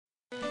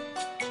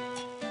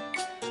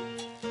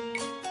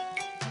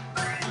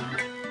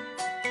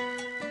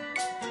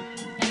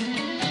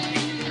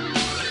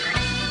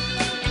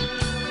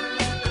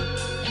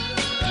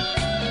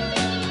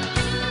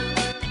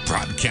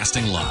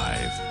Broadcasting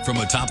live from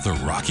atop the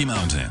Rocky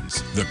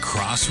Mountains, the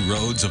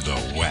crossroads of the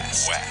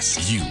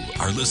West. You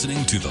are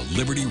listening to the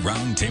Liberty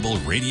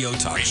Roundtable Radio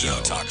Talk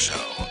Show.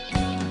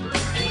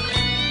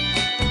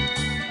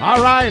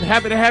 All right,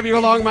 happy to have you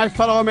along, my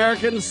fellow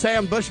Americans.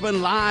 Sam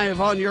Bushman live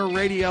on your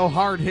radio.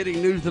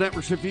 Hard-hitting news the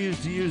networks refuse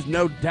to use,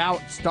 no doubt,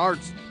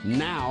 starts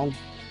now.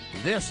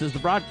 This is the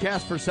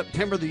broadcast for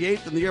September the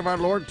 8th in the year of our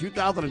Lord,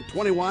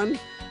 2021.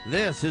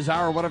 This is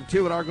our one of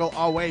two, and our goal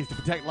always to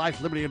protect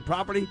life, liberty, and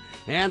property,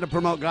 and to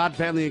promote God,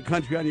 family, and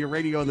country on your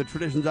radio and the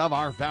traditions of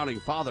our founding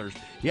fathers.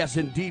 Yes,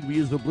 indeed, we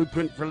use the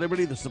blueprint for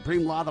liberty, the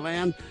supreme law of the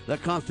land, the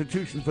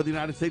Constitution for the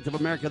United States of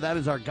America. That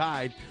is our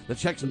guide. The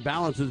checks and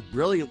balances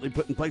brilliantly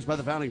put in place by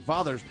the founding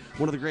fathers.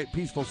 One of the great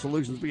peaceful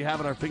solutions we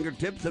have at our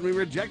fingertips, and we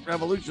reject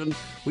revolution.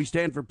 We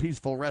stand for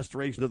peaceful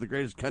restoration of the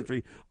greatest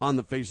country on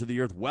the face of the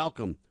earth.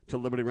 Welcome to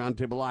Liberty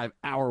Roundtable Live,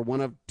 hour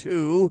one of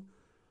two.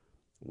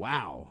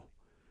 Wow.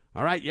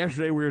 All right,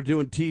 yesterday we were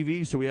doing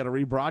TV, so we had a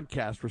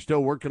rebroadcast. We're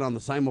still working on the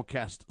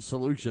simulcast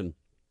solution,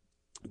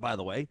 by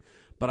the way.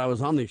 But I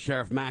was on the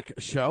Sheriff Mack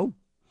show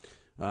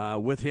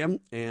with him,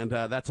 and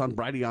that's on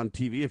Brighteon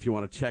TV if you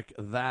want to check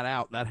that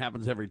out. That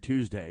happens every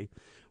Tuesday.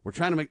 We're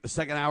trying to make the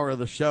second hour of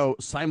the show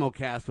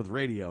simulcast with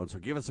radio, and so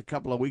give us a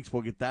couple of weeks,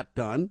 we'll get that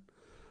done.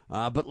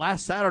 But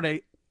last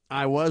Saturday,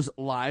 I was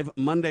live.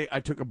 Monday, I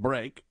took a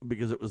break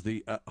because it was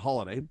the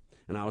holiday,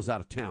 and I was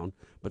out of town.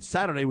 But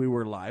Saturday we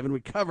were live, and we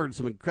covered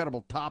some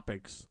incredible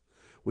topics.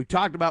 We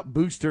talked about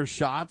booster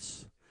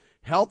shots.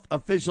 Health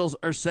officials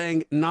are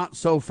saying not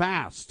so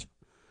fast.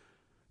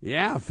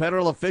 Yeah,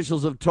 federal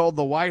officials have told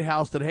the White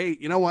House that, hey,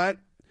 you know what?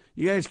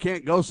 You guys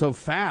can't go so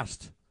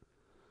fast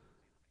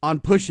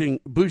on pushing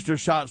booster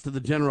shots to the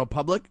general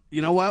public.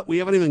 You know what? We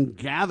haven't even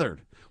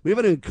gathered. We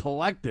haven't even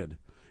collected.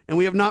 And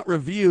we have not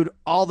reviewed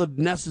all the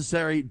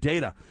necessary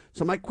data.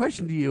 So my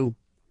question to you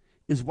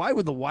is, why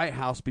would the White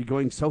House be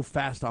going so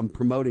fast on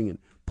promoting and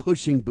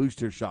pushing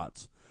booster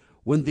shots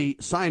when the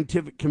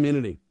scientific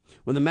community,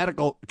 when the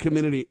medical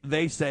community,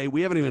 they say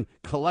we haven't even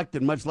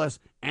collected, much less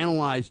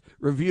analyzed,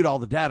 reviewed all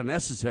the data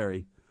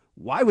necessary?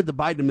 Why would the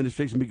Biden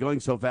administration be going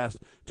so fast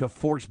to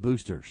force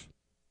boosters?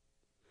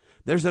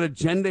 There's an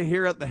agenda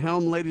here at the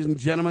helm, ladies and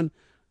gentlemen.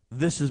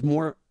 This is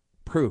more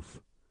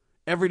proof.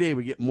 Every day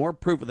we get more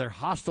proof of their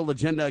hostile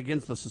agenda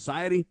against the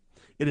society.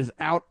 It is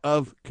out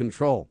of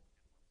control.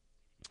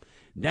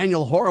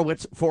 Daniel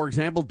Horowitz, for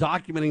example,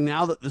 documenting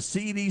now that the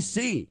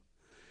CDC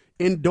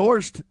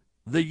endorsed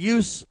the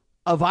use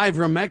of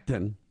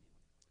ivermectin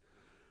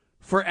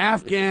for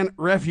Afghan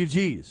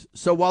refugees.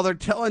 So while they're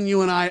telling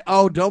you and I,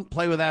 oh, don't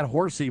play with that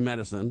horsey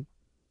medicine.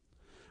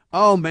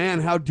 Oh,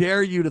 man, how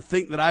dare you to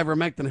think that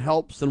ivermectin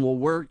helps and will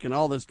work and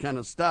all this kind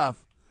of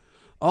stuff.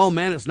 Oh,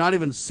 man, it's not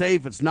even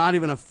safe. It's not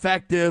even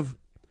effective.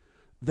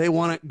 They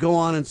want to go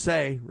on and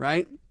say,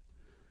 right?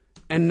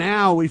 And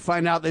now we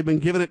find out they've been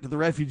giving it to the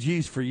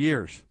refugees for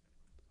years.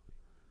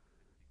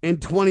 In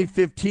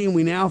 2015,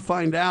 we now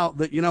find out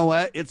that, you know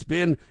what, it's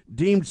been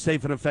deemed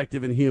safe and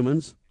effective in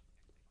humans.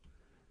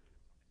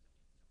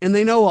 And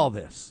they know all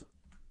this,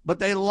 but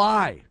they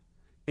lie.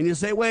 And you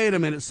say, wait a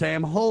minute,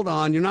 Sam, hold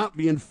on, you're not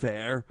being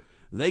fair.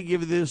 They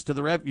give this to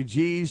the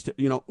refugees, to,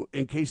 you know,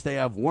 in case they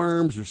have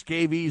worms or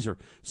scabies or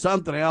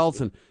something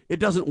else, and it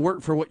doesn't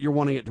work for what you're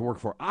wanting it to work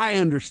for. I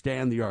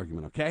understand the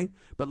argument, okay?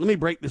 But let me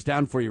break this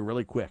down for you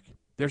really quick.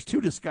 There's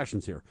two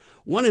discussions here.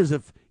 One is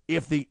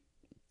if the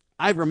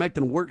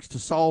ivermectin works to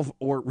solve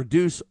or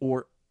reduce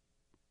or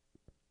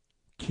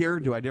cure,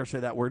 do I dare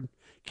say that word?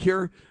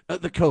 Cure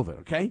the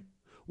COVID, okay?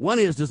 One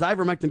is, does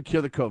ivermectin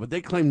cure the COVID?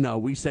 They claim no.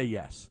 We say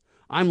yes.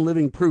 I'm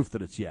living proof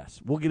that it's yes.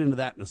 We'll get into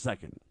that in a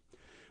second.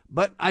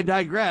 But I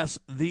digress.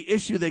 The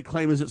issue they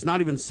claim is it's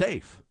not even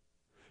safe.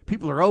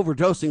 People are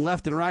overdosing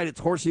left and right. It's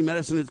horsey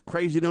medicine. It's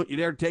crazy. Don't you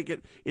dare take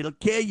it. It'll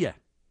kill you.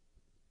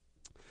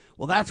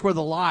 Well, that's where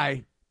the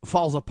lie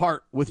falls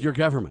apart with your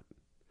government.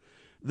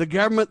 The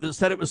government that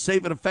said it was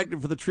safe and effective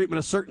for the treatment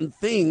of certain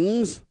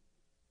things.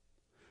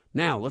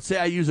 Now, let's say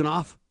I use an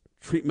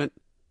off-treatment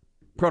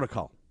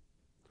protocol.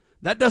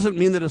 That doesn't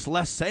mean that it's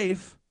less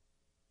safe.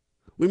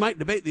 We might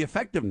debate the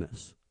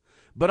effectiveness.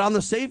 But on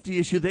the safety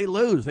issue, they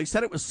lose. They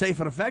said it was safe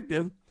and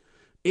effective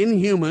in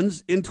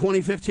humans in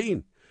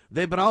 2015.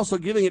 They've been also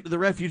giving it to the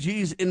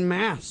refugees in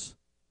mass.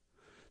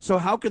 So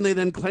how can they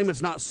then claim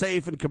it's not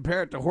safe and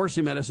compare it to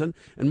horsey medicine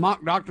and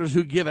mock doctors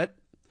who give it,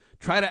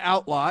 try to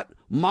outlaw it,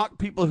 mock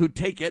people who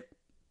take it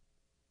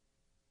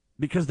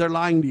because they're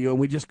lying to you and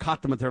we just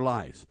caught them at their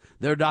lies?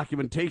 Their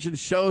documentation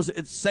shows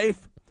it's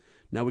safe.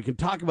 Now we can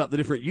talk about the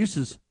different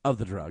uses of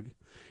the drug.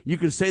 You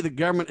can say the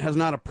government has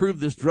not approved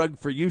this drug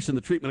for use in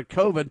the treatment of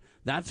COVID.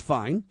 That's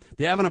fine.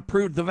 They haven't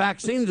approved the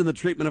vaccines in the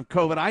treatment of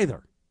COVID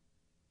either.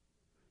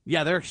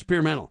 Yeah, they're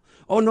experimental.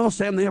 Oh, no,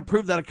 Sam, they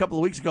approved that a couple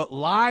of weeks ago.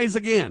 Lies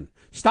again.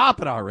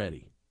 Stop it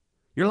already.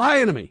 You're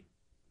lying to me.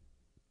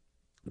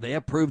 They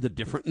approved a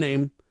different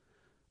name,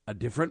 a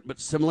different but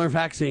similar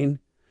vaccine.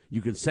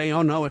 You can say,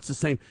 oh, no, it's the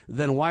same.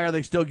 Then why are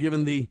they still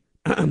giving the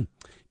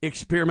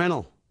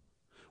experimental?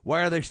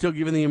 Why are they still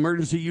giving the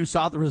emergency use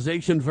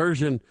authorization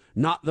version,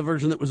 not the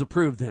version that was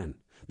approved then?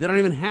 They don't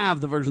even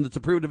have the version that's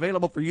approved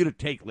available for you to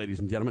take, ladies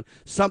and gentlemen.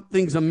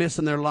 Something's amiss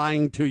and they're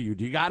lying to you.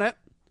 Do you got it?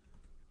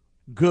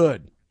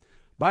 Good.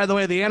 By the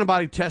way, the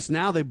antibody test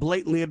now, they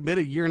blatantly admit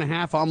a year and a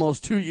half,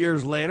 almost 2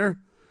 years later,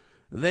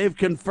 they've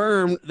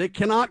confirmed, they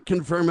cannot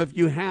confirm if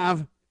you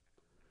have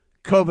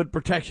COVID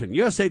protection.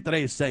 USA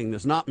Today is saying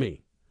this, not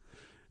me.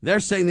 They're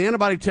saying the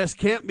antibody test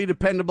can't be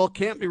dependable,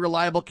 can't be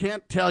reliable,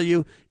 can't tell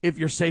you if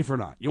you're safe or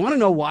not. You want to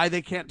know why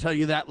they can't tell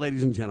you that,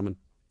 ladies and gentlemen?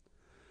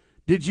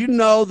 Did you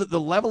know that the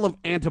level of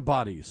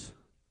antibodies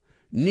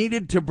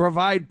needed to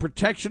provide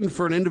protection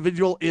for an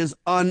individual is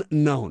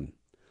unknown?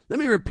 Let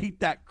me repeat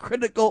that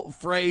critical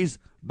phrase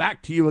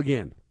back to you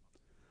again.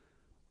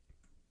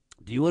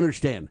 Do you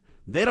understand?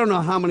 They don't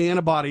know how many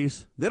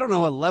antibodies, they don't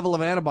know a level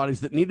of antibodies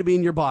that need to be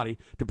in your body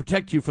to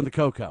protect you from the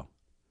cocoa.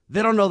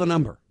 They don't know the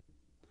number.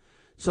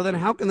 So then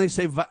how can they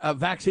say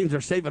vaccines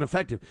are safe and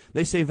effective?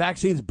 They say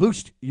vaccines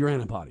boost your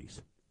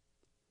antibodies.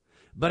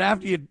 But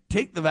after you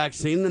take the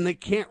vaccine, then they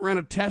can't run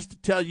a test to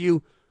tell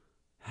you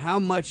how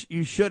much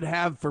you should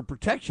have for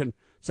protection.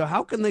 So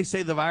how can they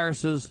say the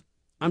vaccines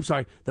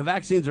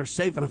are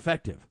safe and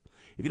effective?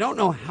 If you don't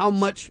know how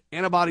much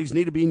antibodies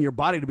need to be in your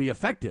body to be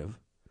effective,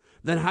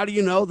 then how do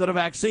you know that a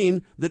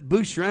vaccine that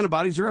boosts your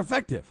antibodies are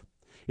effective?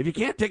 If you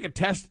can't take a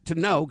test to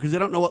know because they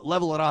don't know what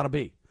level it ought to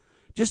be,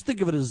 just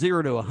think of it as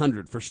 0 to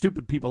 100 for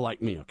stupid people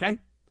like me, okay?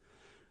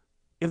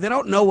 If they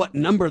don't know what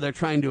number they're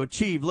trying to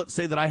achieve, let's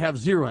say that I have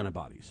 0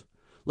 antibodies.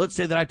 Let's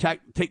say that I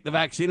take the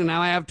vaccine and now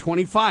I have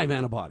 25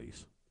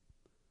 antibodies.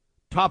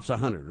 Top's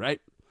 100, right?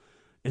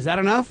 Is that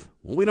enough?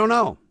 Well, we don't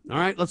know. All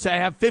right, let's say I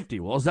have 50.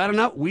 Well, is that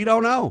enough? We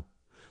don't know.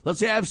 Let's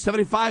say I have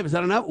 75. Is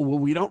that enough? Well,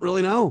 we don't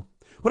really know.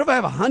 What if I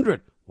have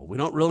 100? Well, we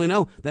don't really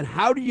know. Then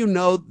how do you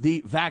know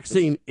the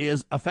vaccine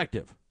is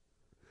effective?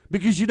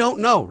 Because you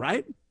don't know,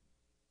 right?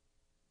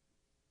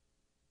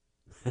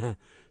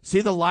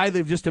 See the lie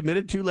they've just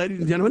admitted to, ladies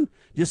and gentlemen?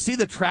 You see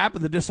the trap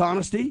and the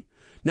dishonesty?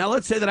 Now,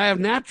 let's say that I have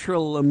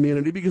natural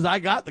immunity because I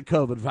got the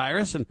COVID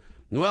virus, and,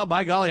 well,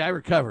 by golly, I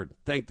recovered.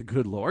 Thank the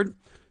good Lord.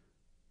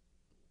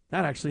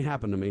 That actually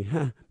happened to me.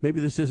 Maybe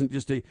this isn't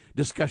just a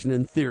discussion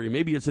in theory.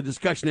 Maybe it's a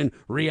discussion in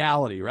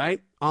reality, right?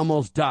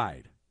 Almost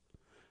died.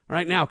 All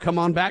right, now, come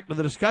on back to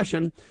the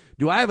discussion.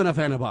 Do I have enough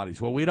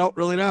antibodies? Well, we don't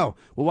really know.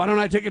 Well, why don't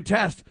I take a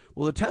test?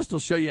 Well, the test will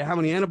show you how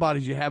many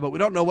antibodies you have, but we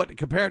don't know what to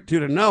compare it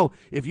to know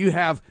if you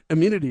have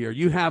immunity or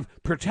you have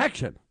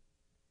protection.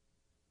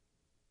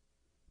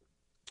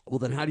 Well,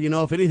 then how do you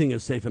know if anything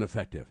is safe and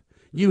effective?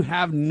 You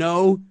have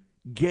no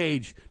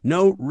gauge,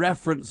 no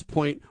reference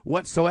point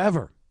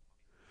whatsoever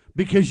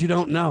because you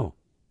don't know.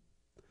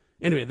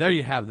 Anyway, there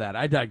you have that.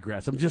 I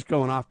digress. I'm just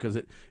going off because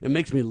it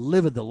makes me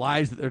livid, the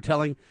lies that they're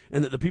telling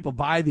and that the people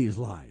buy these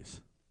lies.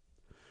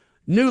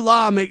 New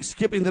law makes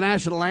skipping the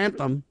national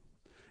anthem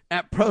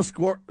at pro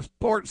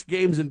sports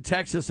games in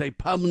Texas a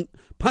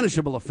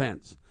punishable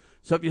offense.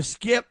 So if you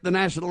skip the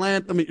national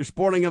anthem at your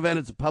sporting event,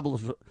 it's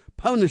a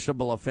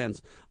punishable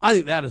offense. I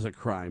think that is a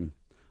crime.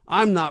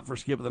 I'm not for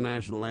skipping the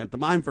national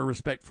anthem. I'm for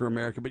respect for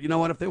America. But you know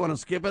what? If they want to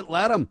skip it,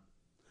 let them.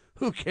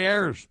 Who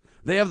cares?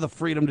 They have the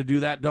freedom to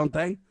do that, don't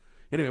they?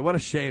 Anyway, what a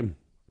shame.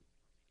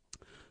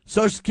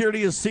 Social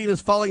Security is seen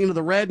as falling into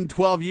the red in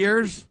 12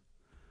 years.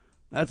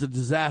 That's a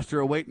disaster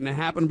awaiting to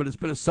happen, but it's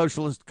been a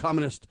socialist,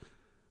 communist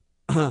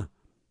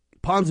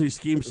Ponzi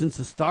scheme since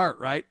the start,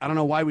 right? I don't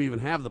know why we even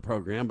have the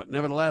program, but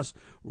nevertheless,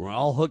 we're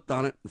all hooked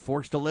on it and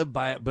forced to live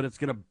by it, but it's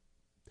gonna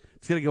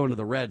go into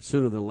the red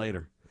sooner than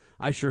later.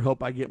 I sure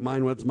hope I get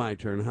mine when it's my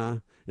turn, huh?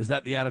 Is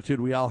that the attitude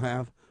we all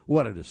have?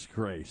 What a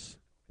disgrace.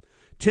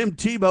 Tim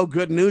Tebow,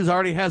 good news,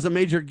 already has a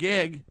major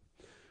gig,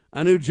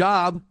 a new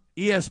job.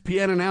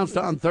 ESPN announced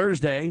on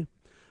Thursday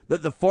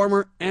that the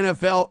former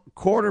NFL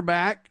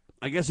quarterback,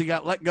 I guess he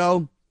got let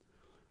go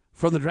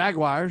from the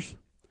Jaguars,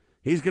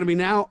 he's going to be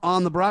now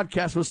on the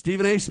broadcast with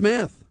Stephen A.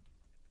 Smith.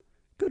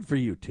 Good for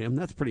you, Tim.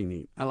 That's pretty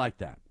neat. I like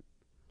that.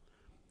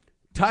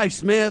 Ty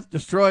Smith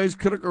destroys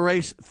critical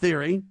race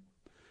theory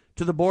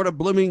to the board of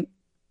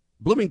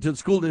Bloomington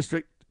School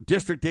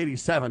District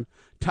 87.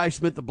 Ty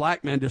Smith, the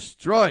black man,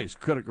 destroys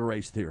critical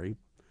race theory.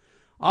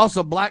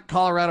 Also, black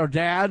Colorado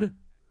dad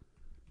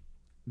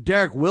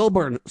Derek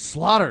Wilburn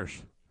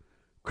slaughters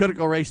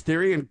critical race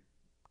theory and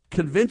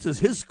convinces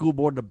his school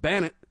board to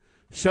ban it.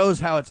 Shows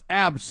how it's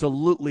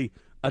absolutely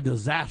a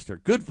disaster.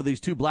 Good for these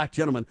two black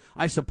gentlemen.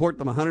 I support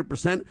them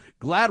 100%.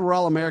 Glad we're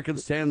all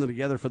Americans standing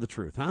together for the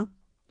truth, huh?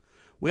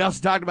 We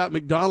also talked about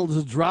McDonald's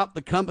has dropped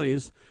the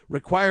company's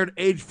required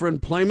age for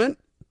employment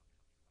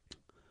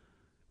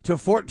to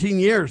 14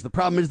 years. The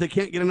problem is they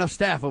can't get enough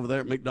staff over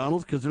there at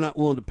McDonald's because they're not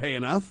willing to pay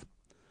enough.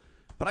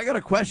 But I got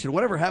a question.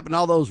 Whatever happened to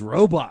all those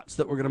robots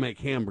that were going to make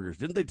hamburgers?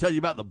 Didn't they tell you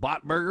about the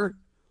bot burger?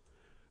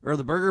 Or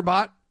the burger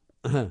bot?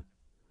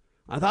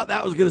 I thought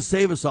that was going to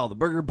save us all. The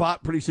burger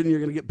bot, pretty soon you're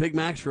going to get Big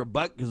Macs for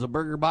 $1 because the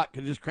burger bot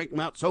can just crank them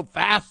out so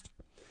fast.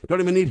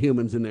 Don't even need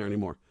humans in there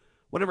anymore.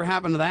 Whatever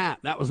happened to that?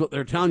 That was what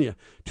they're telling you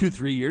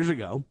 2-3 years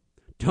ago.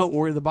 Don't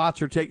worry, the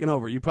bots are taking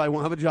over. You probably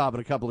won't have a job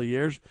in a couple of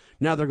years.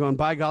 Now they're going,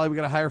 by golly, we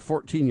got to hire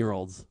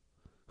 14-year-olds.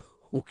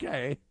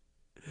 Okay.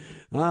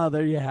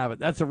 There you have it.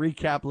 That's a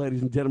recap,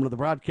 ladies and gentlemen, of the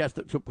broadcast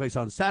that took place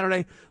on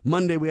Saturday.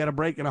 Monday, we had a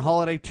break and a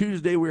holiday.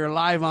 Tuesday, we were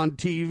live on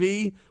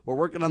TV. We're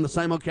working on the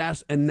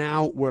simulcast, and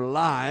now we're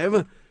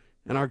live.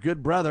 And our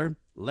good brother,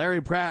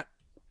 Larry Pratt,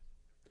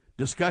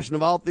 discussion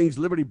of all things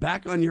Liberty,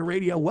 back on your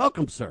radio.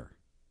 Welcome, sir.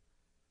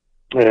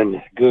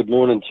 And good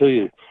morning to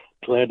you.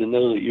 Glad to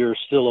know that you're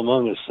still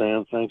among us,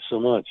 Sam. Thanks so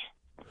much.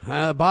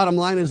 Bottom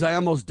line is I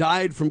almost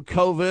died from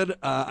COVID.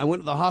 I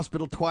went to the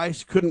hospital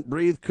twice, couldn't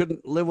breathe,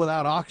 couldn't live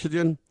without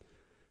oxygen.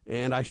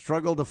 And I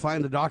struggled to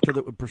find a doctor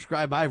that would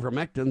prescribe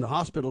ivermectin. The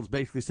hospitals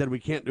basically said, we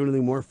can't do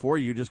anything more for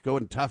you. Just go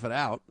and tough it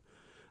out.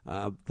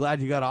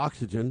 Glad you got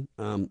oxygen.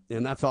 And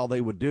that's all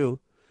they would do.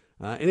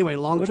 Anyway,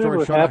 long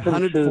story short,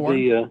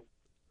 104.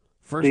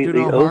 First do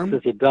no harm.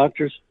 The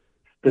doctors?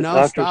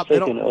 No, stop. They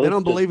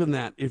don't believe in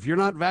that. If you're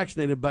not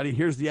vaccinated, buddy,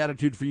 here's the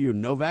attitude for you.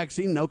 No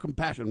vaccine, no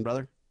compassion,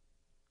 brother.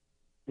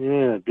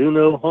 Yeah, do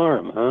no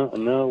harm, huh?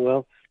 No,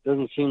 well,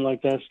 doesn't seem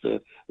like that's the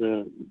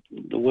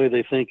way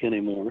they think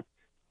anymore.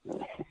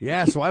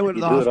 Yeah, so I went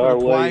to the hospital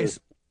twice,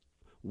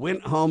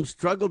 went home,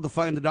 struggled to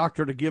find the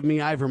doctor to give me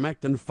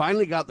ivermectin,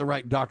 finally got the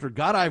right doctor,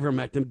 got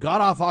ivermectin, got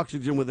off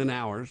oxygen within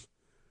hours.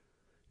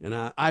 And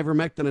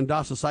ivermectin and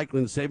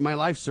doxycycline saved my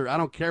life, sir. I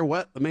don't care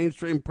what the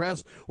mainstream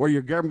press or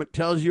your government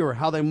tells you or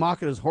how they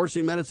mock it as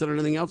horsey medicine or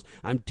anything else.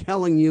 I'm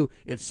telling you,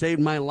 it saved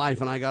my life,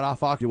 and I got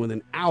off oxygen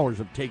within hours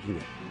of taking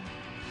it.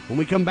 When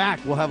we come back,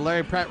 we'll have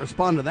Larry Pratt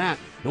respond to that.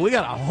 And we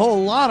got a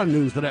whole lot of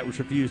news that Networks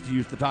refused to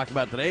use to talk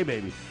about today,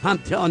 baby. I'm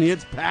telling you,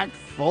 it's packed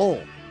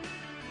full.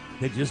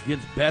 It just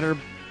gets better.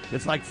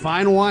 It's like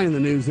fine wine, the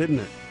news, isn't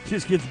it? It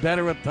just gets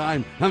better with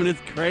time. I mean,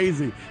 it's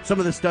crazy. Some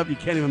of the stuff you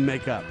can't even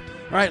make up.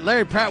 All right,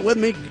 Larry Pratt with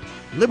me,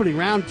 Liberty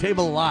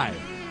Roundtable Live.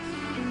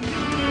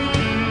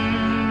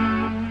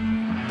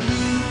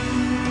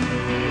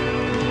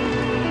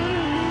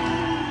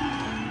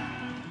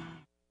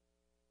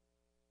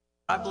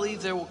 I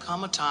believe there will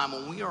come a time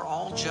when we are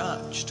all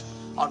judged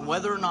on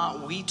whether or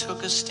not we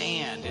took a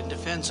stand in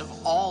defense of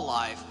all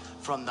life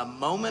from the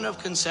moment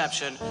of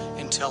conception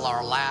until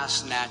our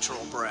last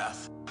natural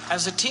breath.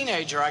 As a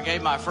teenager, I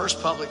gave my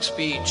first public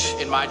speech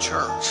in my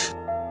church.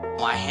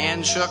 My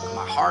hand shook,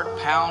 my heart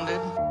pounded.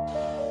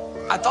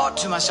 I thought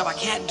to myself, I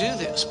can't do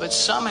this, but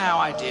somehow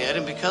I did,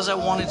 and because I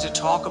wanted to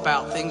talk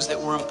about things that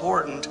were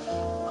important,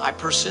 I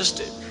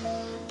persisted.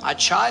 I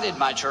chided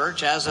my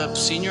church as a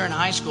senior in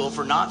high school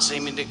for not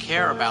seeming to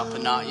care about the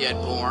not yet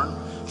born,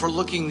 for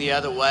looking the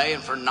other way,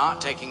 and for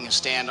not taking a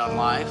stand on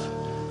life.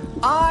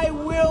 I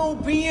will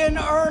be in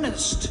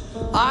earnest.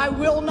 I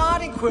will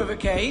not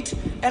equivocate,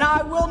 and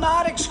I will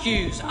not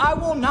excuse. I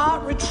will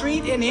not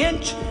retreat an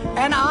inch,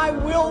 and I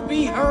will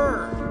be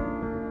heard.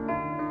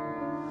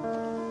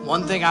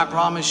 One thing I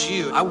promise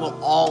you, I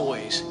will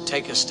always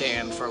take a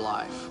stand for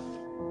life.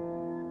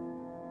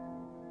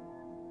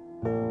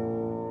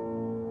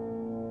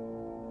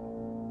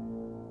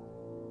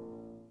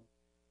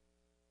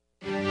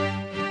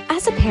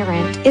 As a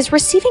parent, is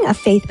receiving a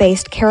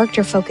faith-based,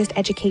 character-focused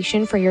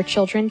education for your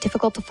children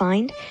difficult to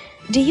find?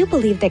 Do you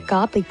believe that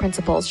godly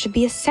principles should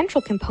be a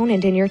central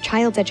component in your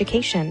child's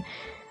education?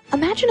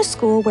 Imagine a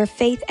school where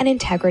faith and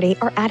integrity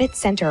are at its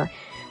center,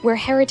 where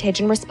heritage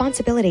and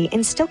responsibility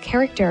instill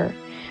character.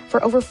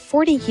 For over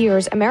 40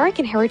 years,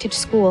 American Heritage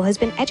School has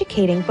been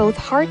educating both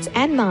hearts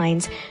and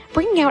minds,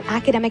 bringing out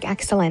academic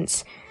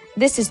excellence.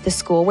 This is the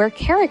school where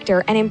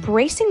character and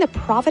embracing the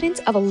providence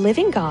of a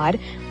living God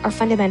are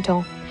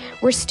fundamental,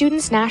 where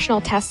students' national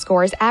test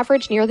scores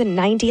average near the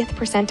 90th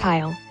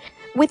percentile.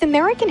 With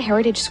American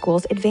Heritage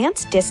School's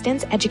advanced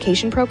distance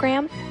education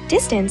program,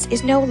 distance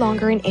is no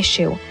longer an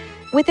issue.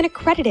 With an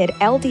accredited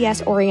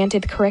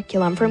LDS-oriented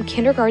curriculum from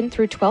kindergarten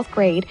through 12th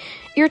grade,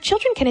 your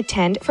children can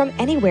attend from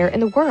anywhere in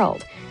the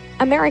world.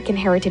 American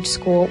Heritage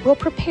School will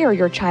prepare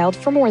your child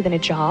for more than a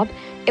job.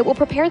 It will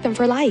prepare them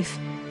for life.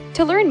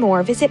 To learn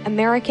more, visit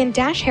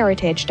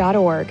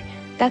american-heritage.org.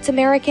 That's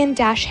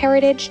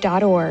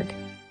american-heritage.org.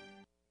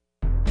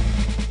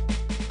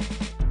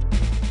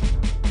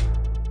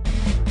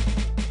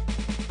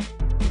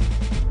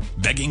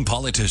 Begging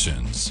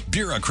politicians,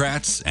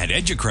 bureaucrats, and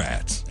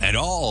educrats, and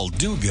all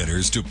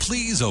do-gooders to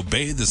please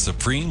obey the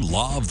supreme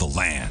law of the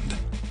land,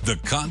 the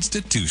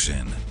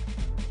Constitution.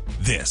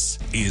 This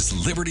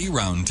is Liberty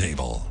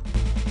Roundtable.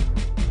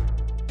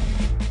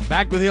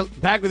 Back with you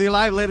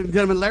live, ladies and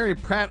gentlemen. Larry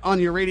Pratt on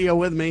your radio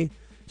with me.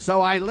 So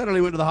I literally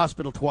went to the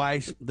hospital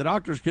twice. The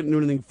doctors couldn't do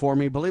anything for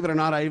me. Believe it or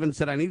not, I even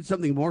said I need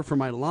something more for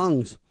my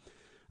lungs.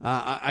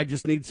 I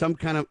just need some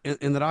kind of.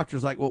 And the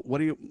doctor's like, "Well, what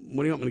do you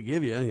want me to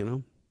give you?" You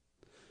know.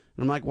 And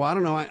I'm like, "Well, I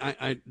don't know.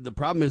 I the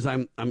problem is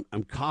I'm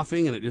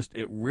coughing, and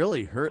it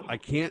really hurt. I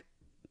can't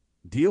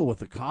deal with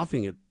the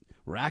coughing. It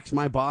racks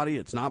my body.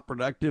 It's not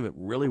productive. It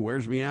really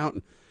wears me out."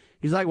 And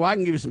he's like, "Well, I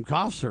can give you some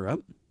cough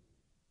syrup."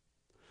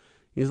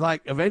 He's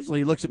like, eventually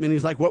he looks at me and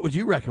he's like, "What would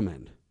you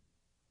recommend?"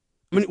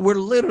 I mean, we're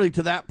literally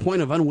to that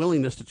point of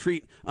unwillingness to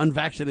treat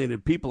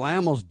unvaccinated people. I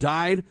almost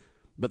died,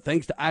 but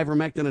thanks to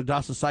ivermectin and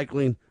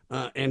doxycycline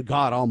and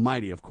God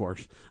Almighty, of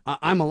course,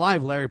 I'm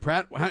alive, Larry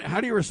Pratt.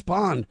 How do you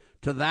respond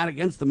to that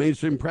against the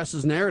mainstream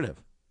press's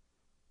narrative?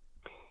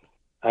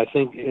 I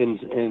think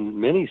in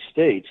many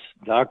states,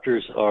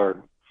 doctors are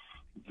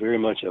very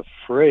much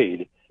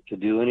afraid to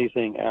do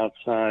anything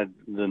outside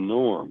the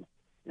norm.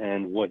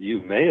 And what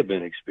you may have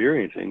been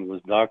experiencing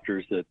was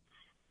doctors that,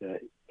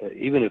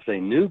 even if they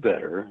knew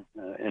better,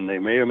 and they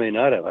may or may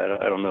not have, I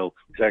don't know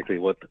exactly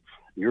what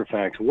your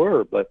facts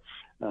were, but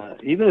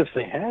even if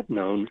they had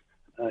known,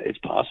 it's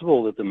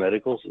possible that the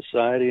medical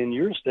society in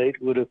your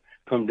state would have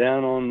come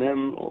down on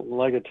them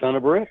like a ton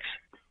of bricks.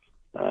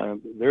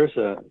 There's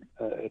a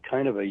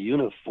kind of a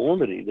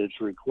uniformity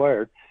that's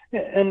required,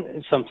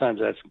 and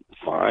sometimes that's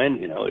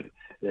fine. You know,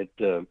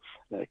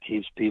 it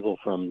keeps people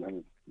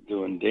from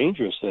doing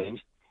dangerous things,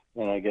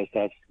 and I guess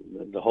that's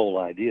the whole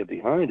idea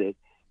behind it.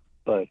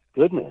 But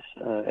goodness,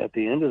 at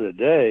the end of the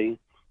day,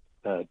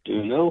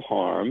 do no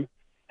harm,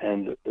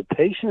 and the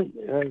patient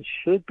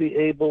should be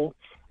able.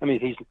 I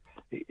mean,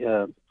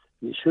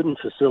 you shouldn't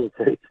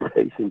facilitate the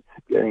patient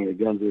getting a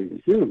gun to his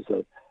shoes.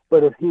 So,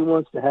 but if he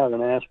wants to have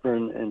an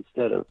aspirin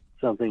instead of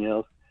something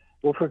else,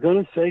 well, for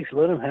goodness sakes,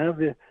 let him have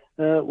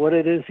what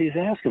it is he's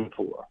asking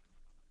for.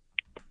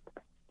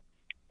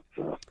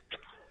 So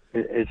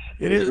it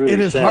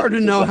is hard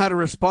to know how to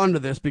respond to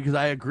this, because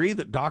I agree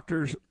that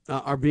doctors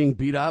are being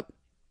beat up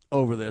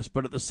over this,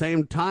 but at the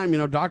same time, you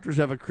know, doctors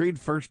have a creed: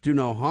 first, do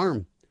no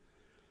harm.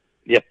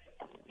 Yep.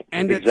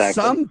 And exactly. At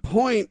some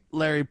point,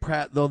 Larry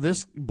Pratt, though,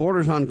 this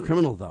borders on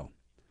criminal, though.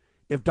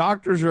 If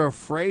doctors are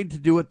afraid to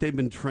do what they've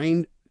been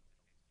trained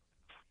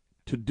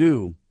to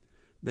do,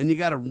 then you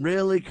got to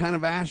really kind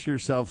of ask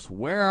yourselves,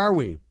 where are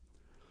we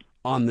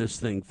on this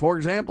thing? For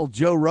example,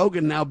 Joe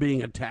Rogan now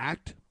being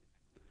attacked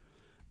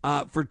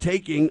for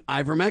taking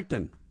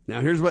ivermectin.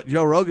 Now, here's what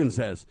Joe Rogan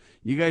says.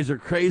 You guys are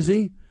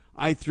crazy.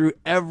 I threw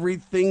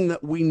everything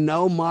that we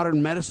know,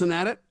 modern medicine,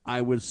 at it.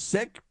 I was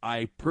sick.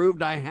 I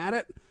proved I had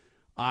it.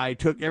 I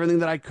took everything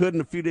that I could,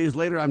 and a few days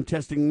later, I'm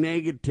testing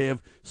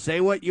negative.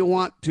 Say what you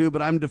want to,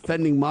 but I'm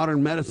defending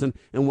modern medicine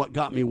and what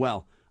got me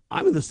well.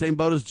 I'm in the same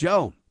boat as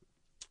Joe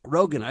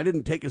Rogan. I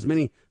didn't take as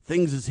many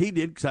things as he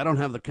did because I don't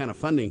have the kind of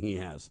funding he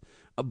has.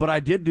 But I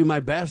did do my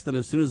best, and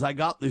as soon as I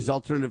got these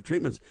alternative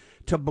treatments,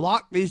 to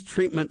block these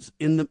treatments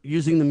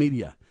using the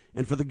media,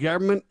 and for the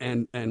government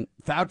and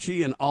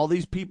Fauci and all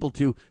these people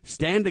to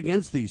stand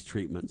against these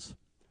treatments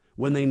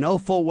when they know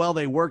full well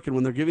they work, and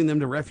when they're giving them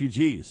to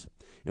refugees,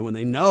 and when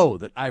they know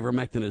that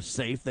ivermectin is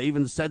safe. They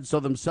even said so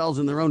themselves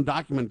in their own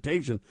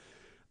documentation.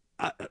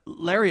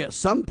 Larry, at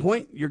some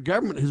point, your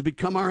government has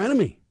become our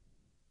enemy.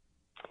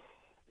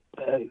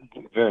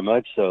 Very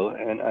much so,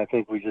 and I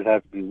think we just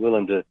have to be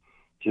willing to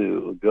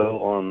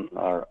go on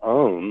our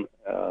own.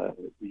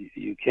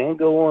 You can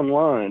go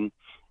online,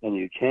 and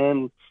you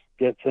can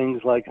get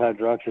things like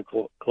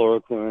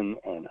hydroxychloroquine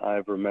and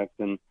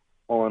ivermectin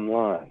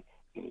online.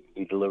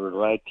 Be delivered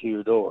right to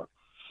your door.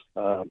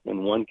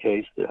 In one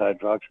case, the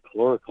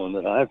hydroxychloroquine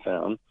that I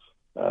found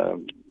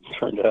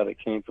turned out it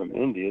came from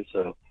India,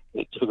 so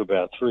it took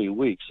about 3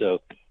 weeks. So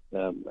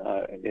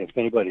if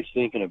anybody's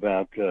thinking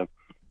about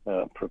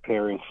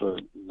preparing for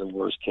the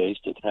worst case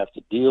to have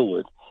to deal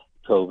with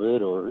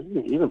COVID, or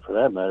even for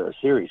that matter, a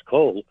serious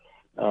cold,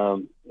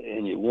 and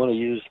you want to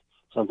use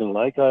something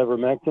like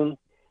ivermectin,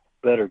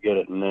 better get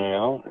it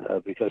now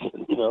because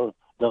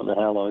don't know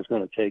how long it's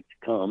going to take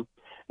to come.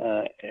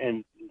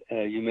 And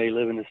you may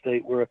live in a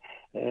state where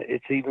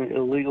it's even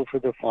illegal for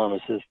the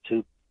pharmacist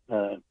to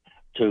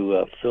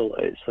fill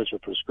such a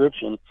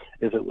prescription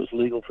if it was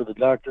legal for the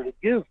doctor to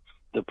give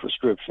the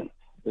prescription.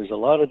 There's a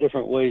lot of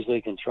different ways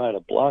they can try to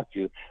block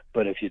you,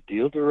 but if you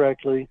deal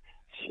directly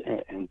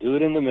and do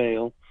it in the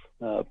mail,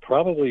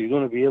 probably you're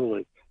going to be able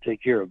to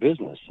take care of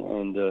business,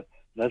 and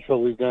that's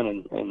what we've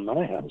done in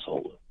my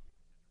household.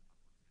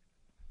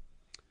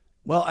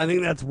 Well, I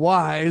think that's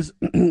wise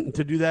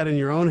to do that in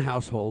your own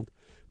household.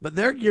 But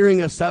they're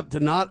gearing us up to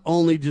not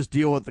only just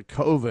deal with the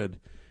COVID,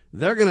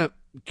 they're going to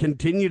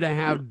continue to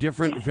have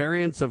different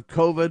variants of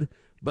COVID,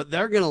 but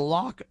they're going to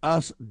lock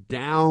us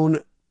down.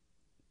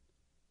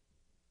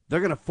 They're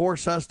going to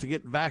force us to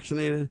get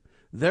vaccinated.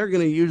 They're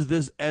going to use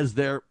this as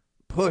their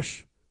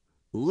push,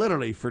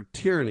 literally, for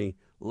tyranny,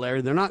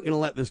 Larry. They're not going to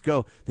let this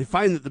go. They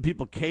find that the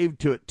people cave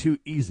to it too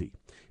easy.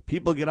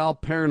 People get all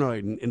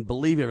paranoid and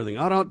believe everything.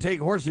 Oh, don't take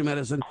horsey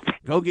medicine.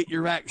 Go get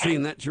your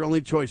vaccine. That's your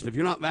only choice. And if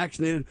you're not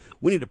vaccinated,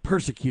 we need to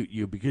persecute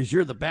you because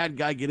you're the bad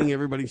guy getting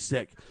everybody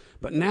sick.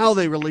 But now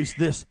they release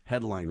this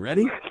headline.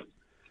 Ready?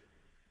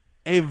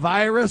 A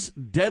virus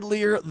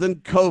deadlier than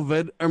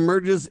COVID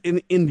emerges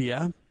in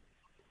India.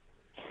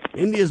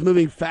 India is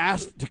moving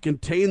fast to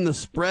contain the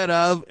spread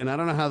of, and I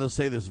don't know how to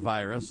say this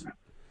virus,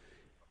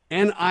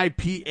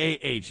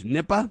 NIPAH,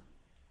 Nipah.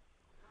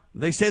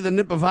 They say the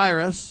Nipah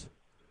virus,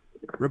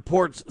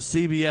 reports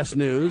CBS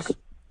News.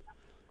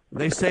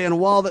 They say, and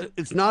while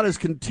it's not as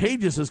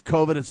contagious as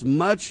COVID, it's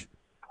much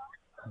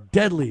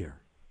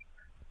deadlier.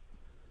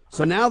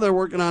 So now they're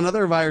working on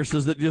other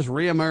viruses that just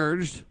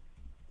reemerged.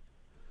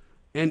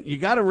 And you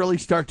got to really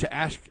start to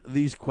ask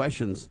these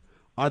questions.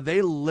 Are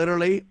they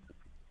literally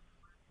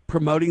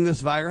promoting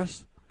this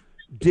virus?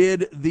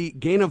 Did the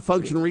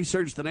gain-of-function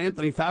research that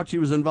Anthony Fauci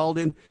was involved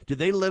in, did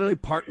they literally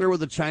partner with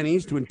the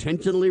Chinese to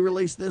intentionally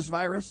release this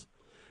virus?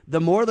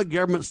 The more the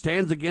government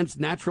stands against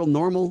natural,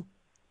 normal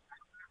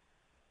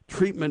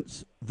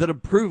treatments that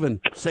have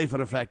proven safe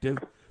and effective,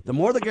 the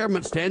more the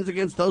government stands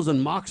against those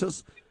and mocks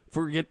us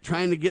for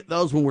trying to get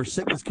those when we're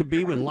sick as could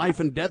be, when life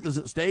and death is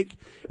at stake,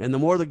 and the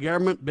more the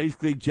government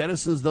basically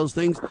jettisons those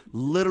things,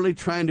 literally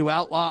trying to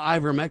outlaw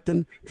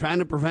ivermectin, trying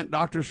to prevent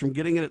doctors from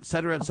getting it, et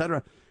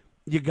cetera,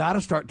 you got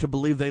to start to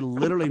believe they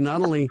literally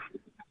not only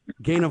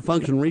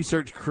gain-of-function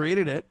research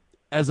created it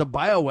as a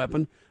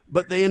bioweapon,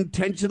 but they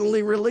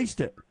intentionally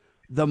released it.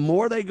 The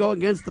more they go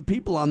against the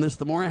people on this,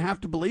 the more I have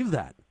to believe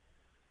that.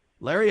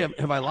 Larry,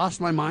 have I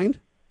lost my mind?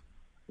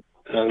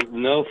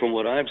 No, from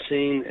what I've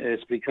seen,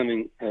 it's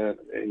becoming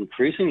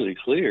increasingly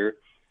clear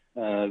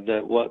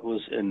that what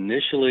was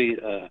initially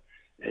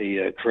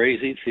a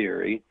crazy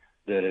theory,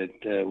 that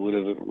it would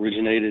have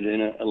originated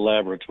in a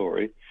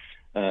laboratory,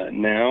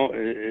 now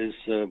is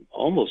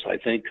almost, I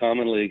think,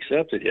 commonly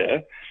accepted. Yeah,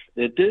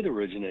 it did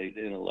originate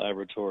in a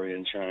laboratory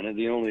in China.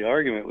 The only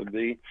argument would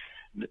be,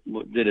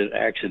 did it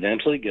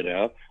accidentally get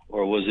out,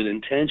 or was it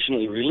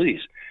intentionally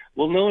released?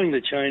 Well, knowing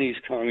the Chinese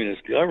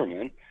Communist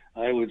government,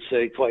 I would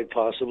say quite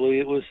possibly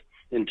it was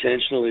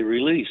intentionally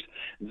released.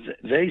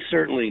 They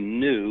certainly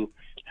knew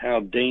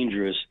how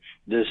dangerous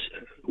this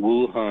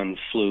Wuhan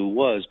flu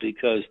was,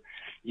 because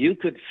you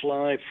could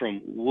fly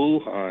from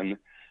Wuhan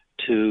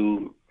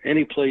to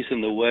any place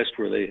in the West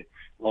where they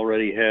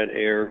already had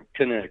air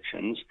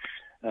connections,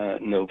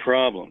 no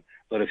problem.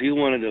 But if you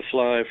wanted to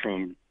fly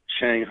from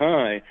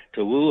Shanghai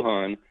to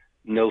Wuhan,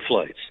 no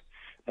flights.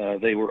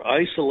 They were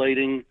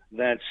isolating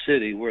that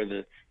city where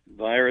the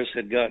virus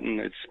had gotten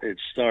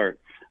its start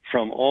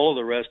from all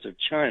the rest of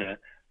China,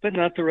 but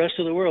not the rest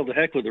of the world. The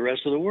heck with the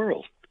rest of the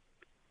world.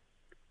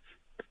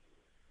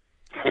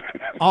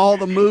 All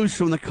the moves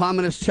from the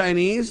communist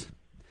Chinese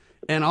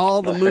and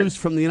all the moves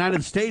from the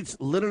United States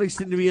literally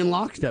seem to be in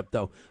lockstep,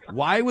 though.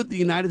 Why would the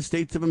United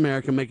States of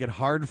America make it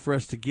hard for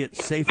us to get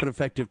safe and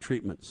effective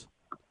treatments?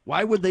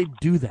 Why would they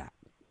do that?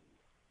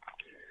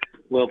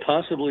 Well,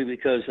 possibly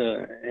because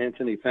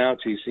Anthony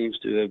Fauci seems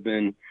to have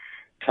been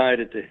tied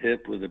at the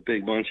hip with a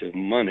big bunch of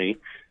money.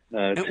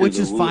 Which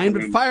is fine,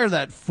 but fire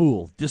that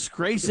fool.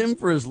 Disgrace him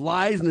for his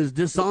lies and his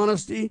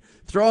dishonesty.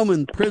 Throw him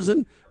in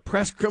prison.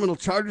 Press criminal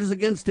charges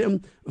against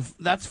him.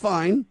 That's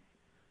fine.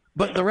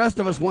 But the rest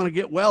of us want to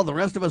get well. The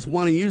rest of us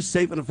want to use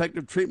safe and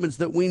effective treatments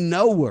that we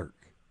know work.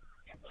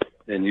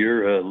 And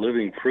you're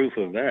living proof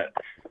of that.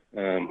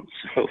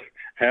 So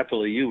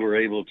happily you were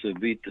able to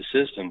beat the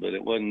system, but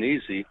it wasn't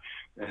easy.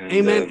 And,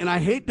 amen. And I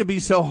hate to be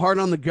so hard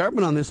on the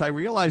government on this. I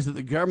realize that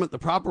the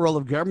proper role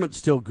of government is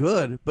still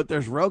good, but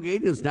there's rogue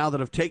agents now that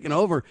have taken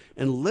over,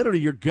 and literally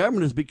your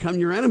government has become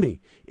your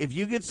enemy. If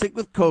you get sick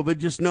with COVID,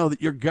 just know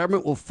that your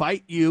government will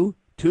fight you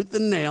tooth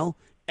and nail,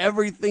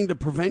 everything to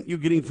prevent you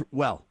getting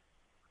well.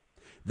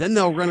 Then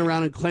they'll run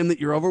around and claim that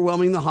you're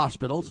overwhelming the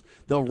hospitals.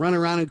 They'll run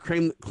around and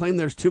claim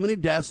there's too many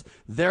deaths.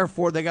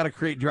 Therefore, they got to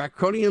create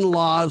draconian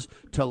laws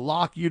to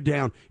lock you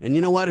down. And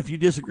you know what? If you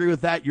disagree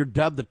with that, you're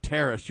dubbed a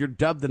terrorist. You're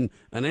dubbed an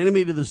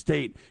enemy to the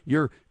state.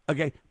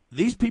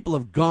 These people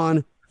have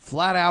gone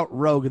flat out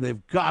rogue, and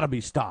they've got to be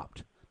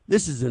stopped.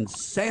 This is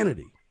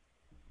insanity.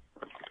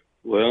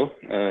 Well,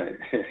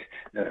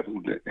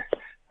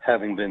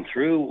 having been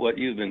through what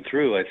you've been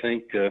through, I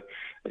think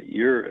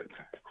you're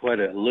quite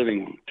a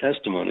living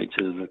testimony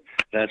to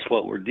that's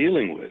what we're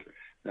dealing with.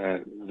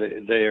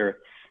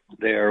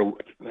 They're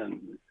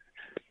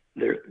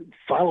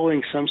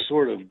following some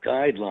sort of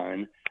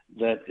guideline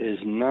that is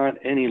not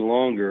any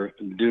longer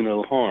do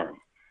no harm.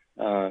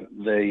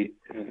 They're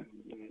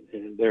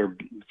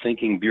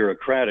thinking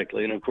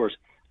bureaucratically, and of course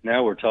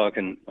now we're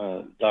talking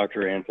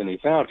Dr. Anthony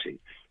Fauci.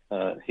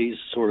 He's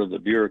sort of the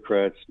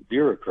bureaucrat,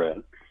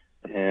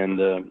 and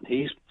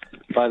he's,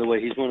 by the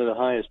way, he's one of the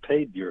highest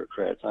paid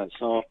bureaucrats. I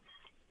saw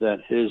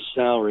that his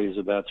salary is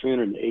about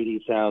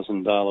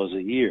 $380,000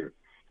 a year.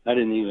 I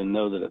didn't even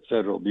know that a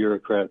federal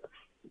bureaucrat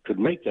could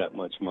make that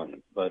much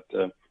money, but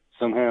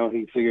somehow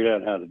he figured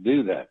out how to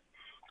do that.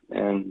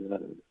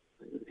 And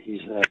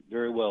he's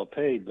very well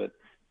paid, but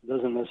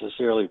doesn't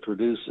necessarily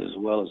produce as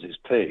well as he's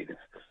paid.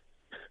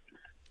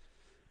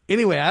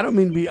 Anyway, I don't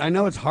mean to be, I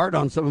know it's hard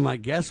on some of my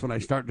guests when I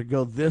start to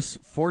go this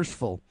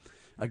forceful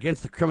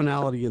against the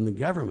criminality in the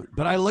government.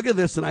 But I look at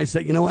this and I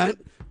say, you know what?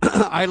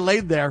 I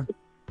laid there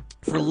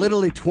for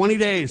literally 20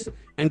 days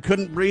and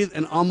couldn't breathe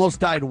and almost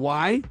died.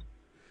 Why?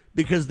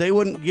 Because they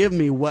wouldn't give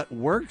me what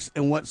works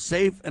and what's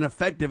safe and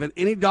effective. And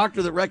any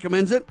doctor that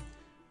recommends it,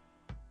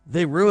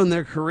 they ruin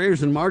their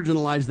careers and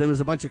marginalize them as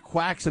a bunch of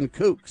quacks and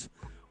kooks.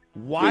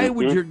 Why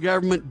would your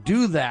government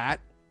do that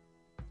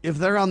if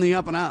they're on the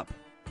up and up?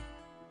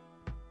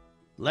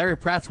 Larry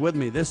Pratt's with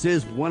me. This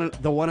is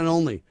the one and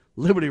only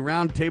Liberty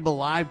Roundtable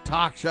Live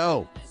Talk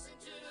Show.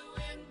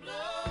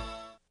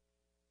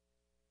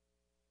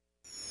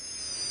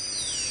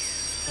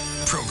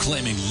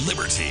 Proclaiming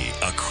liberty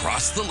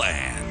across the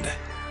land.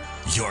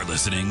 You're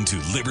listening to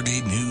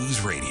Liberty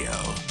News Radio.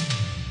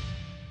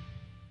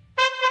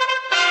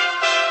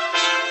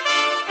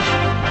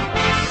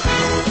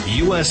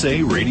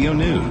 USA Radio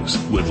News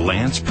with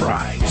Lance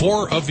Pry.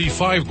 4 of the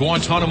 5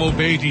 Guantanamo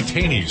Bay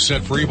detainees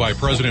set free by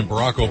President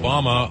Barack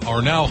Obama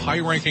are now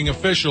high-ranking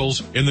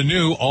officials in the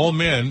new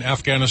all-men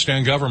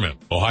Afghanistan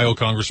government. Ohio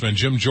Congressman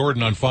Jim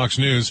Jordan on Fox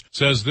News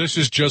says this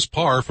is just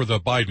par for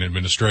the Biden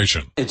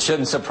administration. It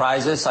shouldn't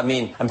surprise us. I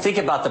mean, I'm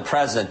thinking about the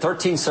president.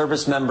 13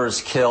 service members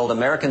killed,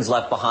 Americans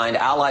left behind,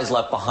 allies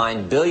left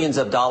behind, billions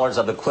of dollars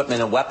of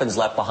equipment and weapons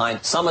left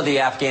behind. Some of the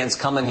Afghans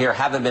coming here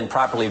haven't been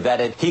properly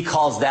vetted. He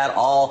calls that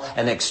all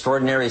an extraordinary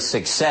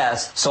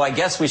success. So I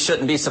guess we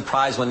shouldn't be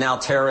surprised when now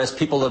terrorists,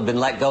 people who have been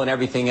let go and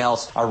everything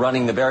else are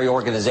running the very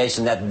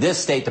organization that this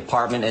State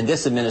Department and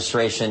this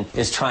administration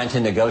is trying to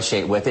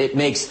negotiate with. It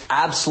makes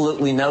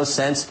absolutely no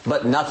sense,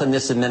 but nothing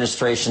this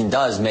administration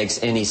does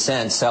makes any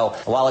sense. So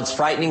while it's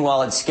frightening,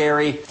 while it's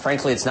scary,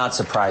 frankly, it's not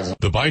surprising.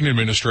 The Biden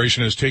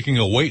administration is taking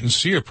a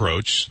wait-and-see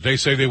approach. They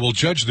say they will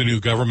judge the new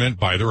government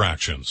by their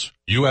actions.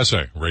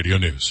 USA Radio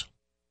News.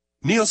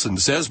 Nielsen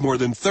says more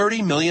than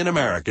 30 million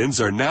Americans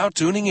are now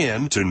tuning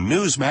in to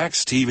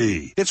Newsmax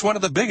TV. It's one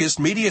of the biggest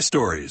media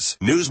stories.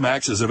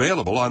 Newsmax is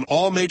available on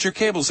all major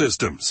cable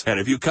systems. And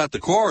if you cut the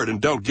cord and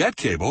don't get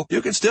cable,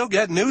 you can still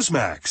get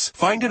Newsmax.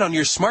 Find it on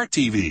your smart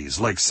TVs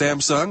like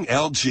Samsung,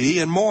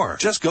 LG, and more.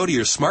 Just go to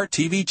your smart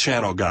TV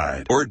channel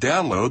guide or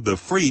download the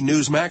free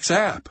Newsmax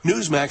app.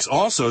 Newsmax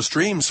also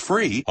streams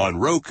free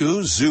on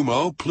Roku,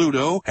 Xumo,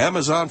 Pluto,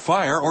 Amazon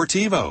Fire, or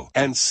TiVo.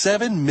 And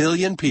 7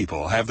 million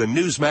people have the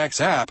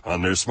Newsmax app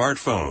on their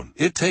smartphone.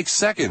 It takes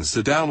seconds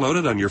to download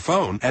it on your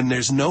phone, and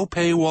there's no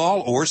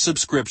paywall or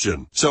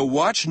subscription. So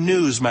watch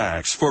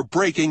Newsmax for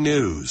breaking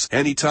news,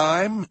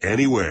 anytime,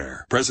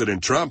 anywhere.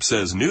 President Trump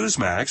says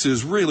Newsmax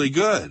is really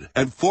good,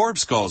 and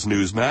Forbes calls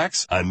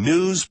Newsmax a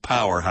news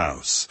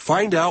powerhouse.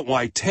 Find out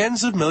why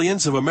tens of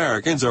millions of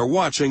Americans are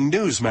watching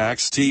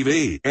Newsmax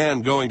TV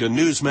and going to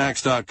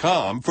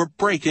Newsmax.com for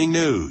breaking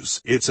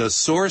news. It's a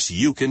source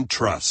you can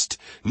trust.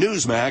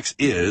 Newsmax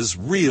is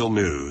real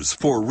news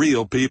for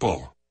real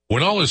people.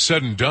 When all is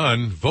said and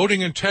done,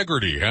 voting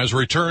integrity has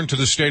returned to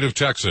the state of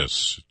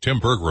Texas. Tim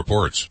Berg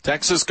reports.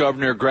 Texas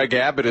Governor Greg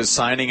Abbott is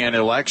signing an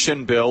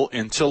election bill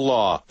into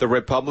law. The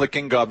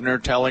Republican governor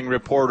telling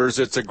reporters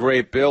it's a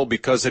great bill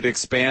because it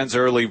expands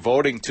early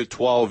voting to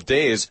 12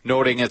 days,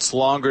 noting it's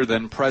longer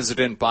than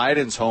President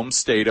Biden's home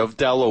state of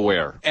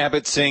Delaware.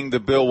 Abbott saying the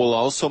bill will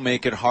also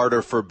make it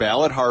harder for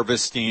ballot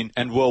harvesting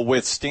and will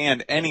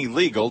withstand any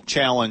legal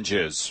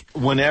challenges.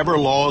 Whenever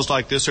laws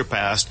like this are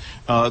passed,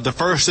 the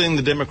first thing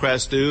the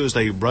Democrats do is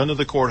they run to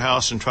the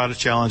courthouse and try to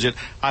challenge it.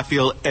 I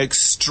feel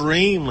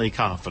extremely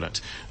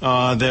confident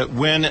that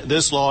when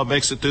this law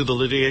makes it through the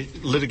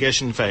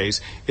litigation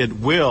phase, it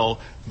will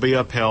be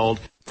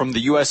upheld. From the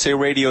USA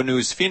Radio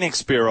News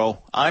Phoenix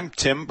Bureau, I'm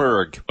Tim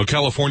Berg. A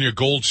California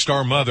Gold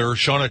Star mother,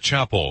 Shauna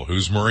Chappell,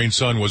 whose Marine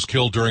son was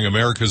killed during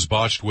America's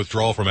botched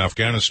withdrawal from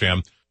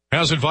Afghanistan,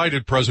 has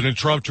invited President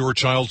Trump to her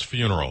child's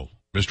funeral.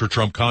 Mr.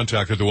 Trump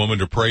contacted the woman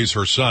to praise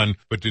her son,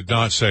 but did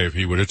not say if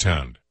he would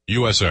attend.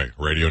 USA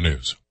Radio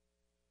News.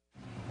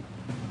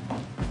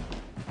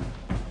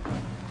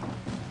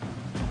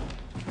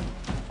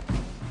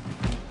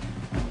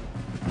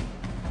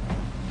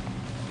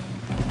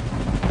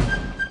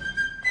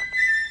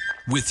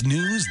 With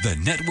news the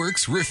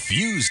networks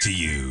refuse to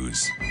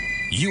use.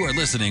 You are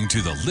listening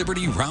to the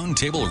Liberty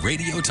Roundtable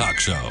Radio Talk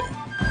Show.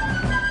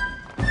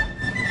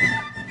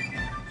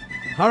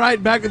 All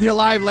right, back with you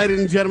live, ladies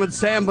and gentlemen.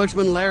 Sam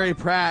Bushman, Larry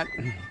Pratt.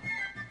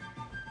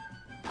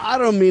 I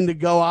don't mean to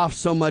go off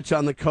so much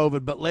on the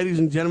COVID, but ladies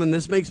and gentlemen,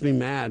 this makes me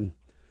mad.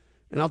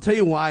 And I'll tell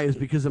you why, is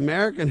because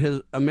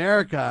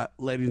America,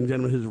 ladies and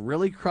gentlemen, has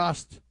really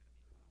crossed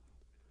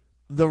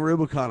the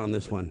Rubicon on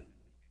this one.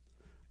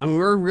 I mean,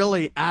 we're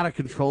really out of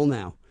control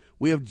now.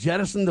 We have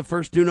jettisoned the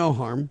first do no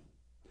harm.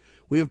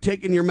 We have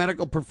taken your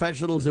medical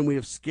professionals and we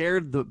have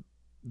scared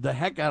the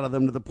heck out of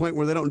them to the point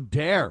where they don't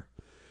dare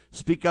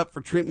speak up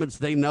for treatments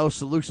they know,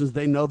 solutions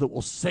they know that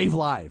will save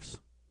lives.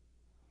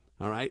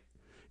 All right?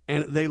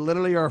 And they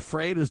literally are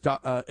afraid, as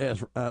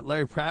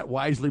Larry Pratt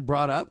wisely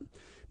brought up.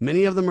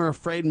 Many of them are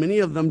afraid. Many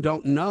of them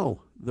don't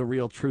know the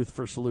real truth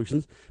for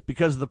solutions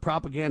because of the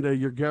propaganda of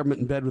your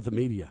government in bed with the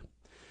media.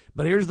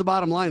 But here's the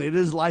bottom line. It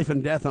is life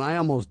and death, and I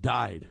almost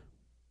died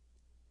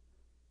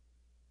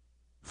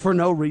for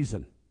no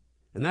reason.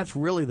 And that's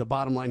really the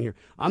bottom line here.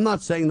 I'm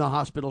not saying the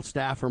hospital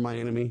staff are my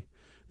enemy.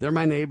 They're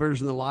my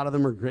neighbors, and a lot of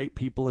them are great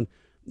people. And,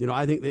 you know,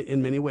 I think that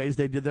in many ways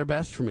they did their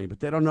best for me, but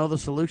they don't know the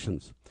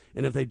solutions.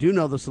 And if they do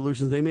know the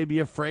solutions, they may be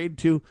afraid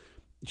to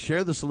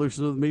share the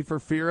solutions with me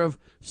for fear of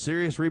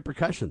serious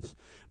repercussions.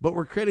 But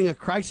we're creating a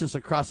crisis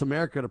across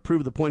America to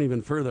prove the point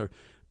even further.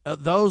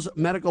 Those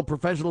medical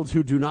professionals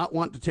who do not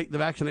want to take the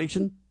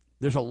vaccination,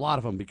 there's a lot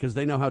of them because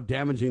they know how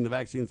damaging the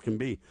vaccines can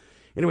be.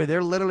 Anyway,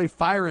 they're literally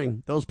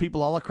firing those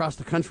people all across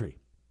the country.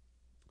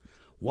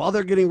 While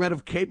they're getting rid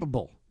of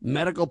capable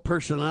medical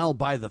personnel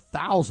by the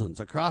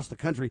thousands across the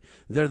country,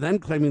 they're then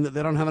claiming that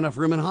they don't have enough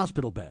room in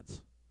hospital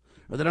beds.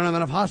 Or they don't have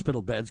enough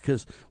hospital beds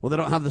because, well, they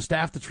don't have the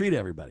staff to treat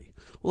everybody.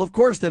 Well, of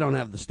course they don't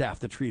have the staff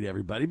to treat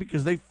everybody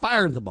because they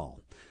fired them all.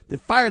 They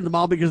fired them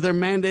all because they're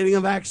mandating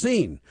a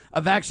vaccine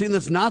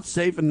that's not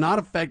safe and not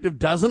effective,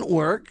 doesn't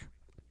work.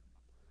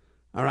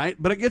 All right,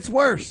 but it gets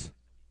worse.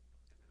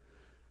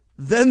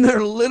 Then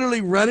they're literally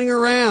running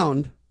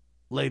around,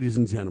 ladies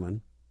and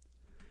gentlemen,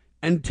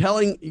 and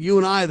telling you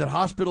and I that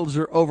hospitals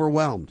are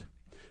overwhelmed.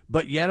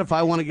 But yet, if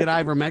I want to get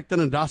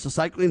ivermectin and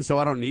doxycycline so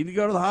I don't need to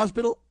go to the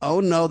hospital, oh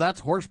no, that's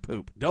horse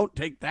poop. Don't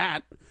take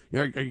that.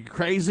 Are you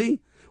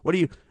crazy? What are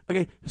you?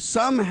 Okay,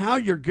 somehow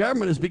your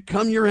government has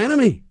become your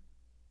enemy.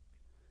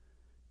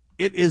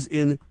 It is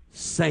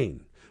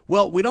insane.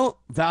 Well, we don't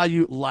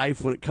value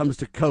life when it comes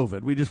to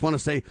COVID. We just want to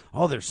say,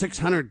 oh, there's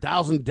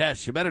 600,000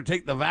 deaths. You better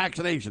take the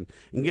vaccination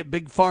and get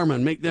big pharma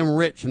and make them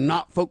rich and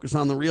not focus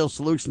on the real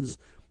solutions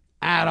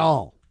at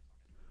all.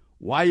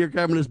 Why your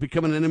government has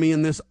become an enemy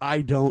in this,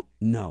 I don't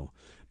know.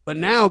 But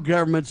now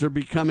governments are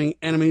becoming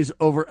enemies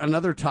over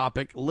another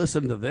topic.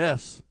 Listen to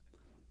this.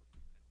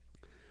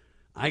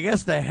 I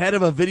guess the head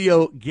of a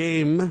video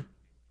game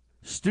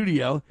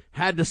studio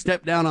had to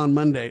step down on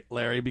Monday,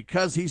 Larry,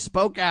 because he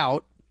spoke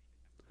out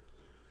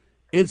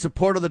in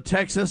support of the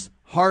Texas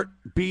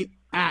Heartbeat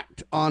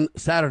Act on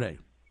Saturday.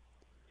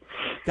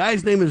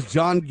 Guy's name is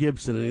John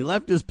Gibson, and he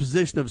left his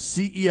position of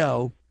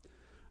CEO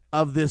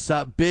of this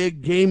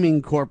big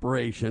gaming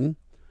corporation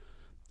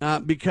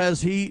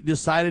because he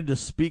decided to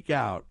speak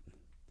out.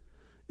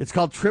 It's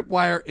called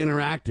Tripwire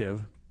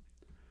Interactive.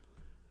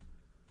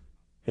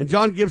 And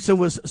John Gibson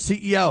was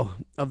CEO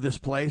of this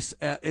place,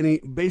 and he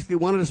basically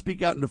wanted to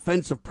speak out in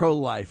defense of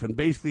pro-life. And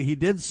basically he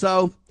did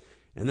so,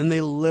 and then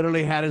they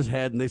literally had his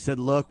head, and they said,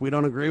 look, we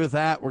don't agree with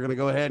that. We're going to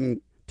go ahead and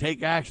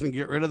take action and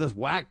get rid of this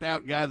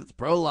whacked-out guy that's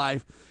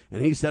pro-life.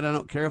 And he said, I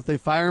don't care if they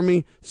fire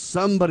me.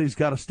 Somebody's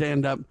got to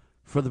stand up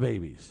for the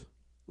babies.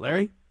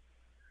 Larry?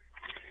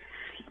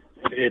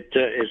 It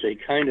is a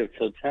kind of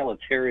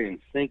totalitarian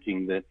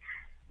thinking that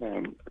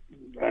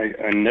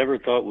I never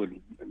thought would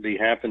be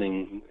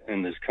happening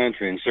in this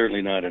country, and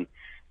certainly not in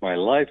my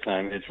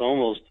lifetime. It's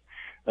almost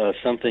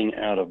something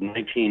out of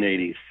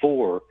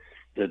 1984,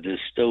 the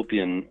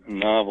dystopian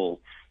novel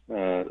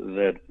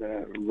that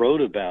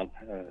wrote about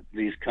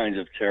these kinds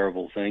of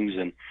terrible things.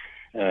 And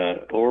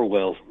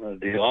Orwell,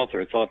 the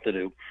author, thought that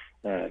it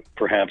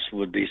perhaps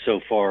would be so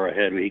far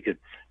ahead he could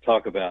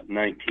talk about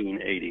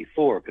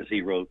 1984 because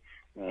he wrote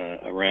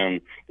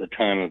around the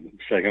time of the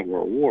Second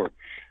World War.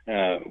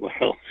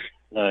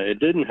 It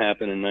didn't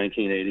happen in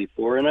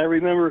 1984, and I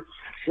remember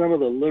some of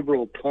the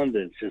liberal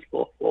pundits just,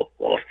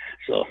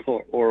 so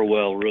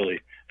Orwell really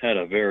had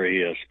a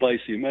very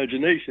spicy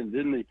imagination,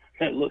 didn't he?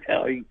 Look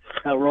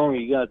how wrong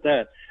he got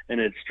that. And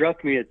it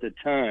struck me at the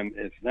time,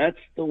 if that's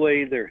the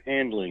way they're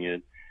handling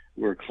it,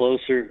 we're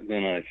closer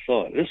than I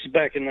thought. This is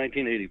back in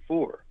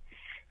 1984.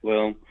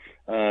 Well,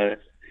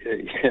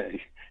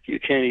 you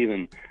can't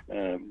even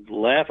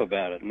laugh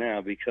about it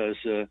now because,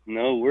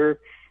 no, we're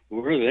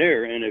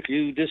there. And if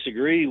you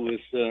disagree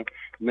with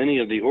many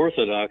of the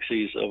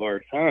orthodoxies of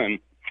our time,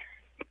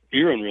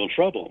 you're in real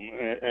trouble,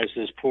 as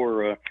this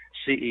poor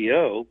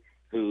CEO,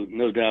 who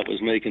no doubt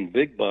was making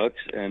big bucks.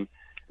 And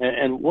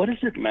what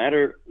does it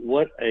matter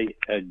what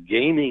a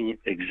gaming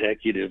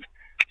executive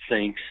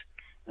thinks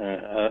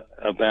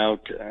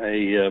about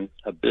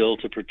a bill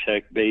to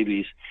protect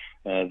babies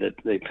that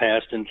they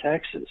passed in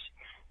Texas,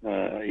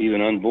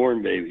 even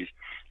unborn babies?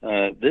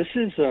 This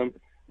is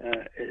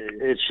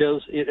it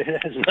shows it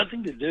has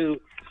nothing to do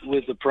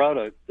with the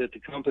product that the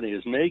company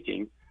is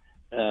making,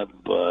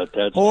 but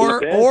that's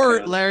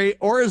or Larry,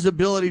 or his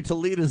ability to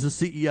lead as a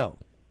CEO.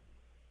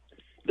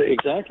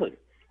 Exactly.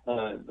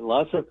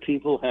 Lots of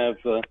people have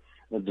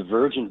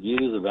divergent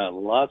views about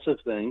lots of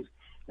things,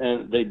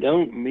 and they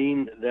don't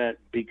mean that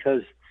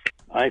because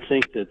I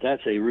think that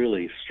that's a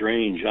really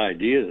strange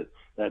idea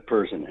that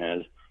person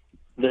has,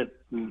 that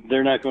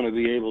they're not going to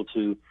be able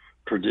to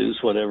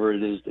produce whatever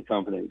it is the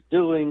company is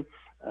doing.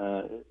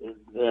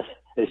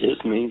 It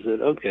just means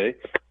that, okay,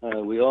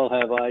 we all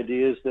have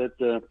ideas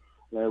that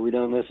we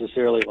don't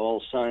necessarily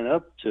all sign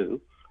up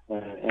to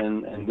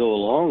and go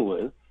along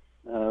with.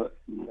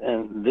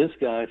 And this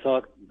guy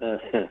thought,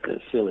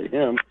 silly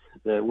him,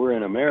 that we're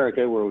in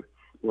America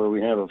where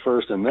we have a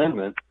First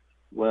Amendment.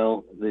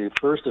 Well, the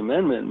First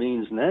Amendment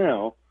means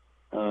now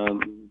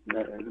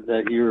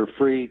that you're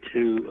free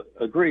to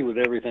agree with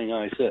everything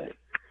I say,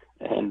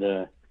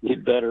 and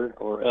you'd better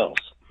or else.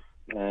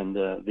 And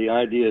the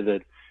idea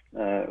that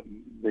I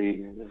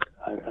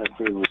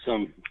agree with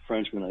some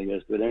Frenchman, I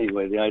guess, but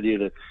anyway, the idea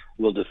that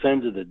we'll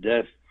defend to the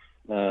death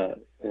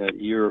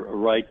your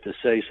right to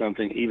say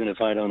something even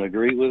if I don't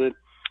agree with it,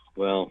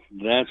 well,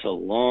 that's a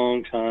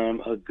long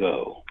time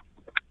ago.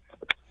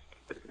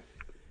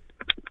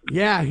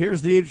 Yeah,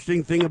 here's the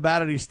interesting thing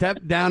about it. He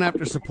stepped down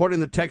after supporting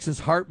the Texas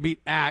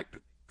Heartbeat Act.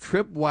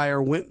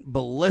 Tripwire went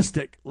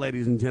ballistic,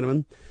 ladies and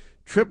gentlemen.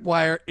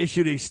 Tripwire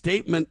issued a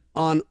statement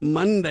on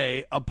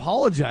Monday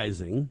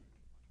apologizing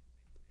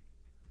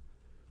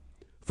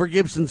for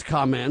Gibson's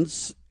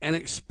comments and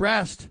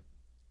expressed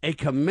a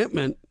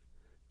commitment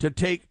to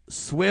take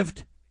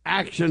swift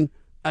action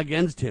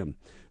against him.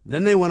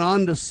 Then they went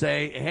on to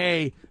say,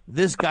 hey,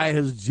 this guy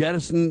has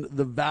jettisoned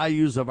the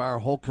values of our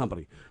whole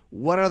company.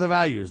 What are the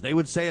values? They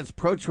would say it's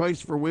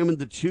pro-choice for women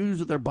to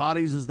choose their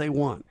bodies as they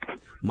want.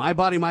 My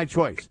body, my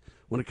choice.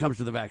 When it comes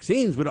to the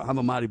vaccines, we don't have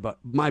a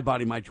my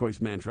body, my choice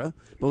mantra.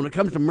 But when it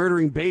comes to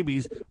murdering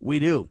babies, we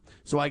do.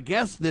 So I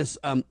guess this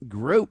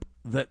group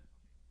that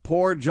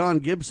poor John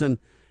Gibson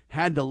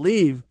had to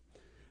leave,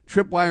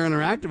 Tripwire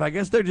Interactive, I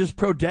guess they're just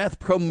pro-death,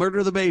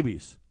 pro-murder the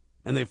babies.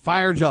 And they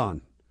fire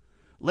John.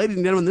 Ladies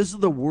and gentlemen, this is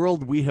the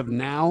world we have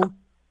now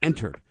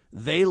entered.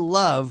 They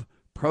love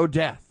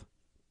pro-death.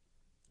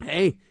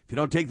 Hey, if you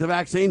don't take the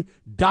vaccine,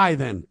 die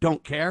then.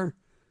 Don't care.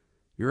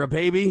 You're a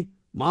baby.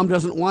 Mom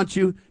doesn't want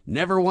you,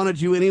 never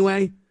wanted you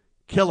anyway.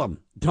 Kill him.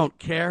 Don't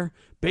care.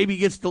 Baby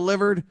gets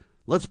delivered.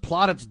 Let's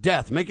plot its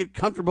death. Make it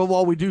comfortable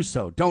while we do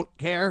so. Don't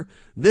care.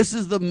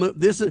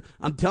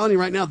 I'm telling you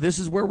right now, this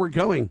is where we're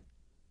going,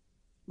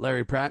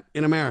 Larry Pratt,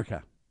 in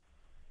America.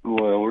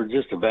 Well, we're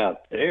just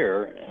about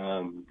there.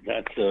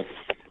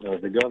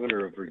 The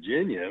governor of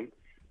Virginia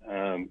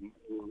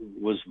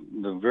was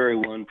the very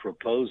one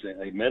proposing,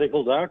 a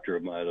medical doctor,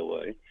 by the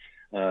way,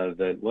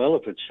 that, well,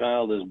 if a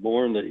child is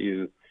born that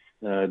you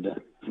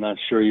not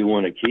sure you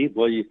want to keep,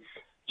 well, you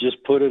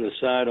just put it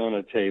aside on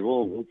a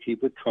table, and we'll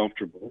keep it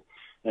comfortable,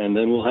 and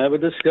then we'll have a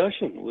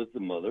discussion with the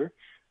mother,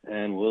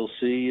 and we'll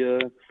see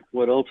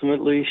what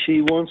ultimately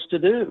she wants to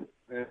do.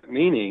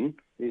 Meaning,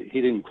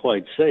 he didn't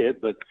quite say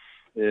it, but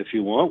if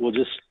you want, we'll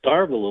just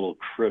starve the little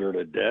critter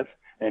to death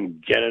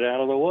and get it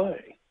out of the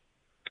way.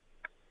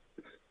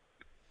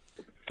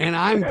 And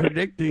I'm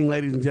predicting,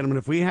 ladies and gentlemen,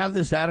 if we have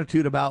this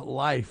attitude about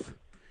life,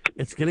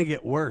 it's going to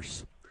get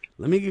worse.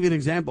 Let me give you an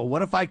example.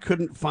 What if I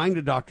couldn't find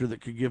a doctor that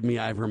could give me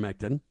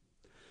ivermectin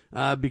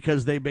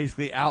because they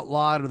basically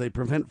outlaw it, or they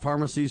prevent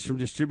pharmacies from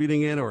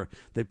distributing it, or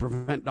they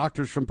prevent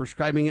doctors from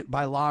prescribing it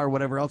by law or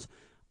whatever else?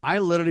 I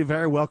literally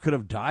very well could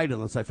have died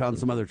unless I found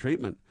some other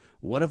treatment.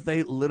 What if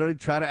they literally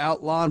try to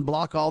outlaw and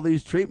block all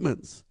these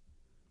treatments?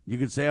 You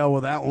could say, oh,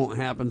 well, that won't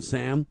happen,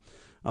 Sam.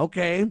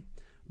 Okay.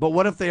 But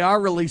what if they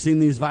are releasing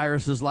these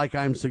viruses like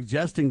I'm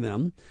suggesting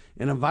them,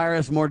 and a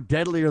virus more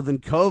deadlier than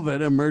COVID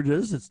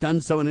emerges? It's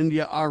done so in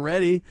India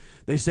already.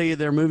 They say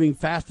they're moving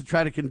fast to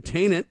try to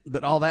contain it,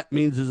 but all that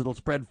means is it'll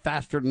spread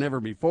faster than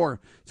ever before.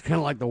 It's kind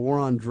of like the war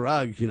on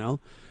drugs, you know.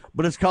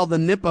 But it's called the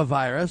Nipah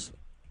virus,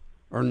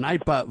 or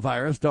Nipah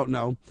virus, don't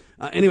know.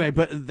 Anyway,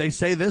 but they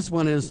say this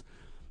one is,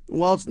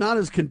 well, it's not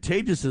as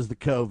contagious as the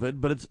COVID,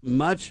 but it's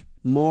much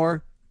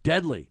more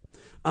deadly.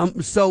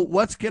 So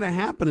what's going to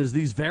happen is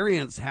these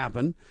variants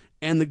happen,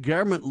 and the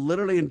government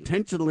literally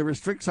intentionally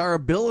restricts our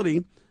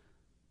ability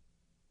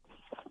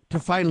to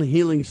find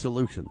healing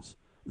solutions.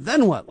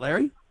 Then what,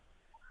 Larry?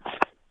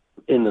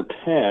 In the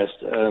past,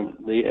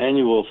 the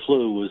annual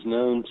flu was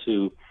known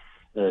to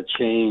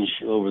change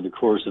over the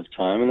course of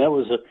time, and that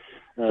was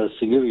a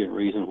significant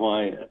reason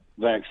why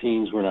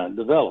vaccines were not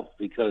developed,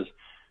 because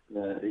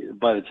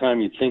by the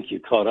time you think you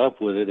caught up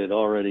with it, it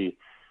already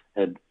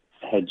had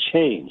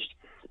changed.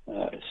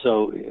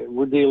 So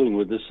we're dealing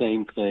with the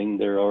same thing.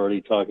 They're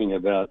already talking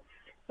about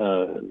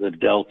the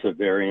Delta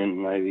variant,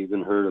 and I've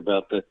even heard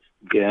about the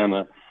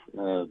Gamma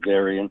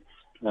variant.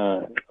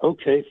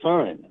 Okay,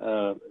 fine.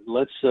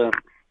 Let's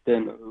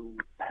then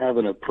have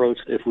an approach.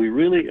 If we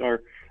really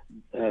are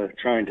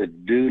trying to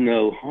do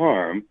no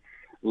harm,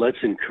 let's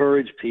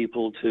encourage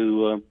people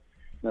to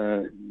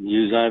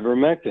use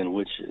ivermectin,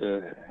 which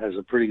has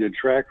a pretty good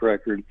track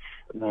record,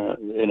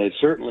 and it's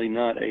certainly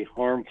not a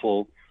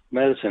harmful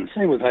medicine.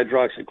 Same with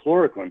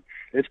hydroxychloroquine.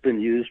 It's been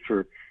used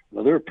for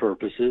other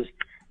purposes,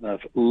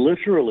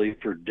 literally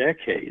for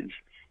decades,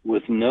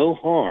 with no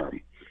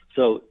harm.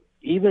 So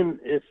even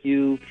if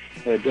you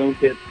don't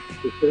get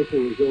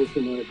successful results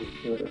in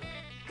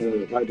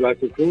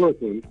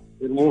hydroxychloroquine,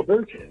 it won't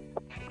hurt you.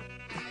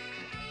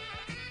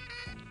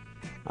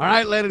 All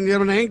right, ladies and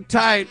gentlemen, hang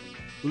tight.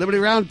 Liberty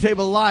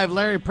Roundtable Live,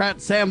 Larry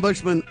Pratt, Sam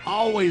Bushman,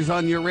 always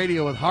on your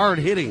radio with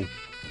hard-hitting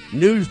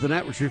news the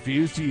networks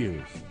refuse to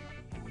use.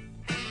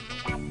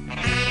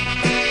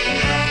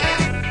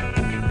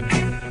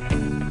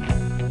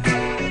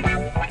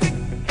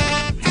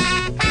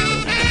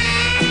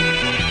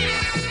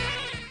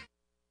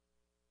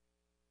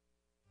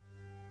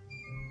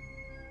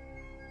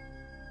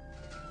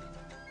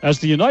 As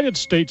the United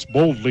States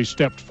boldly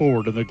stepped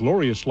forward in the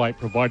glorious light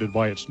provided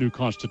by its new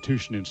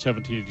Constitution in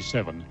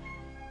 1787,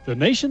 the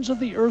nations of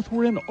the earth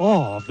were in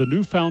awe of the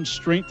newfound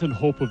strength and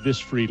hope of this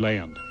free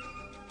land.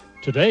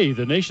 Today,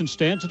 the nation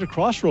stands at a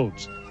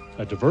crossroads.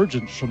 A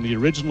divergence from the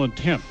original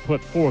intent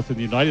put forth in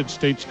the United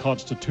States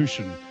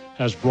Constitution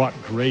has brought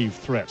grave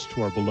threats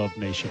to our beloved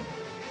nation.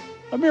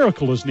 A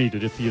miracle is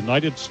needed if the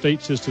United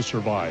States is to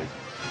survive.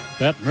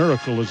 That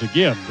miracle is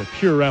again the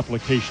pure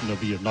application of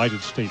the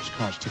United States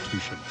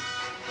Constitution.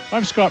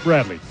 I'm Scott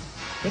Bradley.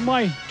 In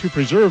my To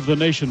Preserve the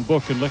Nation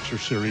book and lecture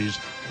series,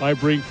 I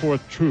bring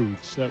forth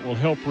truths that will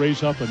help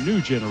raise up a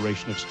new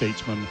generation of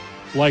statesmen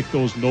like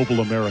those noble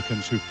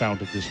Americans who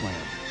founded this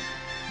land.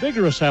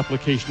 Vigorous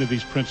application of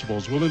these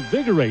principles will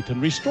invigorate and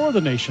restore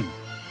the nation,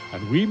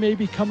 and we may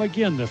become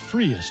again the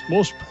freest,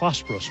 most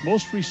prosperous,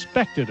 most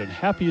respected, and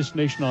happiest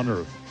nation on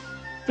earth.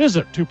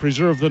 Visit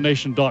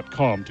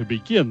topreservethenation.com to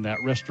begin that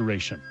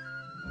restoration.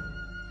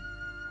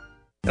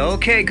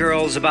 Okay,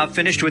 girls, about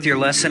finished with your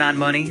lesson on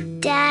money?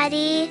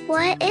 Daddy,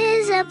 what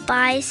is a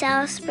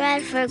buy-sell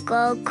spread for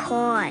gold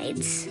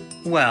coins?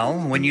 Well,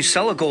 when you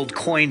sell a gold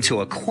coin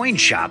to a coin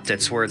shop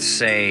that's worth,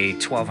 say,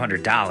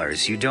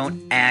 $1,200, you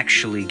don't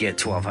actually get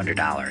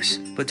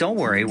 $1,200. But don't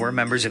worry, we're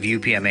members of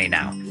UPMA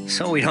now,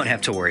 so we don't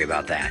have to worry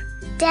about that.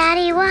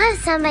 Daddy, what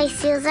if somebody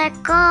steals our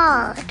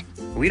gold?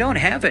 We don't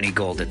have any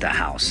gold at the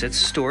house. It's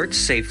stored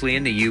safely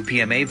in the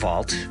UPMA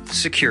vault,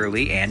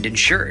 securely and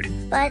insured.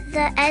 But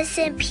the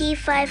S&P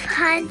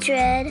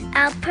 500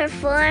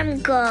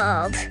 outperformed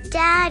gold.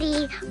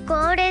 Daddy,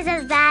 gold is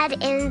a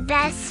bad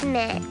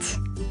investment.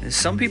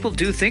 Some people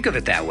do think of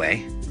it that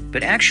way,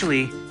 but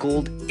actually,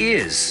 gold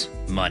is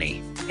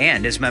money.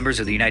 And as members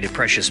of the United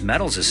Precious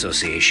Metals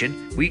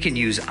Association, we can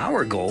use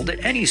our gold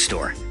at any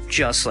store,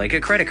 just like a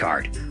credit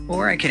card.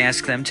 Or I can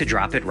ask them to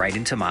drop it right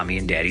into Mommy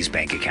and Daddy's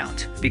bank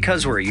account,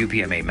 because we're a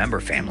UPMA member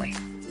family.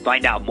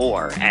 Find out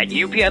more at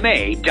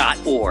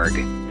upma.org.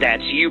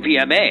 That's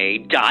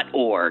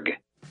upma.org.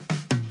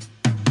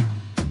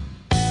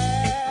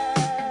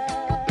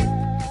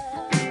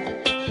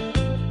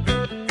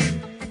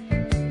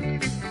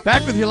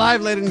 Back with you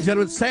live, ladies and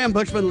gentlemen. Sam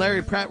Bushman,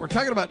 Larry Pratt. We're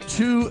talking about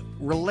two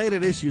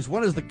related issues.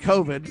 One is the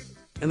COVID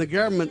and the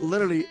government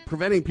literally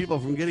preventing people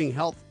from getting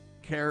health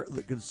care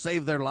that could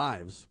save their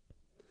lives.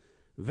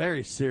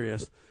 Very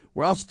serious.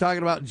 We're also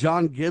talking about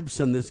John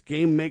Gibson, this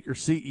game maker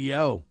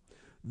CEO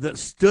that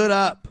stood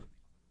up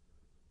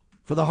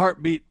for the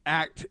Heartbeat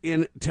Act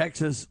in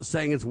Texas,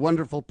 saying it's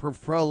wonderful for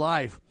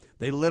pro-life.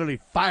 They literally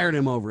fired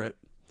him over it.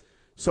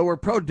 So we're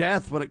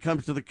pro-death when it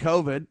comes to the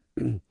COVID.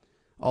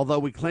 Although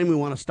we claim we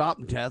want to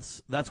stop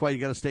deaths, that's why you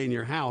got to stay in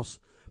your house.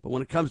 But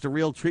when it comes to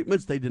real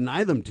treatments, they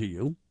deny them to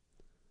you.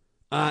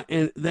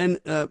 And then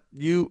if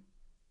you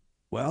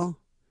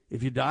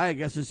die, I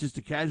guess it's just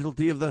a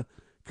casualty of the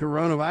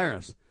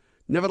coronavirus.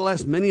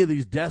 Nevertheless, many of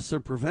these deaths are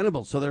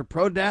preventable. So they're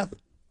pro-death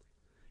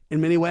in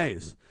many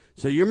ways.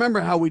 So you remember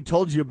how we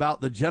told you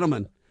about the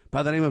gentleman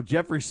by the name of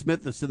Jeffrey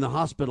Smith that's in the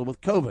hospital with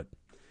COVID.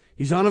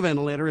 He's on a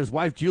ventilator. His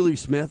wife, Julie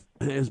Smith,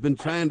 has been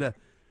trying to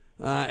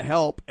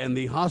help, and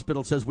the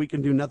hospital says we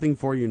can do nothing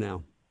for you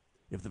now.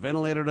 If the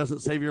ventilator doesn't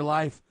save your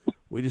life,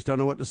 we just don't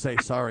know what to say.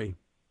 Sorry.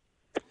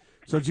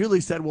 So Julie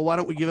said, well, why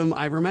don't we give him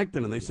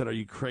ivermectin? And they said, are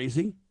you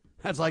crazy?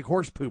 That's like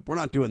horse poop. We're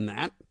not doing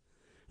that.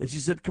 And she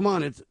said, come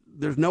on,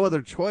 there's no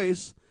other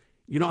choice.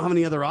 You don't have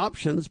any other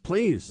options.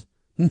 Please.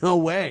 No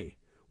way.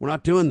 We're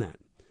not doing that.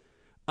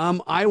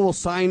 I will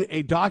sign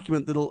a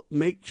document that'll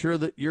make sure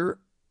that you're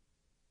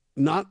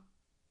not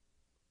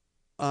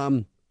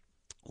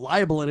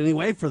liable in any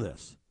way for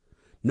this.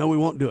 No, we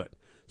won't do it.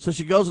 So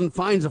she goes and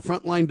finds a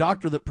frontline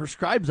doctor that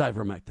prescribes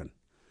ivermectin.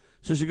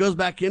 So she goes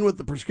back in with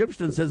the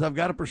prescription and says, I've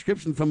got a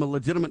prescription from a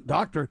legitimate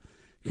doctor.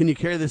 Can you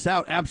carry this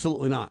out?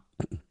 Absolutely not.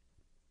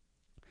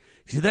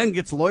 She then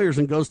gets lawyers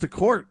and goes to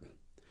court.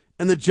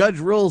 And the judge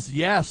rules,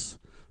 yes,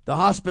 the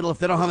hospital, if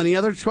they don't have any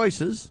other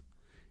choices,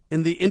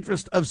 in the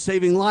interest of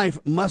saving life,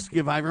 must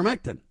give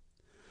ivermectin.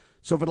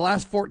 So for the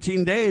last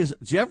 14 days,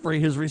 Jeffrey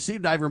has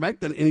received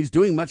ivermectin, and he's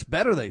doing much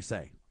better, they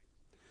say.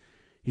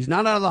 He's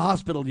not out of the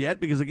hospital yet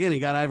because, again, he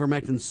got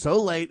ivermectin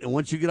so late, and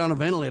once you get on a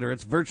ventilator,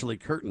 it's virtually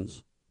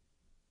curtains.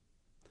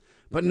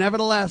 But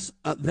nevertheless,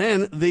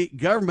 then the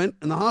government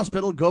and the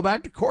hospital go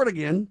back to court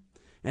again,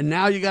 and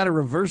now you got a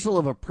reversal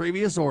of a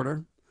previous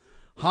order.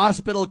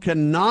 Hospital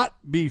cannot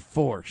be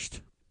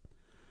forced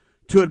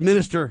to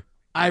administer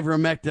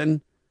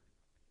ivermectin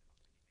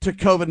to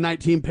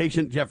COVID-19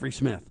 patient Jeffrey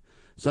Smith.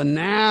 So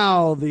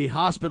now the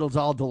hospital's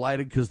all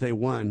delighted because they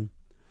won.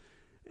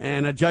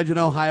 And a judge in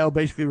Ohio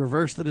basically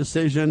reversed the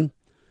decision.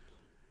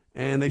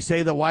 And they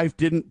say the wife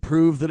didn't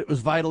prove that it was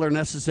vital or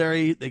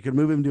necessary. They could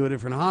move him to a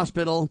different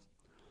hospital.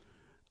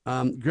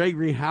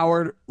 Gregory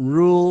Howard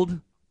ruled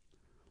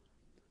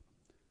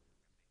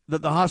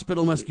that the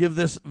hospital must give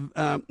this,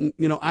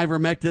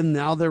 ivermectin.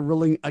 Now they're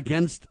ruling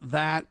against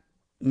that.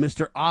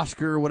 Mr.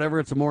 Oscar,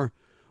 whatever, it's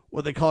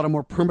what they call it, a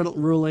more permanent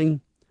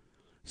ruling,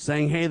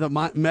 saying, hey,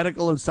 the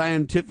medical and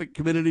scientific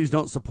communities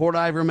don't support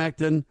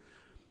ivermectin.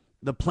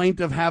 The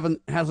plaintiff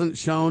hasn't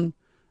shown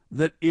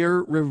that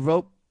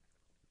irrevocable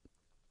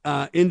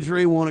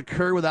injury won't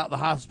occur without the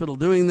hospital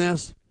doing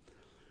this.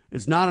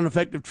 It's not an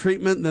effective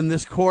treatment. Then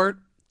this court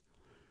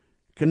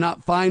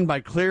cannot find by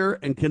clear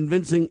and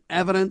convincing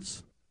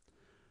evidence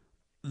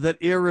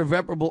that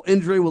irreparable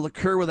injury will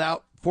occur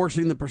without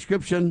forcing the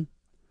prescription.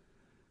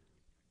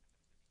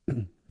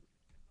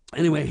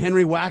 Anyway,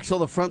 Henry Waxel,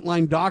 the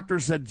frontline doctor,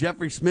 said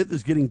Jeffrey Smith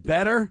is getting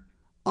better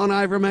on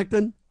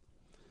ivermectin.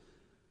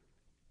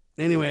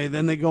 Anyway,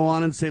 then they go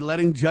on and say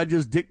letting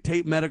judges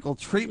dictate medical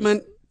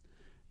treatment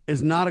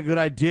is not a good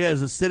idea.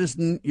 As a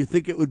citizen, you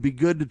think it would be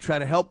good to try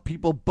to help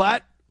people,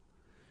 but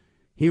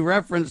he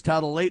referenced how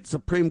the late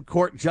Supreme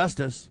Court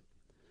Justice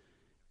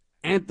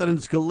Antonin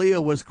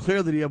Scalia was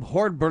clear that he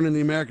abhorred burning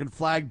the American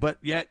flag, but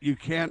yet you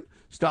can't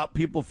stop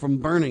people from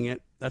burning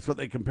it. That's what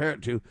they compare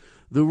it to.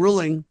 The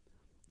ruling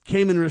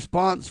came in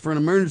response for an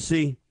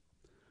emergency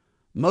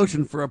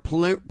motion for a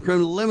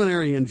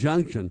preliminary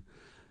injunction.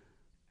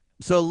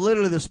 So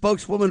literally the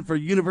spokeswoman for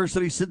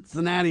University of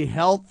Cincinnati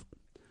Health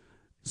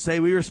say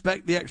we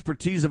respect the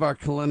expertise of our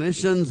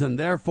clinicians and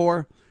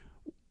therefore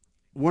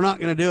we're not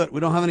going to do it.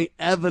 We don't have any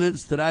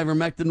evidence that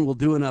ivermectin will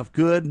do enough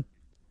good,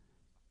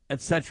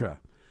 etc.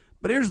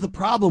 But here's the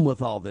problem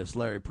with all this,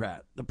 Larry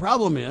Pratt. The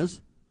problem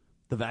is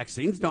the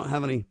vaccines don't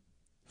have any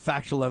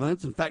factual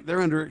evidence. In fact,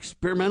 they're under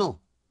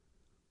experimental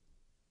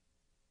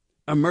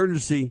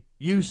emergency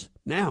use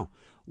now.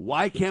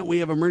 Why can't we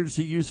have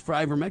emergency use for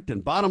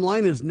ivermectin? Bottom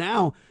line is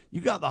now you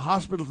got the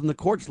hospitals and the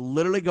courts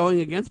literally going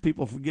against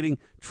people for getting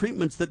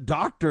treatments that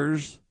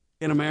doctors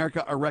in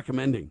America are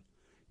recommending.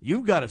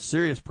 You've got a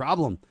serious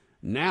problem.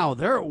 Now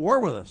they're at war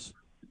with us.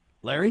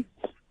 Larry?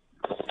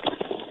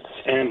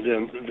 And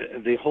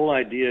the whole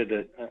idea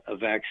that a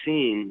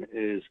vaccine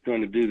is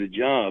going to do the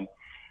job,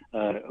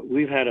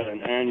 we've had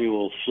an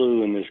annual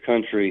flu in this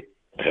country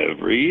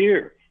every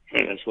year.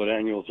 That's what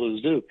annual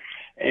flus do.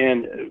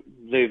 And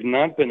they've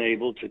not been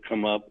able to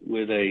come up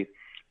with a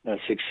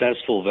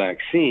successful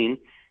vaccine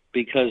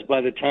because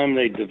by the time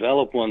they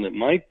develop one that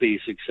might be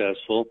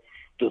successful,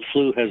 the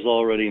flu has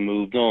already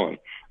moved on.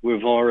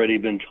 We've already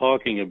been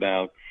talking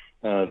about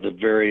the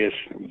various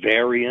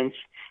variants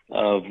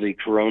of the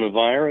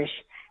coronavirus.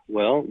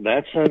 Well,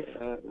 that's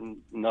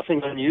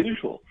nothing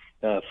unusual.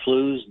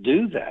 Flus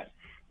do that.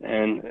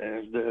 And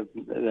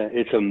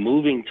it's a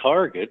moving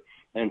target.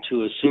 And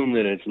to assume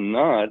that it's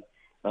not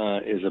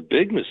is a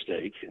big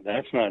mistake.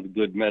 That's not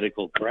good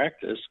medical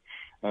practice.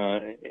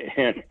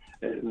 And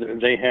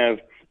they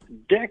have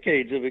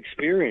decades of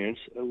experience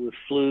with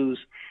flus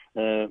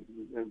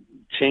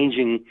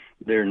changing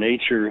their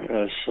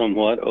nature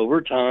somewhat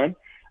over time.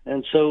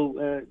 And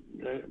so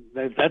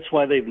that's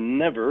why they've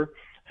never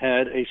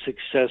had a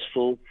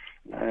successful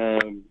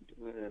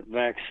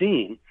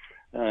vaccine.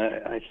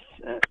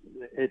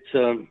 It's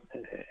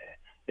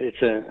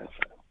a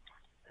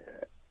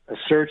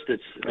search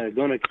that's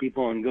going to keep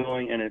on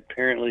going and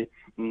apparently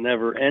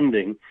never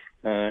ending.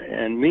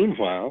 And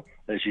meanwhile,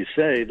 as you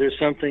say, there's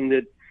something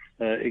that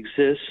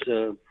exists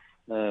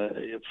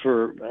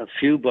for a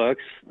few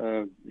bucks.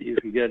 You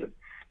can get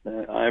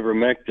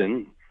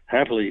ivermectin.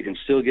 Happily, you can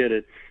still get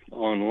it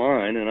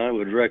online, and I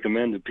would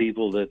recommend to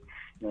people that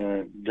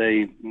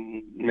they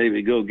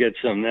maybe go get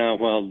some now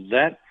while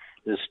that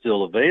is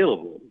still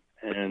available,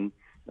 and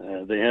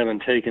they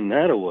haven't taken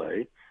that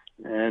away.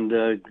 And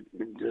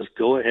just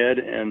go ahead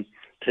and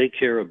take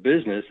care of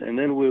business, and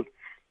then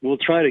we'll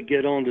try to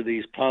get on to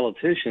these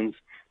politicians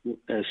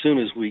as soon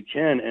as we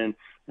can.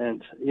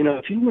 And you know,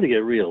 if you want to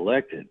get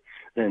reelected,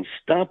 then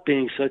stop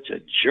being such a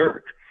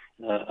jerk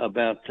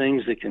about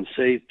things that can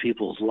save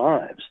people's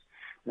lives.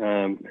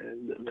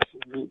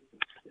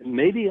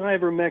 Maybe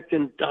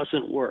ivermectin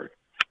doesn't work.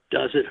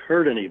 Does it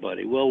hurt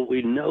anybody? Well,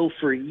 we know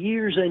for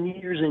years and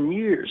years and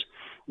years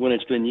when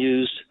it's been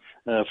used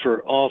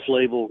for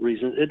off-label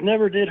reasons, it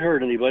never did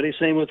hurt anybody.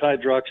 Same with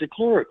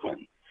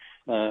hydroxychloroquine.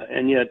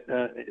 And yet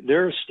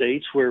there are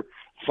states where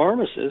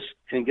pharmacists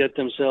can get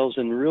themselves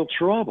in real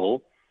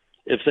trouble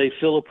if they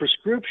fill a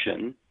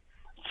prescription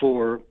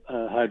for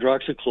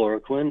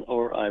hydroxychloroquine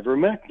or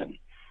ivermectin.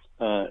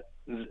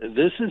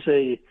 This is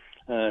a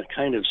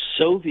kind of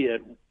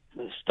Soviet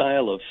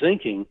style of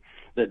thinking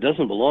that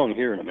doesn't belong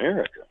here in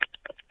America.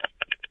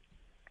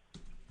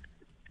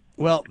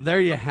 Well, there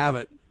you have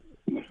it.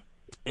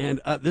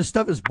 And this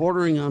stuff is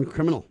bordering on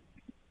criminal.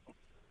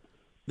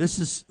 This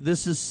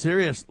is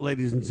serious,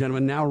 ladies and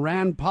gentlemen. Now,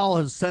 Rand Paul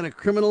has sent a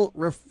criminal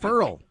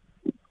referral.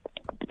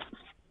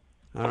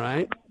 All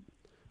right.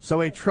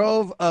 So a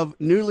trove of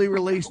newly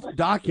released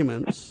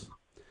documents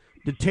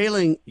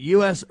detailing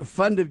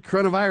U.S.-funded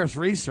coronavirus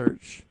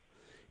research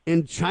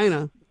in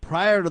China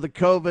prior to the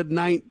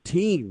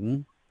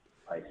COVID-19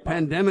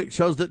 pandemic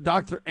shows that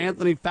Dr.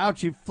 Anthony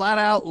Fauci flat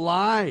out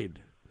lied.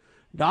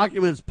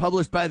 Documents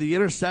published by The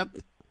Intercept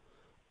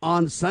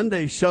on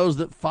Sunday shows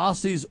that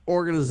Fauci's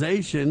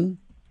organization,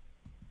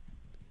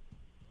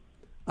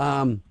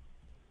 the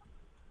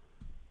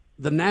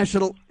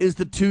National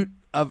Institute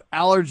of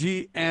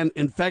Allergy and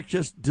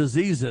Infectious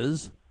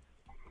Diseases,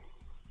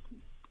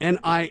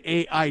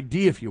 NIAID,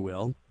 if you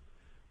will,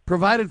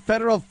 provided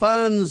federal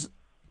funds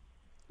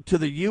to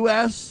the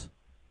U.S.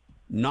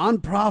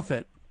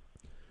 nonprofit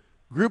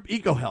group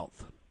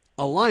EcoHealth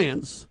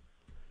Alliance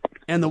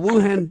and the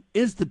Wuhan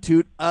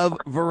Institute of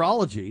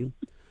Virology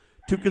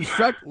to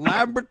construct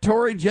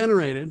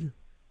laboratory-generated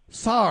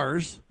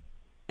SARS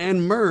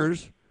and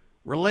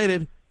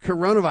MERS-related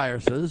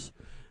coronaviruses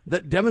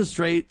that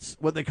demonstrates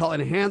what they call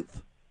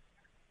enhanced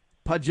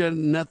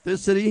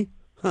pathogenicity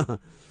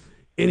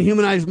in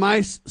humanized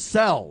mice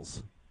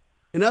cells.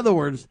 In other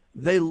words,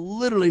 they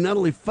literally not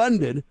only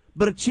funded,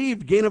 but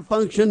achieved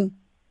gain-of-function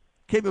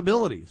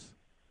capabilities.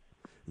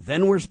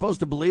 Then we're supposed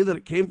to believe that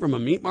it came from a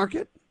meat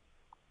market?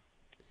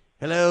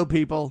 Hello,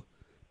 people.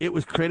 It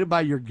was created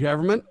by your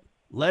government,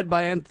 led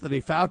by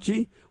Anthony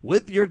Fauci,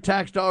 with your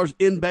tax dollars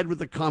in bed with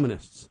the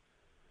communists.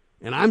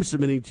 And I'm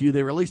submitting to you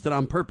they released it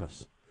on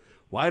purpose.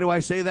 Why do I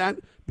say that?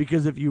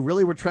 Because if you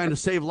really were trying to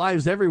save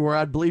lives everywhere,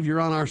 I'd believe you're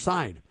on our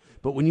side.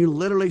 But when you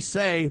literally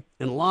say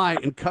and lie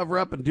and cover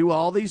up and do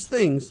all these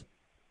things,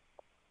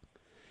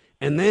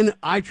 and then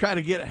I try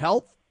to get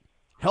help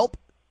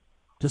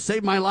to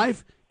save my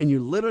life, and you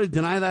literally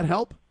deny that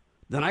help,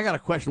 then I got to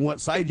question what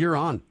side you're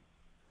on.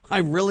 I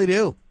really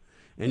do.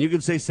 And you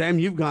could say, Sam,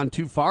 you've gone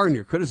too far in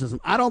your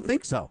criticism. I don't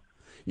think so.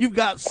 You've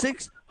got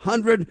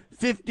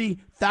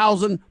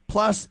 650,000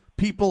 plus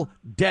people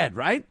dead,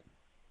 right?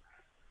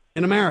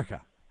 In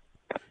America.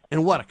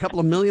 And what, a couple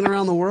of million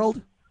around the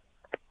world?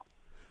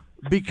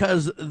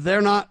 Because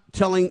they're not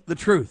telling the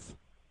truth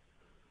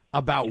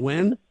about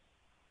when,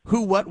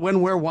 who, what,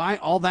 when, where, why,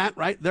 all that,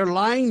 right? They're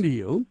lying to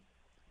you.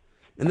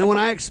 And then when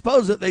I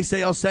expose it, they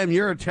say, oh, Sam,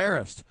 you're a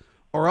terrorist.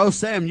 Or, oh,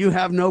 Sam, you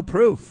have no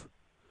proof.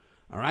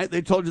 All right?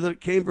 They told you that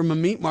it came from a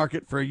meat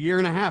market for a year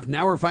and a half.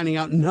 Now we're finding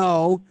out,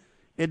 no,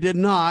 it did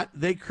not.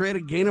 They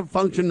created gain of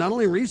function, not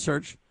only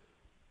research,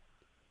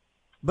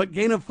 but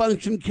gain of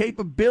function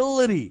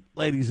capability,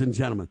 ladies and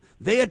gentlemen.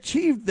 They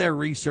achieved their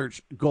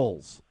research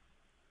goals.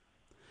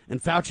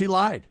 And Fauci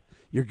lied.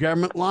 Your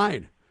government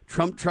lied.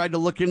 Trump tried to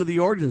look into the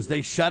origins.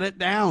 They shut it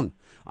down.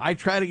 I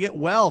try to get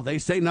well. They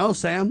say, no,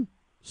 Sam,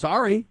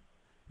 sorry.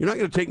 You're not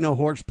going to take no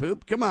horse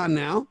poop. Come on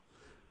now.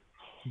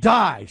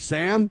 Die,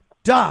 Sam,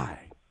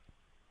 die.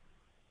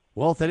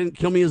 Well, if they didn't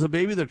kill me as a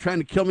baby, they're trying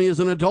to kill me as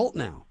an adult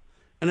now.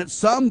 And at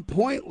some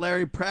point,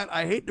 Larry Pratt,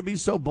 I hate to be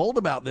so bold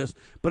about this,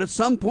 but at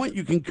some point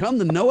you can come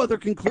to no other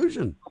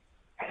conclusion.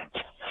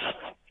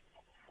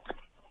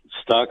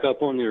 Stock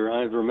up on your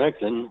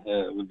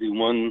ivermectin would be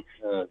one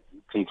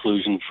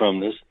conclusion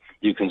from this.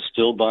 You can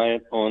still buy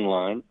it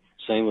online.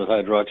 Same with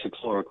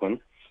hydroxychloroquine.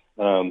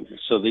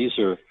 So these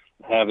are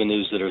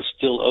avenues that are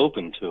still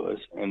open to us.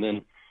 And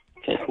then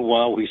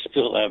while we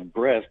still have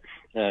breath,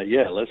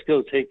 let's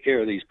go take care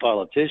of these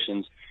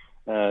politicians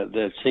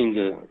that seem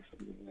to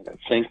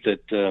think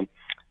that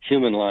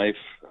human life,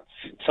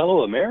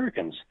 fellow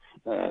Americans'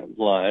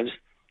 lives,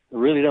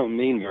 really don't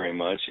mean very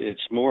much.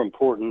 It's more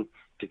important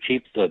to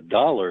keep the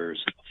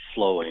dollars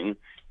flowing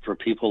for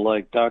people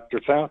like Dr.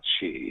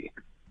 Fauci.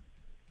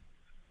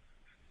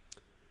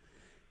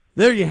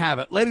 There you have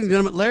it. Ladies and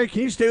gentlemen, Larry,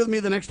 can you stay with me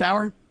the next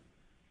hour?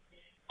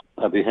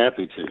 I'd be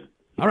happy to.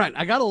 All right,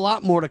 I got a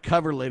lot more to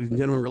cover, ladies and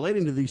gentlemen,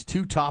 relating to these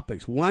two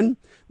topics. One,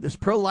 this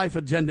pro-life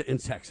agenda in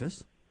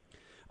Texas,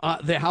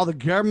 how the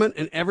government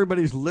and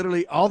everybody's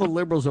literally, all the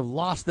liberals have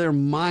lost their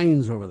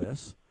minds over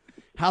this,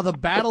 how the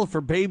battle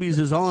for babies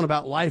is on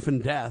about life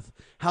and death,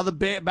 how the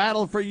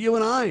battle for you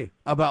and I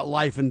about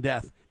life and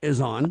death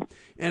is on,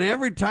 and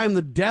every time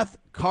the death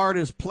card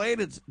is played,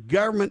 it's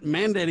government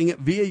mandating it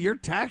via your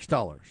tax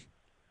dollars,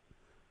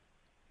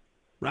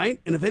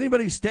 right? And if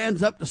anybody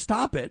stands up to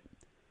stop it,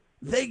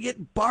 they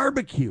get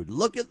barbecued.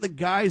 Look at the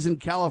guys in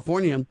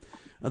California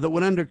that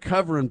went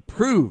undercover and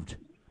proved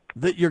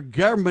that your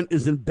government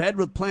is in bed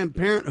with Planned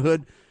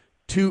Parenthood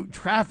to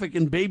traffic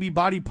in baby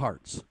body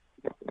parts.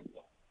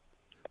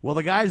 Well,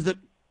 the guys that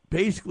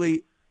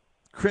basically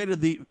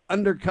created the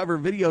undercover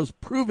videos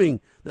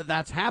proving that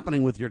that's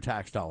happening with your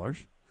tax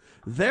dollars,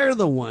 they're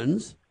the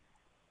ones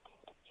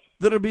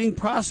that are being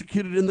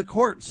prosecuted in the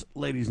courts,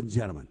 ladies and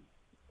gentlemen.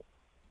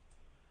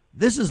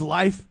 This is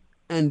life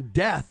and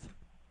death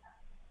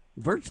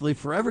virtually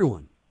for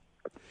everyone.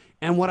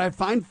 And what I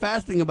find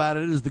fascinating about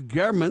it is the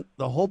government,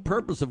 the whole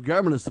purpose of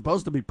government is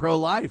supposed to be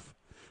pro-life,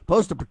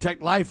 supposed to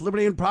protect life,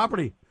 liberty, and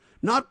property,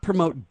 not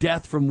promote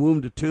death from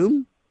womb to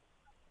tomb.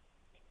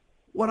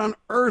 What on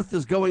earth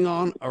is going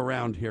on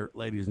around here,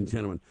 ladies and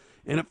gentlemen?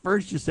 And at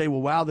first you say,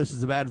 well, wow, this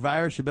is a bad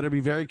virus. You better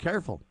be very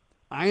careful.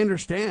 I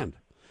understand.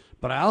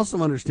 But I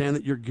also understand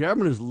that your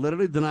government is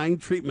literally denying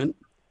treatment,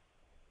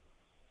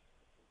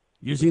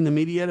 using the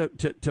media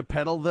to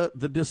peddle the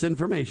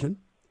disinformation.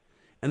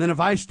 And then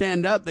if I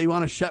stand up, they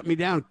want to shut me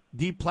down,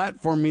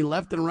 deplatform me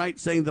left and right,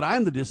 saying that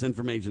I'm the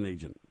disinformation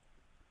agent.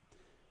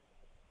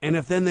 And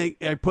if then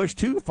I push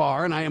too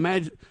far and I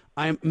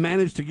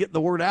manage to get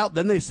the word out,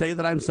 then they say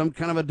that I'm some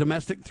kind of a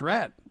domestic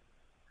threat.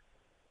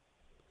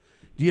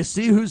 Do you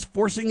see who's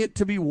forcing it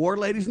to be war,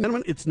 ladies and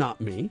gentlemen? It's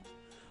not me.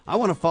 I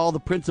want to follow the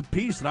Prince of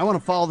Peace, and I want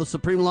to follow the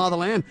supreme law of the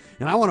land,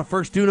 and I want to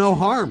first do no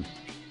harm.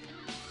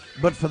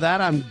 But for that,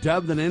 I'm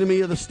dubbed an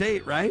enemy of the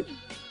state, right?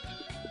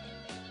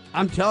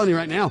 I'm telling you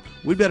right now,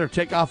 we better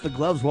take off the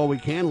gloves while we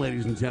can,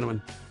 ladies and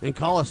gentlemen, and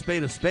call a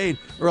spade,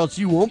 or else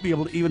you won't be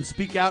able to even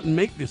speak out and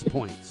make these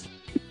points.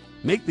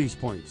 Make these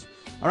points.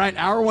 All right,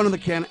 hour one of the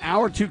can,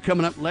 hour two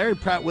coming up. Larry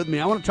Pratt with me.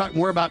 I want to talk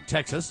more about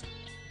Texas,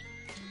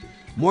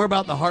 more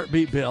about the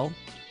heartbeat bill,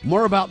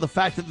 more about the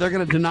fact that they're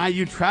going to deny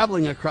you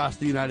traveling across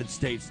the United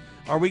States.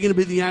 Are we going to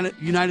be the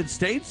United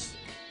States?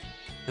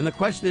 And the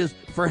question is,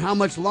 for how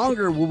much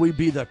longer will we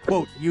be the,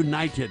 quote,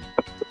 United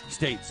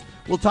States?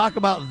 We'll talk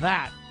about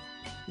that.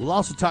 We'll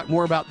also talk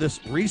more about this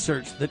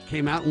research that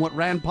came out and what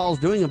Rand Paul's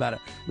doing about it.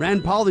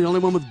 Rand Paul, the only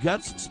one with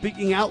guts,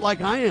 speaking out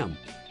like I am.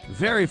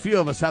 Very few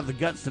of us have the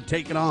guts to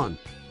take it on.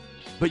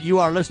 But you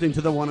are listening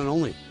to the one and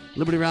only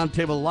Liberty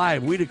Roundtable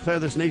Live. We declare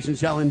this nation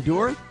shall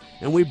endure,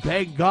 and we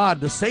beg God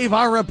to save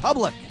our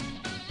republic.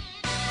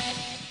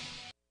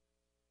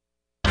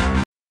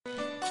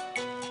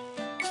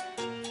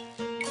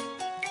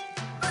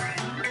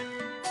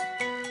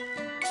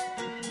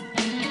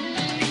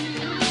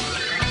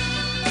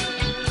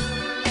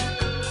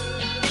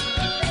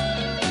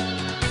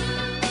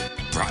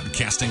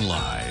 Broadcasting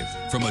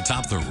live from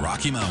atop the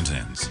Rocky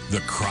Mountains, the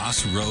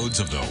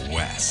crossroads of the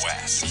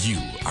West. You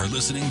are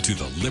listening to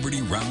the Liberty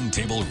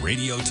Roundtable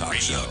Radio Talk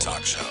Show.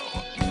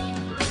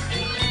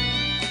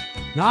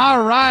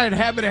 All right,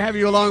 happy to have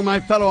you along, my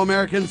fellow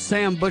Americans.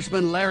 Sam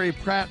Bushman, Larry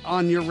Pratt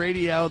on your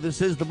radio.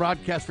 This is the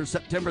broadcast for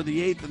September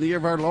the 8th in the year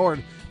of our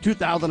Lord,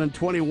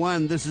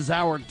 2021. This is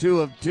hour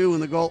 2 of 2,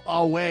 and the goal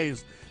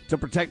always to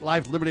protect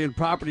life, liberty, and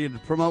property, and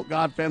to promote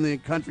God, family,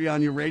 and country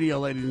on your radio,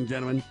 ladies and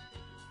gentlemen.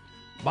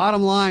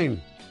 Bottom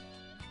line,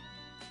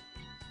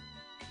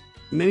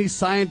 many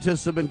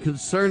scientists have been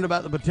concerned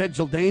about the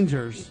potential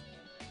dangers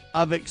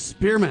of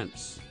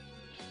experiments,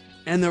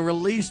 and the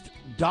released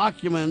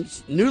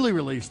documents, newly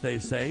released, they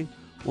say,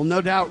 will no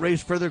doubt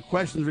raise further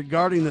questions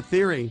regarding the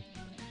theory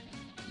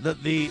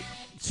that the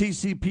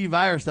CCP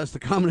virus, that's the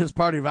Communist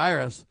Party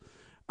virus,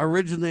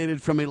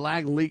 originated from a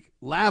lab leak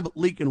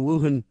in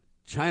Wuhan,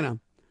 China.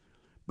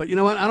 But you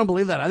know what? I don't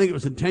believe that. I think it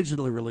was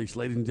intentionally released,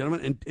 ladies and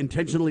gentlemen, and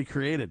intentionally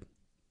created.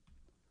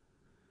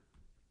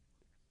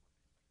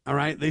 All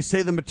right. They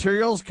say the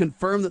materials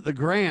confirm that the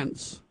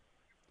grants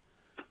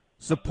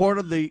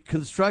supported the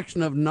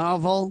construction of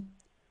novel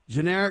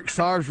generic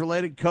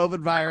SARS-related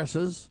COVID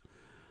viruses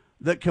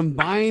that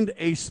combined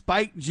a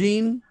spike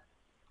gene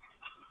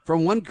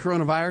from one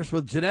coronavirus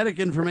with genetic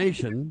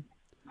information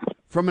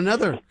from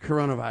another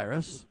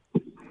coronavirus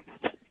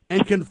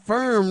and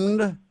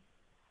confirmed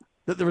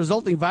that the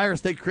resulting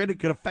virus they created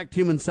could affect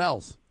human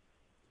cells.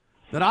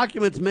 The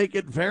documents make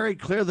it very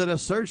clear that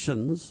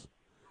assertions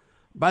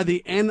by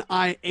the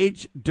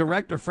NIH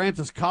director,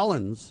 Francis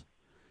Collins,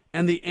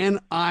 and the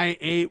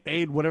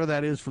NIAID, whatever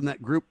that is from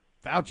that group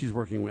Fauci's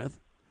working with,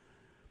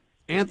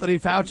 Anthony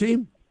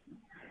Fauci,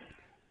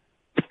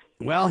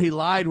 well, he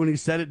lied when he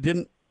said it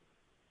didn't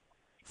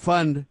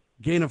fund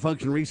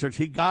gain-of-function research.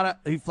 He flat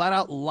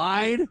out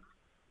lied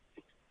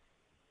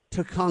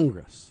to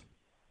Congress.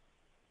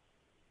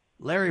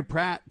 Larry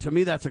Pratt, to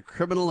me, that's a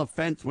criminal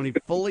offense when he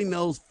fully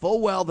knows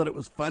full well that it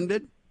was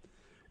funded.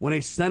 When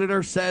a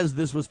senator says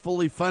this was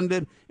fully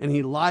funded and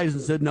he lies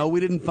and said, no, we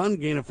didn't fund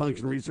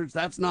gain-of-function research,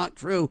 that's not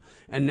true.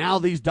 And now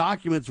these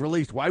documents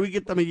released. Why we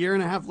get them a year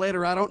and a half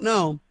later, I don't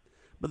know.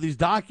 But these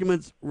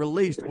documents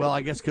released, well,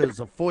 I guess because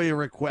it's a FOIA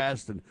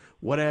request and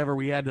whatever,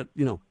 we had to,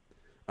 All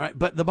right,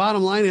 but the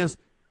bottom line is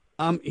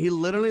he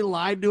literally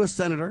lied to a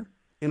senator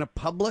in a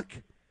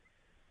public,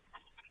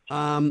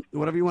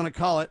 whatever you want to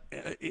call it,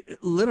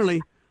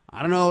 literally,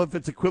 I don't know if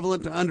it's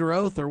equivalent to under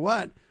oath or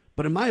what,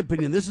 but in my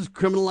opinion, this is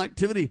criminal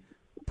activity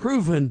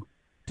proven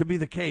to be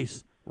the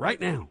case right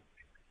now.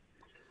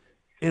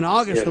 In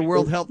August, the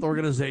World Health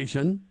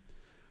Organization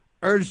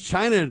urged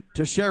China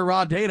to share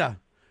raw data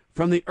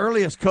from the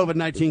earliest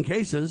COVID-19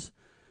 cases,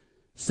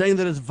 saying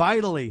that it's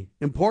vitally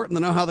important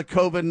to know how the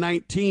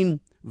COVID-19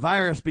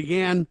 virus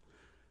began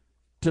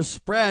to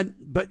spread.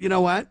 But you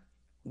know what?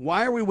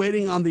 Why are we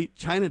waiting on the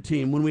China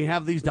team when we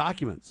have these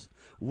documents?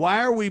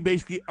 Why are we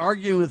basically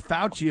arguing with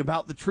Fauci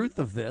about the truth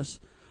of this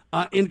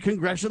in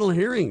congressional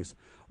hearings?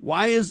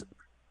 Why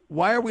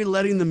are we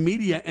letting the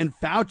media and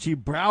Fauci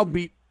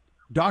browbeat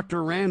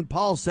Dr. Rand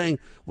Paul saying,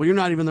 well, you're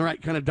not even the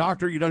right kind of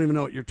doctor. You don't even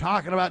know what you're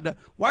talking about.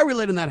 Why are we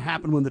letting that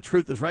happen when the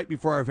truth is right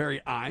before our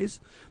very eyes?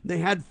 They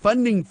had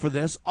funding for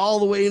this all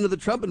the way into the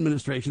Trump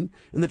administration,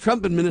 and the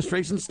Trump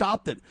administration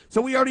stopped it.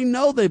 So we already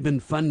know they've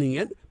been funding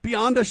it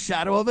beyond a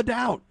shadow of a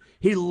doubt.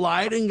 He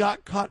lied and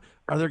got caught.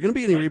 Are there going to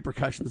be any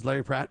repercussions,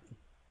 Larry Pratt?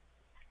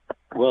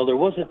 Well, there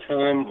was a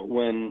time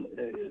when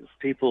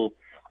people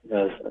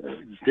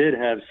did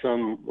have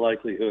some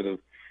likelihood of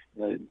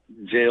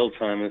jail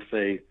time if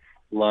they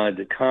lied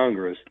to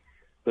Congress.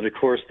 But of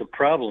course, the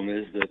problem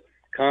is that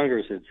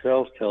Congress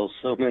itself tells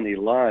so many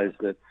lies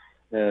that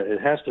it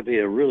has to be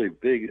a really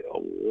big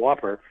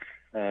whopper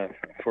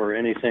for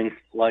anything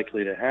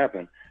likely to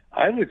happen.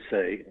 I would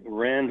say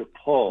Rand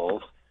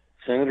Paul,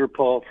 Senator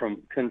Paul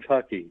from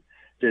Kentucky,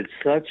 did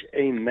such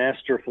a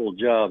masterful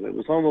job. It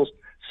was almost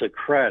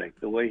Socratic,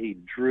 the way he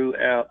drew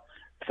out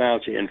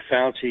Fauci, and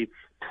Fauci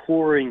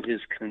pouring his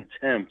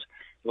contempt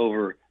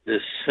over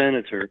this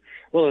senator.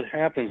 Well, it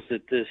happens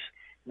that this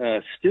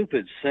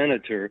stupid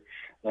senator,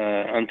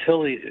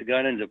 until he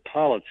got into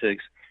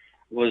politics,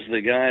 was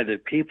the guy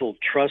that people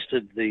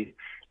trusted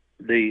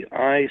the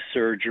eye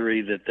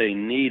surgery that they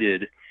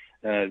needed,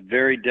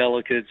 very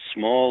delicate,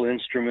 small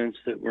instruments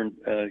that were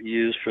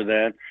used for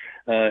that.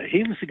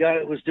 He was the guy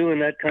that was doing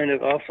that kind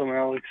of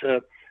ophthalmic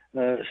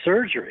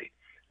surgery.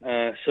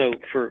 So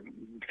for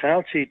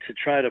Fauci to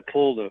try to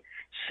pull the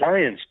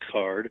science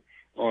card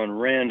on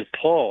Rand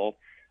Paul,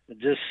 it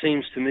just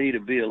seems to me to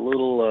be a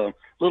little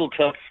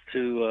tough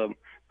to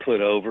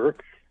put over.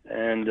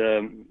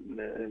 And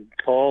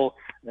Paul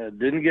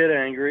didn't get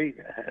angry.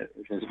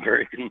 He has a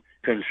very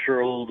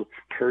controlled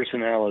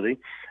personality,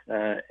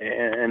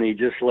 and he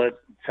just let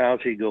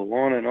Fauci go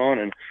on.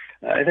 And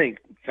I think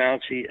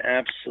Fauci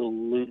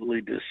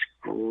absolutely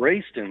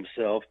disgraced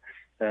himself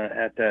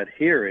at that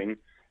hearing.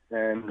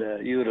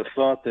 And you would have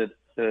thought that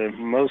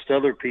most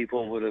other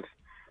people would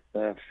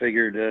have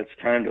figured it's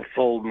time to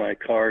fold my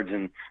cards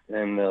and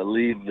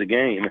leave the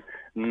game.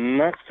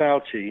 Not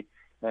Fauci.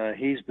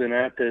 He's been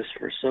at this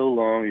for so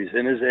long. He's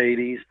in his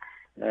 80s.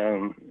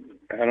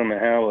 I don't know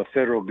how a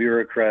federal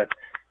bureaucrat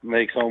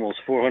makes almost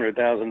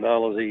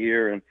 $400,000 a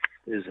year and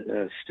is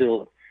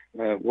still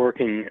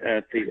working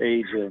at the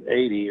age of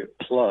 80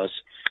 plus.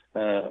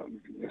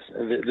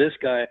 This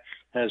guy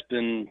has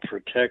been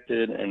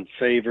protected and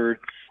favored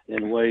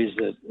in ways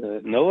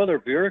that no other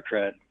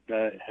bureaucrat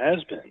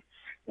has been.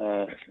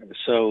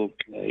 So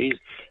he's.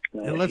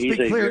 And let's be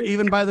clear,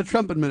 even by the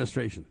Trump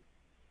administration.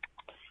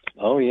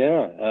 Oh,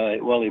 yeah.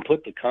 Well, he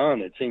put the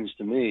con, it seems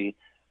to me.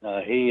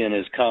 He and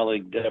his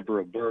colleague,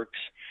 Deborah Birx,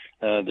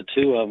 the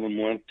two of them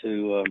went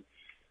to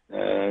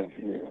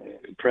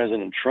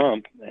President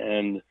Trump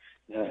and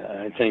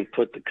I think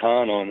put the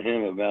con on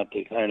him about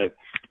the kind of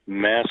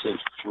massive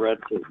threat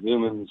to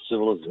human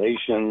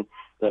civilization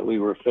that we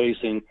were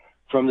facing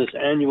from this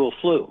annual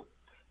flu,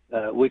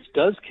 which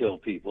does kill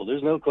people.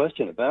 There's no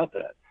question about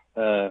that.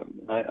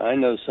 I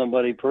know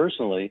somebody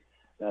personally,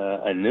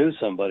 I knew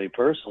somebody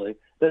personally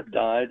that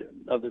died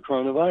of the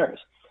coronavirus.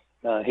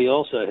 He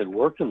also had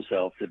worked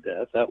himself to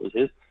death. That was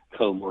his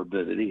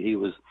comorbidity. He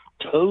was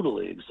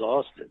totally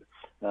exhausted.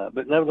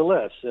 But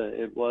nevertheless,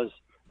 it was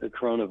the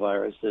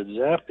coronavirus that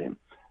zapped him.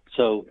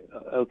 So,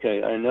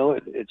 okay, I know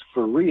it's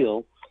for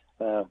real,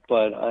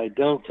 but I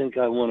don't think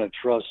I want to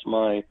trust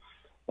my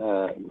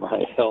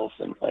health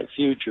and my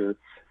future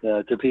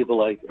to people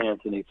like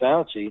Anthony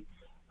Fauci,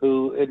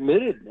 who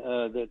admitted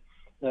that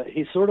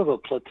he's sort of a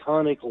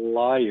platonic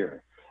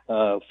liar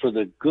for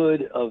the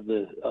good of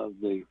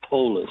the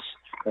polis,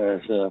 as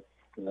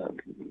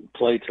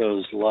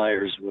Plato's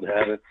liars would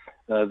have it.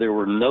 There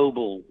were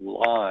noble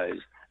lies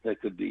that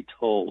could be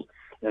told.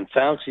 And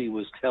Fauci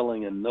was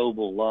telling a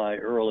noble lie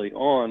early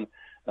on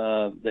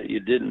that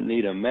you didn't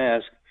need a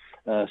mask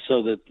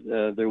so that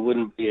there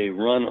wouldn't be a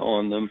run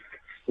on them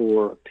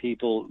for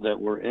people that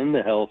were in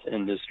the health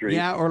industry.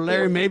 Yeah, or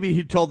Larry, maybe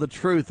he told the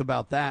truth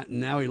about that, and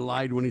now he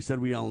lied when he said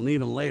we all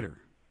need them later.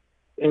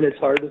 And it's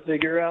hard to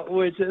figure out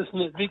which, isn't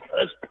it?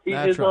 Because he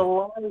is a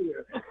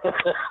liar.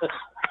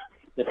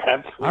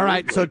 All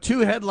right, so two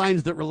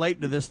headlines that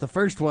relate to this. The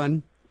first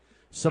one,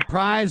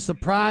 surprise,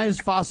 surprise,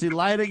 Fauci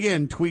lied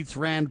again, tweets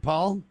Rand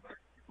Paul.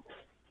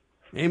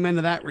 Amen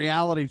to that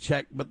reality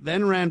check. But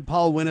then Rand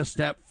Paul went a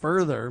step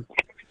further.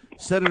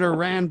 Senator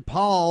Rand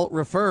Paul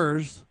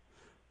refers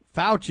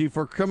Fauci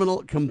for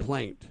criminal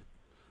complaint.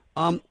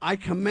 I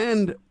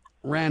commend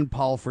Rand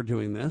Paul for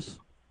doing this.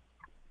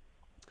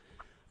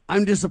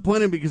 I'm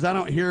disappointed because I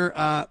don't hear,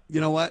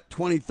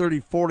 20, 30,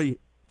 40,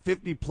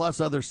 50 plus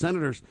other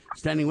senators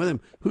standing with him.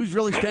 Who's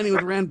really standing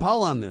with Rand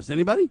Paul on this?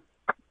 Anybody?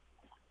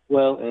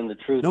 Well, and the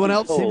truth. No one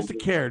else seems to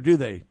care, do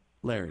they,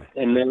 Larry?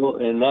 And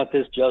not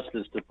this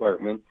Justice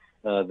Department.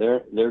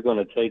 They're going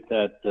to take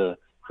that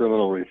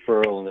criminal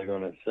referral and they're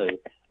going to say,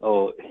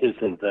 "Oh,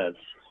 isn't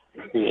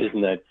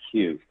that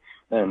cute?"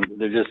 And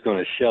they're just going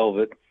to shelve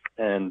it,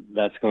 and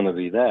that's going to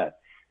be that.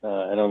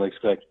 I don't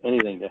expect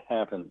anything to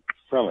happen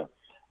from it.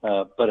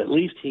 But at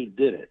least he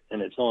did it,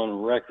 and it's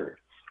on record.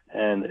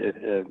 And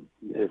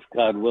if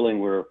God willing,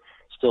 we're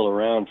still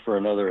around for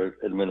another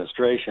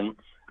administration,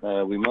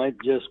 we might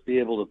just be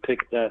able to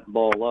pick that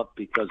ball up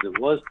because it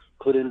was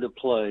put into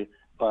play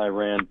by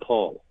Rand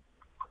Paul.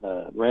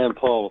 Rand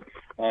Paul,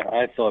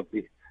 I thought,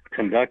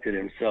 conducted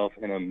himself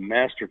in a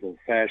masterful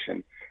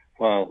fashion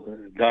while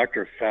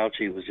Dr.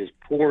 Fauci was just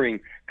pouring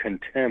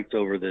contempt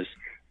over this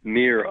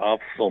mere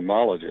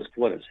ophthalmologist.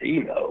 What does he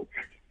know?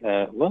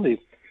 Well, he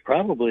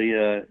probably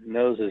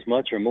knows as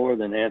much or more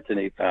than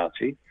Anthony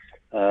Fauci,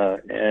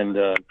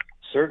 and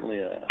certainly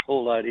a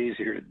whole lot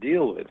easier to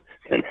deal with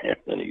than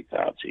Anthony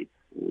Fauci.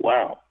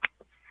 Wow.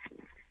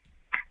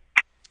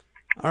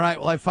 All right.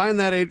 Well, I find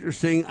that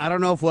interesting. I don't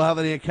know if we'll have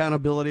any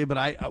accountability,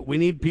 but we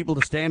need people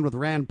to stand with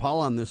Rand Paul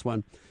on this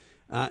one.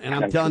 And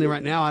I'm telling you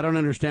right now, I don't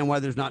understand why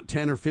there's not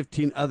 10 or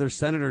 15 other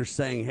senators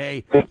saying,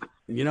 hey,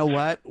 you know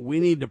what? We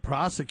need to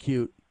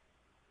prosecute.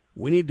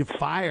 We need to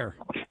fire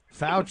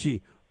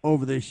Fauci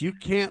over this. You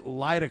can't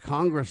lie to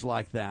Congress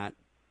like that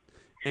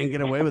and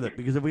get away with it.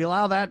 Because if we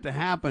allow that to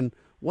happen,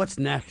 what's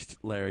next,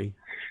 Larry?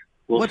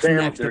 Well, what's Sam,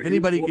 next? If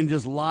anybody can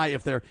just lie,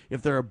 if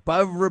they're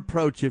above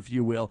reproach, if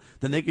you will,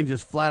 then they can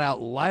just flat out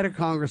lie to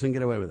Congress and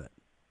get away with it.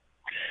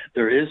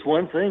 There is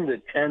one thing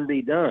that can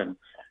be done.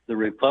 The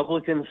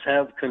Republicans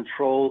have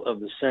control of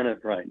the Senate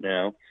right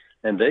now,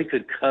 and they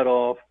could cut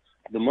off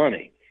the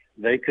money.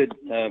 They could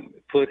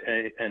put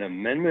an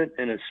amendment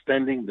in a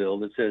spending bill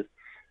that says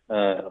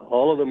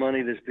all of the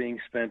money that's being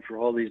spent for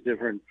all these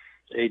different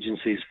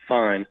agencies,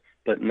 fine,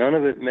 but none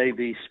of it may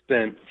be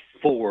spent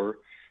for,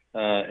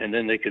 and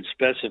then they could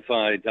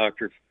specify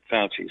Dr.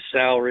 Fauci's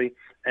salary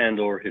and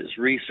or his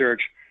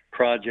research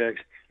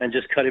projects and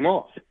just cut him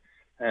off.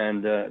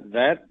 And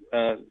that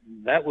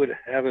would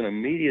have an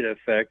immediate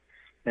effect,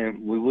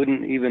 and we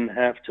wouldn't even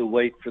have to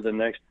wait for the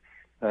next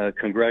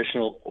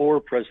congressional or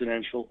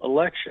presidential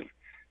election.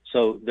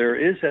 So there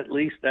is at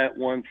least that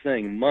one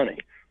thing, money.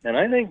 And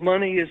I think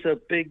money is a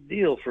big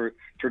deal for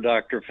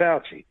Dr.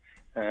 Fauci.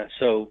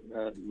 So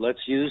let's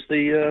use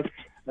the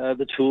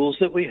tools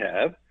that we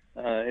have.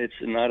 It's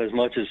not as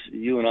much as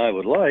you and I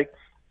would like,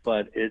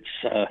 but it's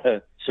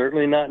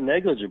certainly not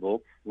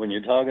negligible when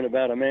you're talking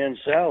about a man's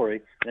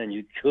salary, and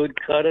you could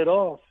cut it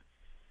off.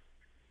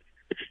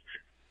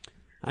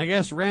 I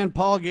guess Rand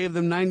Paul gave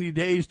them 90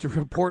 days to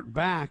report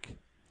back.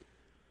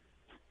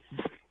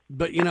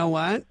 But you know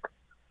what?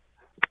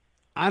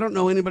 I don't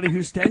know anybody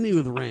who's standing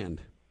with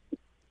Rand.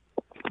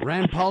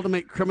 Rand Paul to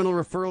make criminal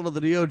referral to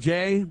the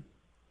DOJ.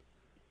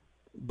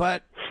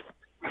 But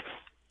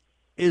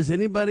is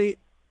anybody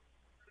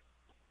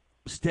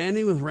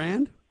standing with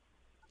Rand?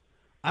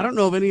 I don't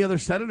know of any other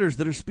senators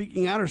that are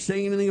speaking out or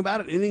saying anything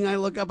about it. Anything I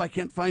look up, I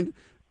can't find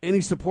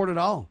any support at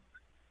all.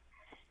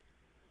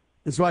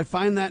 And so I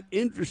find that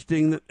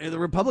interesting that the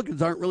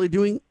Republicans aren't really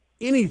doing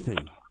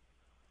anything.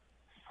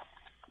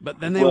 But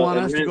then they want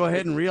us to go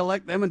ahead and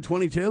reelect them in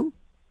 22?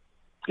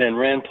 And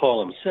Rand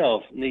Paul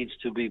himself needs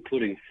to be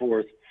putting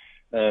forth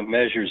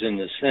measures in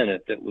the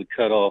Senate that would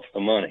cut off the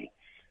money.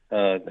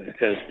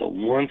 Because the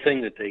one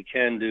thing that they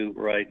can do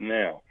right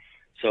now,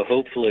 so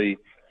hopefully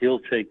he'll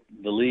take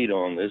the lead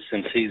on this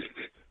since he's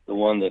the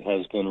one that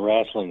has been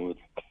wrestling with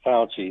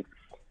Fauci,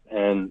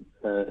 and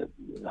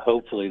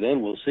hopefully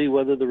then we'll see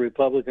whether the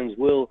Republicans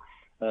will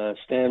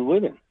stand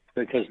with him,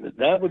 because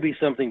that would be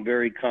something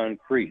very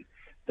concrete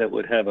that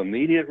would have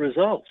immediate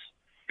results.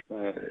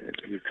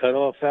 If you cut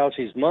off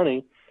Fauci's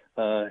money,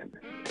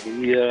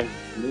 he no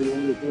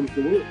longer comes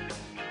to work.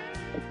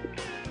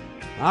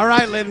 All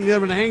right, ladies and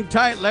gentlemen, hang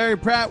tight. Larry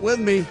Pratt with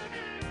me.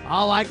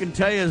 All I can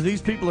tell you is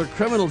these people are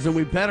criminals, and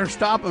we better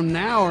stop them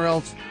now, or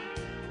else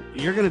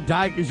you're going to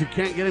die because you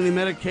can't get any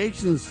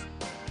medications.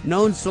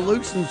 Known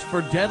solutions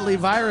for deadly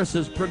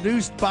viruses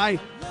produced by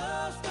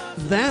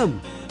them.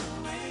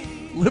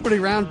 Liberty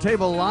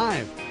Roundtable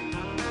Live.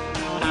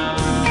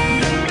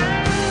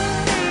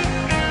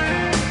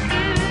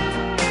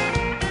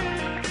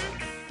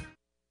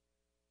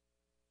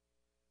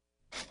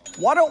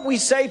 Why don't we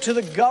say to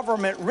the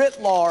government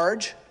writ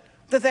large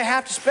that they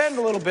have to spend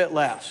a little bit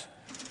less?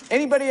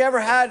 Anybody ever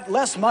had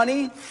less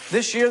money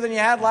this year than you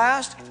had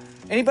last?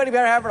 Anybody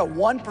ever having a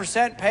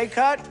 1% pay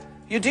cut?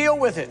 You deal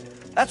with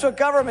it. That's what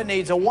government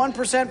needs, a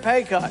 1%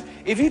 pay cut.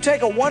 If you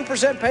take a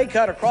 1% pay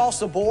cut across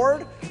the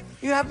board,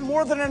 you have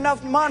more than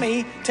enough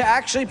money to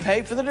actually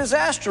pay for the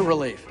disaster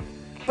relief.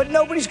 But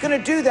nobody's going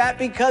to do that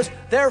because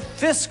they're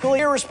fiscally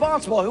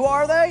irresponsible. Who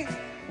are they?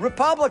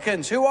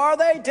 Republicans. Who are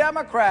they?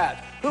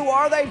 Democrats. Who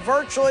are they?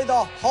 Virtually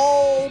the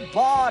whole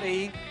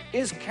body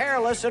is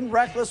careless and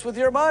reckless with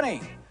your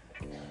money.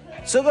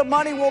 So the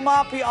money will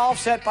not be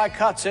offset by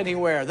cuts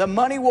anywhere. The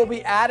money will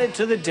be added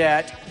to the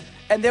debt,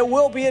 and there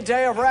will be a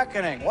day of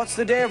reckoning. What's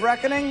the day of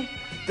reckoning?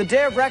 The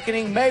day of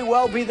reckoning may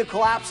well be the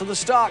collapse of the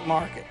stock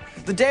market.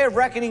 The day of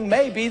reckoning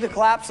may be the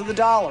collapse of the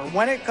dollar.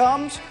 When it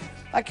comes,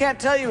 I can't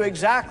tell you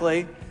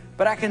exactly,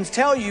 but I can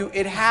tell you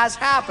it has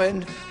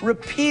happened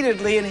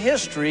repeatedly in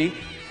history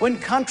when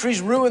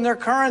countries ruin their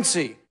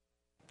currency.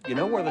 You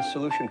know where the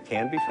solution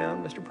can be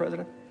found, Mr.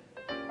 President?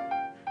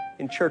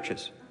 In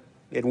churches,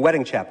 in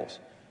wedding chapels,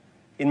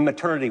 in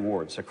maternity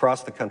wards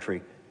across the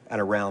country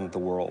and around the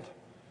world.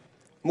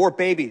 More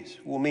babies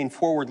will mean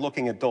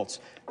forward-looking adults,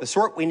 the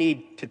sort we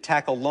need to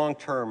tackle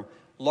long-term,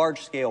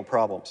 large-scale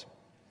problems.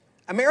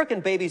 American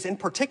babies in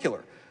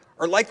particular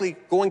are likely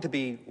going to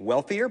be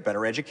wealthier,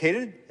 better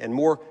educated, and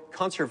more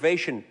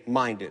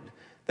conservation-minded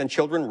than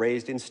children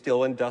raised in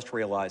still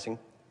industrializing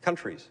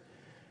countries.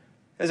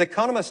 As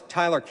economist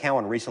Tyler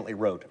Cowen recently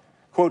wrote,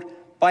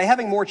 quote, "By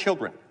having more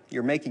children,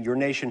 you're making your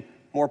nation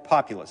more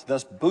populous,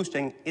 thus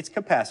boosting its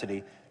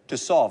capacity to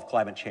solve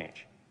climate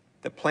change.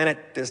 The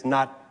planet does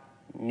not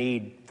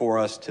need for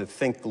us to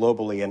think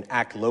globally and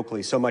act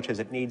locally so much as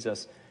it needs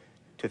us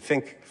to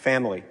think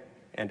family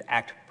and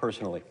act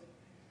personally.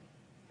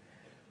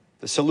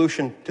 The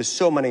solution to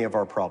so many of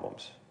our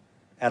problems,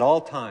 at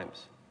all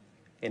times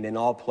and in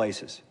all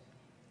places,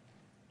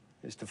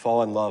 is to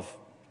fall in love,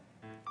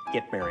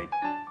 get married,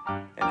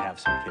 and have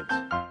some kids."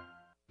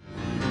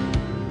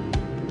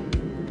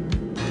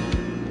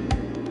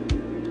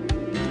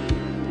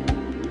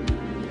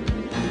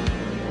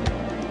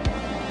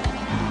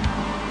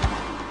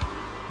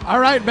 All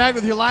right, back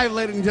with you live,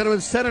 ladies and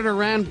gentlemen. Senator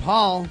Rand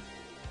Paul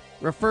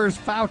refers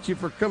Fauci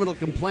for criminal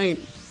complaint.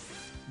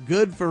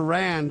 Good for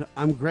Rand.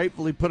 I'm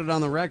grateful he put it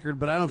on the record,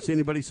 but I don't see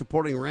anybody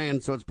supporting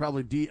Rand, so it's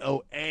probably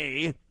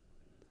DOA.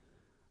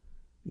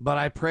 But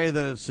I pray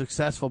that it's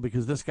successful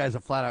because this guy's a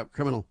flat-out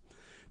criminal.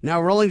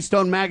 Now, Rolling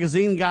Stone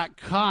magazine got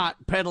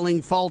caught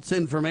peddling false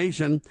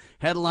information.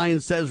 Headline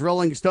says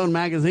Rolling Stone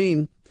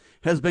magazine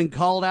has been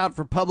called out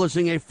for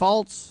publishing a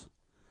false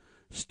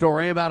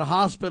story about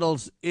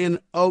hospitals in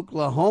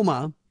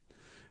Oklahoma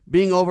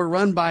being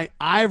overrun by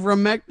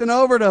ivermectin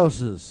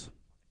overdoses.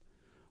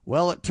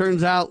 Well, it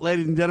turns out,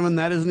 ladies and gentlemen,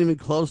 that isn't even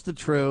close to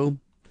true.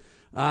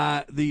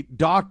 The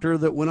doctor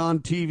that went on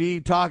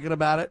TV talking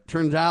about it,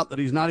 turns out that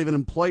he's not even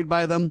employed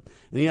by them,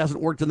 and he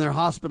hasn't worked in their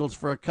hospitals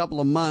for a couple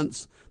of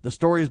months. The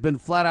story has been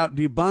flat out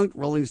debunked.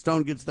 Rolling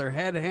Stone gets their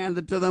head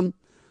handed to them,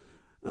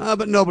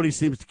 but nobody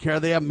seems to care.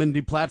 They haven't been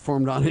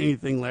deplatformed on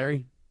anything,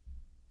 Larry.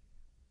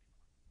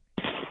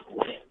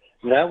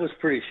 That was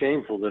pretty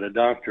shameful that a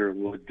doctor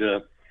would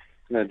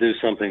do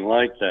something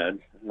like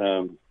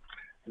that.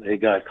 They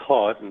got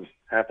caught, and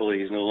happily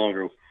he's no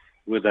longer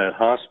with that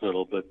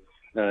hospital, but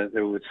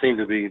there would seem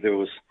to be there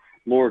was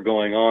more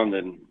going on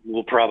than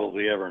we'll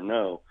probably ever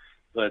know.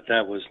 But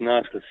that was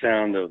not the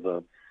sound of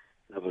a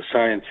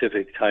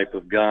scientific type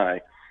of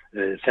guy.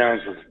 It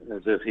sounds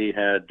as if he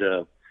had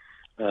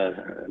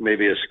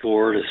maybe a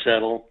score to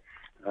settle.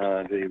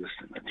 That he was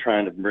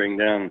trying to bring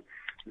down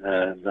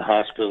the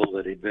hospital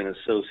that he'd been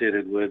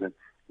associated with, and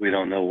we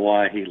don't know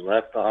why he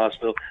left the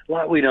hospital. A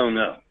lot we don't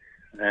know,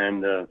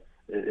 and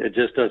it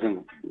just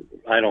doesn't,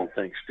 I don't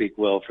think, speak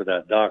well for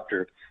that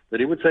doctor that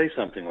he would say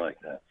something like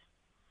that.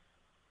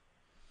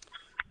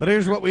 But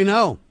here's what we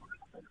know.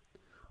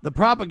 The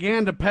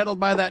propaganda peddled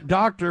by that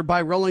doctor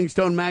by Rolling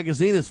Stone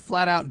magazine is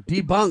flat out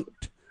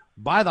debunked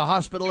by the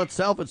hospital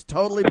itself. It's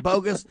totally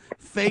bogus,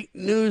 fake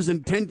news,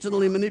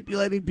 intentionally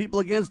manipulating people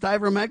against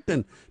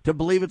ivermectin to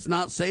believe it's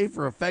not safe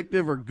or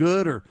effective or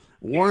good or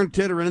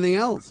warranted or anything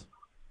else.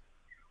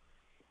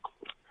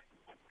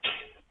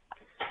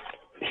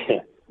 Yeah,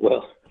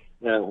 well,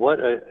 what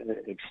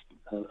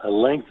a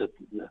length that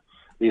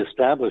the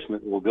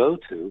establishment will go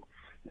to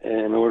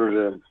in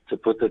order to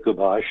put the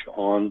kibosh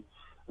on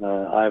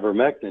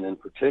ivermectin in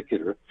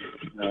particular.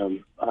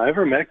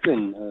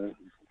 Ivermectin,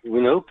 we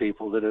know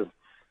people that have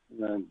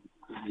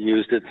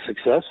used it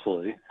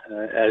successfully,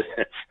 as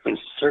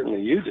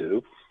certainly you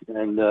do,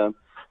 and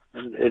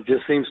it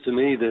just seems to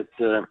me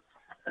that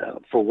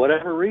for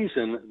whatever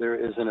reason there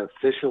is an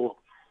official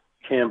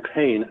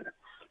campaign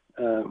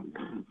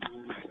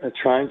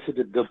trying to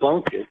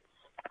debunk it,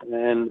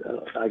 and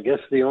I guess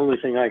the only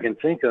thing I can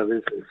think of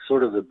is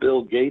sort of the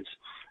Bill Gates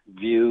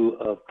view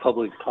of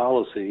public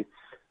policy.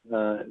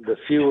 The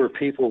fewer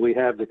people we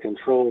have to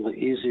control, the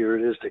easier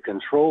it is to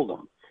control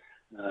them.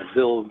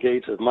 Bill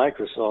Gates of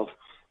Microsoft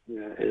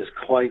is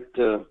quite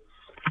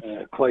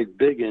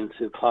big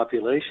into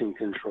population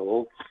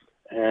control,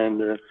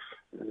 and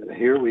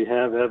here we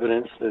have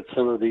evidence that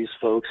some of these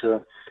folks,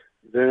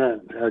 they're not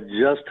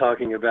just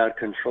talking about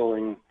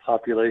controlling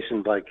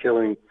population by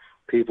killing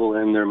people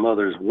in their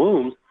mother's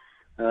womb.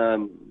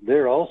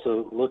 They're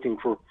also looking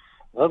for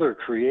other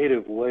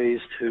creative ways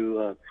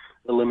to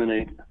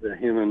eliminate the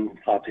human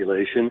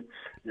population,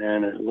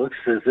 and it looks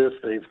as if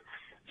they've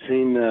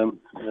seen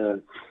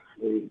the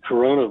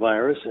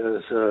coronavirus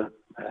as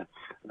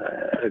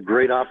a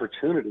great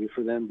opportunity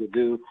for them to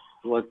do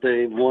what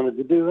they wanted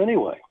to do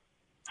anyway.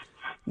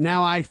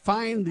 Now, I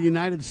find the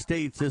United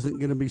States isn't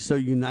going to be so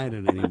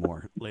united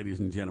anymore, ladies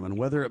and gentlemen,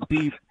 whether it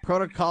be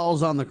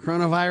protocols on the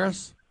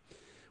coronavirus,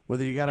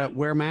 whether you got to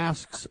wear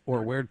masks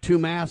or wear 2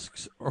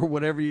 masks or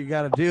whatever you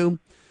got to do,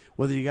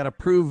 whether you got to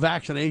prove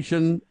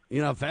vaccination,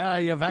 you have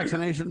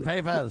vaccination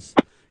papers,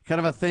 kind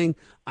of a thing.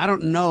 I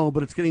don't know,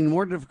 but it's getting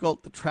more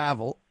difficult to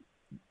travel.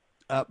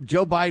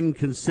 Joe Biden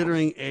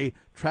considering a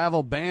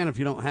travel ban if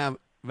you don't have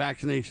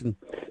vaccination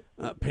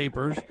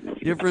papers,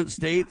 different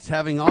states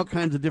having all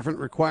kinds of different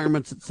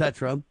requirements,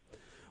 etc.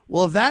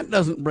 Well, if that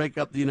doesn't break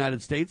up the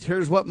United States,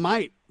 here's what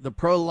might. The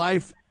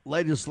pro-life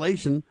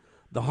legislation,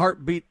 the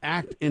Heartbeat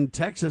Act in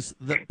Texas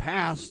that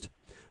passed,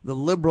 the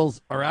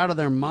liberals are out of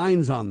their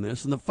minds on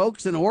this, and the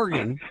folks in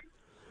Oregon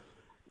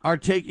are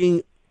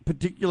taking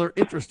particular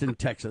interest in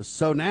Texas.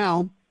 So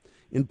now,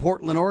 in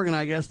Portland, Oregon,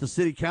 I guess the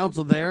city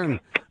council there and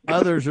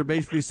others are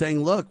basically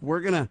saying, look,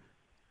 we're going to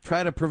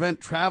try to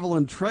prevent travel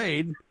and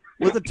trade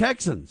with the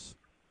Texans.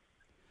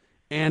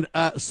 And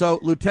so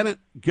Lieutenant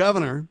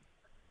Governor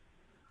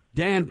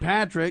Dan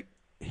Patrick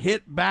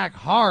hit back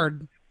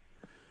hard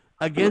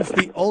against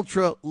the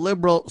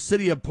ultra-liberal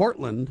city of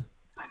Portland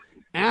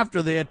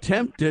after they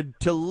attempted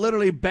to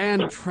literally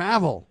ban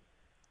travel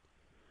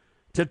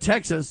to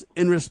Texas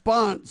in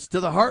response to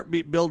the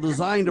heartbeat bill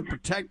designed to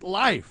protect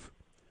life.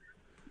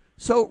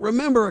 So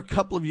remember a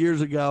couple of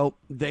years ago,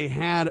 they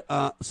had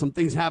some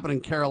things happen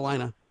in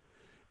Carolina,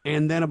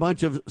 and then a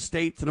bunch of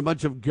states and a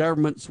bunch of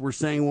governments were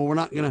saying, well, we're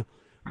not going to,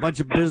 a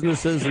bunch of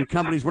businesses and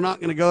companies, we're not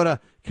going to go to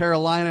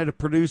Carolina to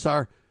produce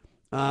our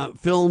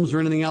films or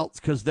anything else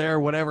because they're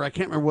whatever. I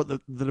can't remember what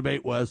the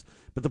debate was,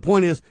 but the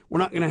point is we're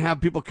not going to have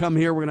people come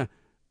here. We're going to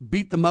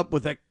beat them up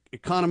with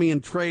economy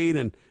and trade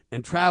and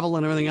travel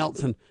and everything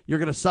else, and you're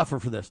going to suffer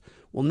for this.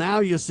 Well, now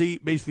you see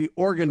basically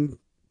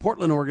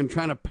Portland, Oregon,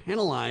 trying to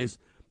penalize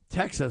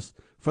Texas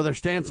for their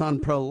stance on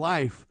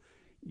pro-life.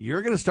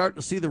 You're going to start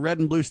to see the red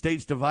and blue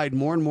states divide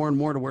more and more and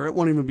more to where it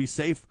won't even be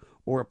safe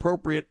or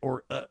appropriate,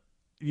 or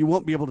you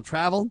won't be able to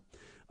travel,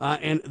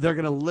 and they're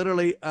going to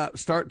literally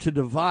start to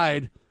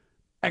divide,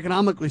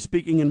 economically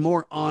speaking, and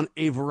more on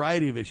a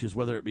variety of issues,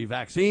 whether it be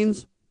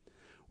vaccines,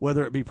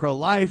 whether it be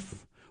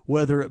pro-life,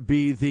 whether it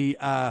be the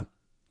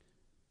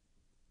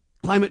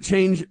climate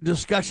change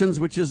discussions,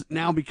 which is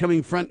now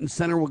becoming front and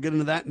center. We'll get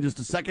into that in just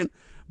a second.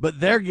 But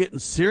they're getting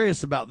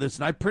serious about this,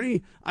 and I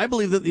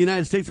believe that the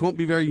United States won't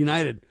be very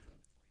united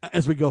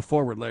as we go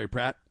forward, Larry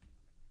Pratt.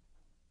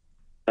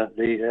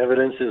 The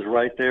evidence is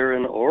right there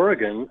in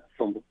Oregon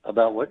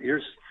about what you're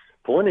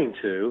pointing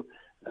to.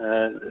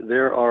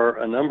 There are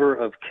a number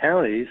of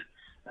counties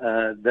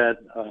that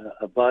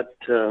abut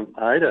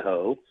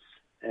Idaho,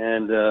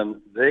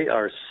 and they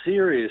are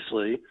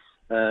seriously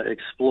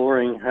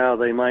exploring how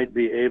they might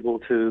be able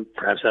to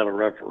perhaps have a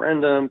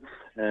referendum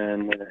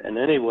and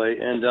anyway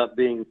end up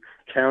being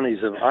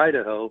counties of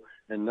Idaho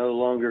and no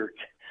longer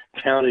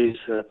counties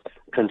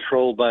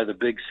controlled by the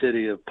big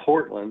city of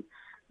Portland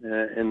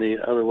in the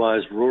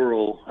otherwise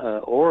rural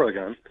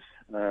Oregon.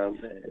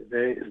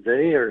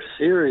 They are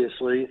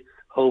seriously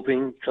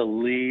hoping to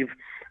leave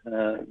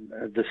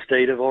the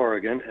state of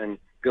Oregon and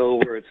go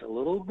where it's a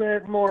little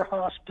bit more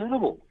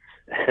hospitable.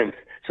 And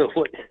so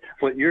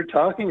what you're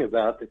talking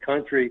about, the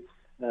country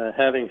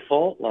having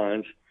fault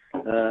lines,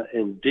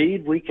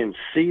 indeed we can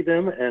see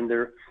them, and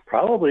they're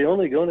probably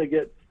only going to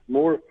get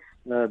more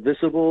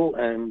visible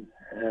and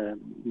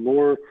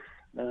more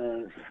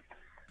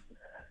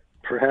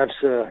perhaps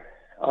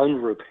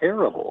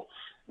unrepairable,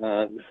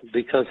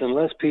 because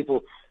unless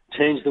people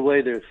change the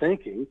way they're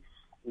thinking,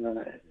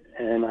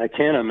 and I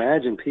can't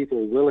imagine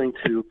people willing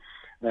to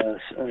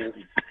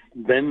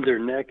bend their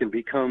neck and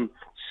become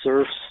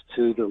serfs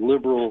to the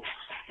liberal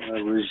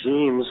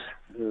regimes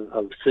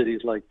of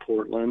cities like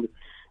Portland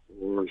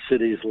or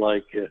cities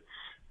like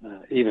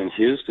even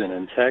Houston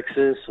and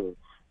Texas or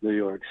New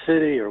York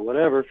City or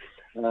whatever.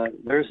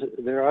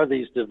 There are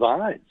these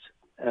divides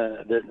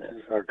that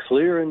are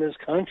clear in this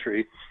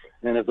country,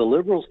 and if the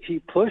liberals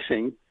keep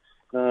pushing,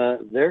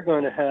 they're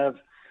going to have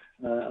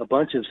a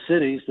bunch of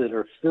cities that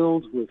are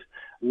filled with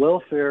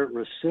welfare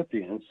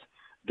recipients,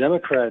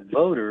 Democrat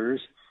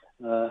voters,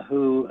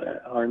 who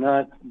are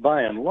not,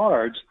 by and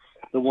large,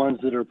 the ones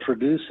that are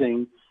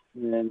producing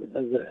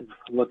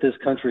what this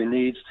country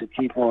needs to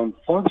keep on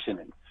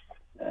functioning.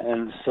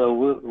 And so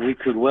we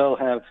could well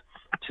have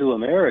two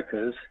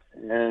Americas,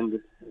 and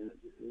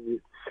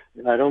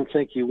I don't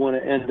think you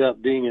want to end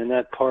up being in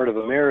that part of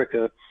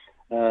America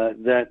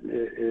that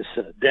is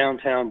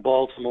downtown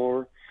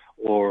Baltimore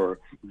or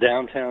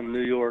downtown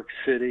New York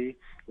City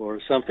or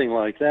something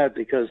like that,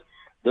 because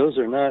those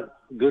are not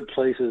good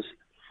places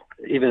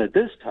even at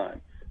this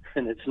time,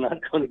 and it's not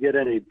going to get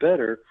any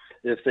better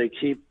if they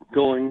keep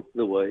going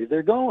the way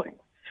they're going.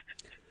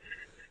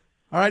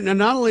 All right, now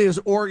not only is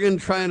Oregon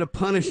trying to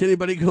punish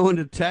anybody going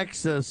to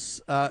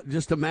Texas,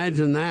 just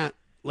imagine that,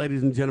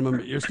 ladies and gentlemen,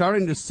 but you're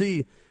starting to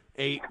see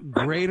a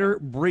greater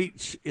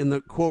breach in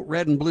the, quote,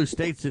 red and blue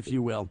states, if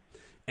you will,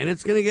 and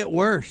it's going to get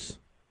worse.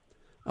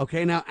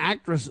 Okay, now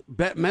actress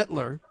Bette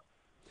Midler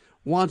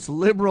wants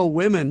liberal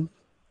women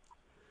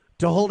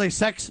to hold a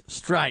sex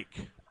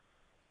strike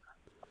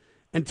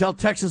until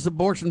Texas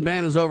abortion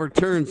ban is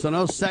overturned. So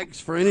no sex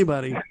for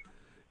anybody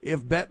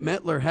if Bette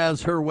Midler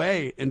has her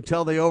way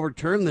until they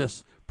overturn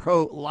this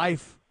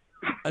pro-life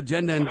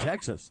agenda in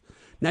Texas.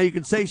 Now, you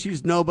could say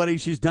she's nobody,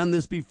 she's done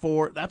this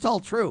before. That's all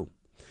true.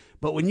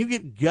 But when you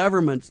get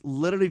governments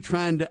literally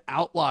trying to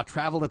outlaw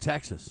travel to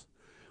Texas,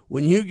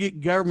 when you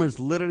get governments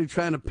literally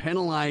trying to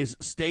penalize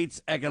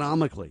states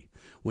economically,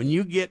 when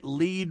you get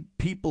lead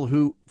people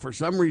who, for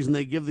some reason,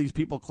 they give these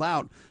people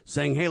clout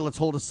saying, hey, let's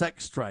hold a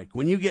sex strike.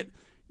 When you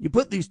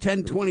put these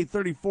 10, 20,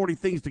 30, 40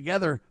 things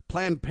together,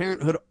 Planned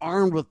Parenthood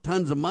armed with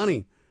tons of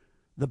money,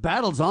 the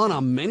battle's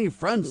on many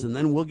fronts, and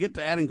then we'll get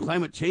to adding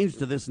climate change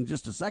to this in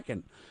just a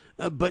second.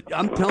 But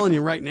I'm telling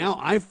you right now,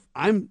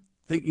 I'm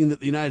thinking that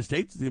the United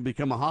States is going to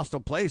become a hostile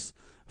place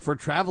for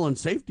travel and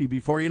safety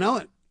before you know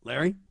it.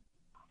 Larry?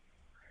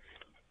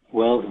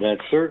 Well,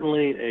 that's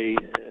certainly a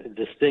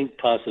distinct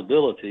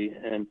possibility,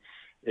 and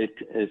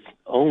it's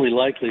only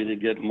likely to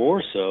get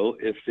more so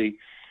if the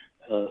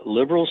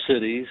liberal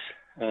cities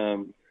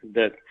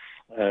that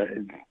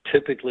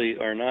typically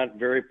are not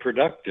very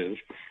productive,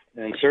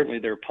 and certainly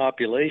their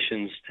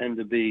populations tend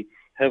to be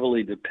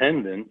heavily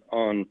dependent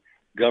on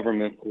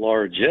government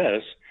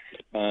largesse,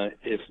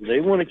 if they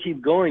want to keep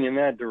going in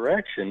that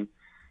direction,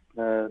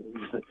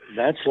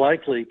 that's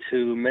likely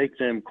to make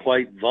them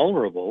quite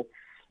vulnerable.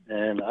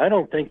 And I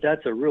don't think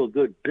that's a real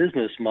good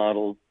business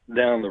model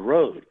down the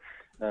road.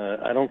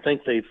 I don't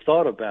think they've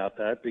thought about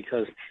that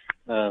because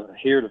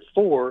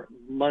heretofore,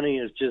 money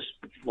is just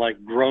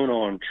like grown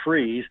on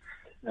trees.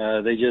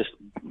 They just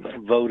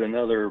vote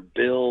another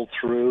bill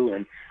through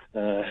and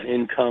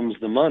in comes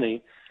the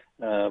money.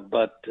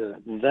 But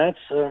that's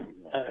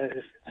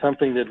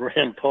something that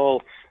Rand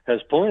Paul has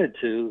pointed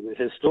to.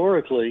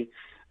 Historically,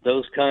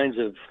 those kinds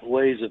of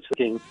ways of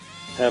thinking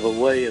have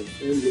a way of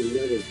ending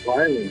other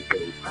violence.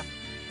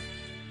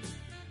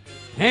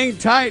 Hang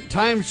tight.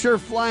 Time's sure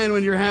flying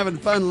when you're having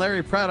fun.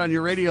 Larry Pratt on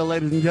your radio,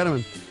 ladies and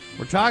gentlemen.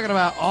 We're talking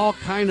about all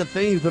kind of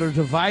things that are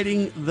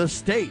dividing the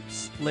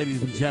states,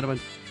 ladies and gentlemen.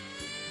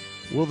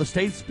 Will the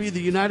states be the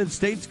United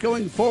States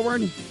going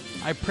forward?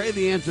 I pray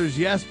the answer is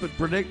yes, but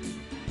predict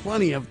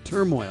plenty of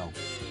turmoil.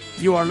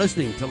 You are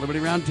listening to Liberty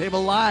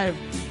Roundtable Live.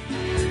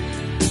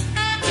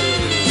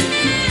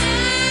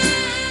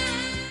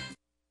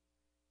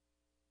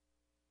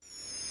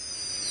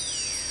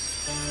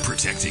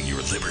 Protecting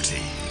your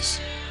liberties.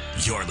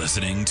 You're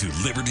listening to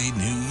Liberty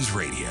News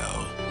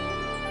Radio.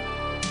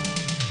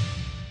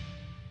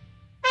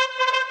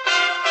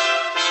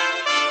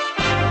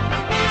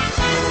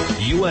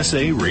 You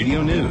USA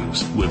Radio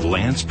News with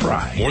Lance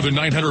Pry. More than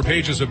 900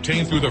 pages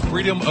obtained through the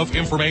Freedom of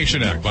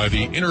Information Act by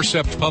the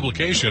Intercept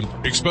publication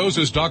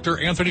exposes Dr.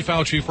 Anthony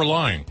Fauci for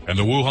lying and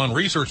the Wuhan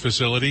Research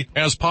Facility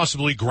as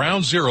possibly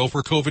ground zero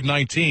for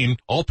COVID-19,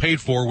 all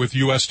paid for with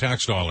U.S.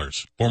 tax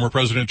dollars. Former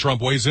President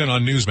Trump weighs in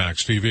on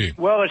Newsmax TV.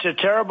 Well, it's a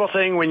terrible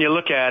thing when you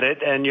look at it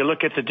and you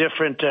look at the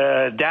different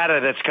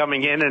data that's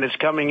coming in, and it's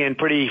coming in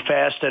pretty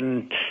fast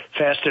and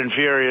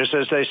furious,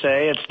 as they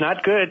say. It's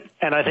not good,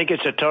 and I think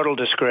it's a total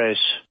disgrace.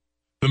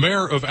 The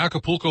mayor of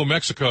Acapulco,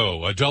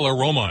 Mexico, Adela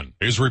Roman,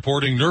 is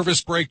reporting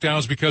nervous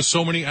breakdowns because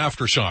so many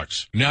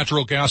aftershocks,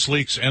 natural gas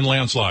leaks, and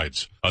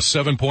landslides. A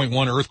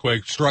 7.1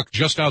 earthquake struck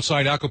just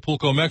outside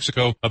Acapulco,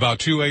 Mexico, about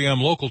 2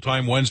 a.m. local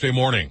time Wednesday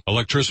morning.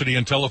 Electricity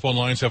and telephone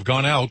lines have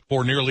gone out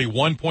for nearly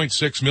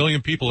 1.6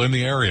 million people in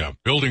the area.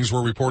 Buildings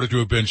were reported to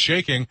have been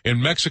shaking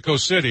in Mexico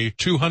City,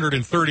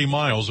 230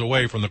 miles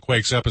away from the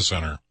quake's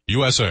epicenter.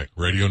 USA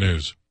Radio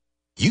News.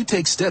 You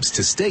take steps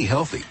to stay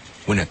healthy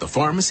when at the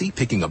pharmacy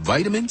picking up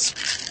vitamins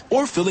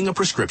or filling a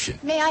prescription.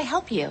 May I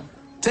help you?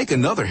 Take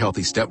another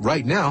healthy step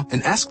right now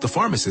and ask the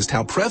pharmacist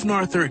how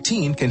Prevnar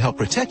 13 can help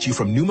protect you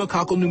from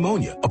pneumococcal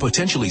pneumonia, a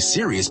potentially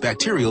serious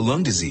bacterial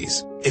lung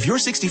disease. If you're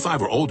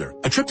 65 or older,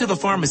 a trip to the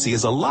pharmacy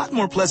is a lot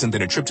more pleasant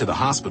than a trip to the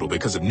hospital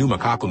because of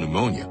pneumococcal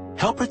pneumonia.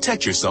 Help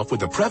protect yourself with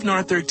the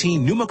Prevnar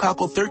 13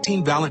 pneumococcal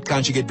 13-valent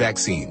conjugate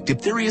vaccine,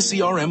 diphtheria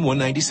CRM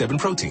 197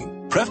 protein.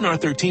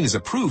 Prevnar 13 is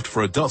approved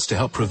for adults to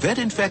help prevent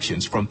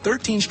infections from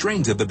 13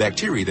 strains of the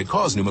bacteria that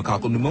cause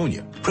pneumococcal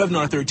pneumonia.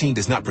 Prevnar 13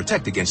 does not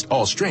protect against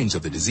all strains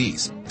of the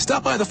disease.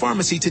 Stop by the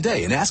pharmacy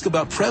today and ask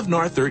about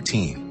Prevnar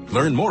 13.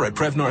 Learn more at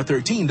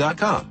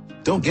Prevnar13.com.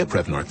 Don't get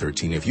Prevnar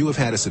 13 if you have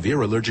had a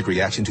severe allergic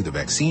reaction to the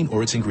vaccine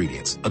or its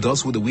ingredients.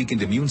 Adults with a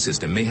weakened immune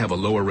system may have a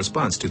lower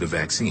response to the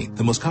vaccine.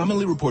 The most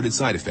commonly reported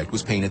side effect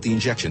was pain at the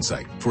injection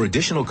site. For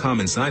additional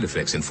common side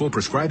effects and full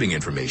prescribing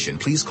information,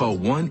 please call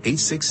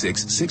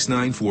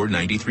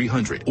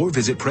 1-866-694-9300 or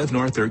visit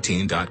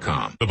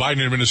Prevnar13.com. The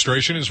Biden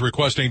administration is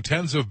requesting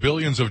tens of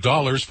billions of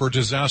dollars for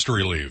disaster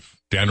relief.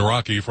 Dan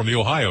Naraki from the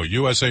Ohio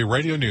USA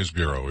Radio News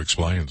Bureau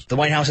explains. The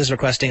White House is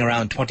requesting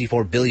around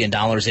 $24 billion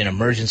in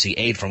emergency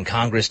aid from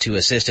Congress to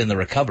assist in the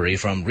recovery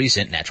from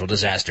recent natural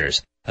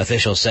disasters.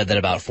 Officials said that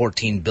about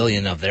 $14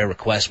 billion of their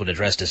request would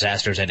address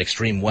disasters and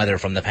extreme weather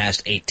from the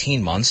past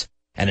 18 months,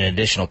 and an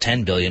additional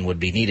 $10 billion would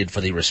be needed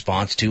for the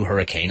response to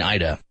Hurricane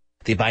Ida.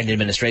 The Biden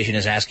administration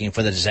is asking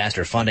for the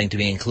disaster funding to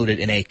be included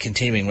in a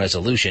continuing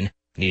resolution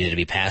needed to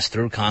be passed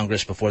through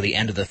Congress before the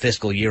end of the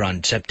fiscal year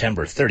on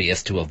September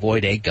 30th to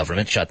avoid a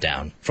government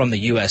shutdown. From the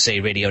USA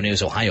Radio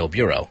News Ohio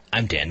Bureau,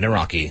 I'm Dan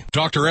Naraki.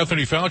 Dr.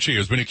 Anthony Fauci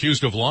has been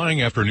accused of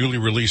lying after newly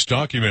released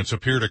documents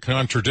appear to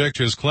contradict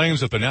his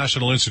claims that the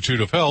National Institute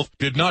of Health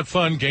did not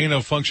fund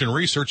gain-of-function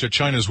research at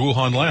China's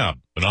Wuhan lab.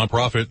 The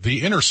nonprofit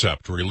The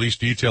Intercept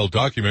released detailed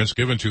documents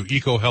given to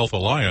EcoHealth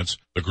Alliance,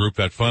 the group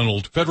that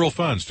funneled federal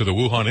funds to the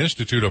Wuhan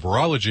Institute of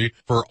Virology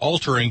for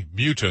altering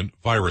mutant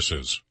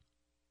viruses.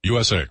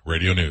 USA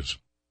Radio News.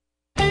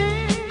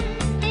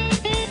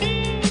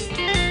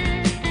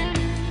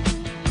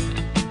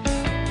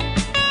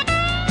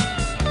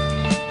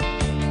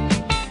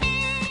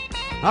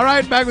 All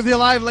right, back with you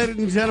live, ladies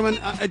and gentlemen.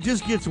 It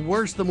just gets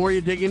worse the more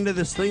you dig into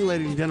this thing,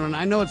 ladies and gentlemen.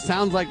 I know it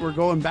sounds like we're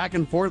going back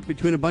and forth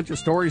between a bunch of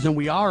stories, and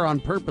we are on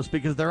purpose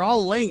because they're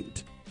all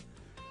linked.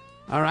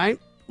 All right,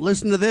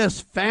 listen to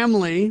this.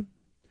 Family,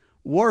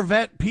 war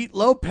vet Pete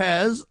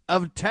Lopez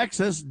of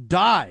Texas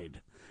died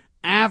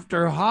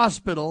after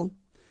hospital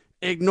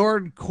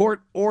ignored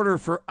court order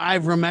for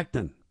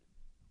ivermectin.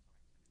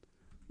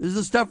 This is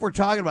the stuff we're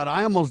talking about.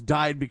 I almost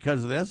died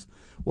because of this.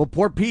 Well,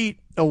 poor Pete,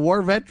 a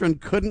war veteran,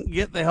 couldn't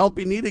get the help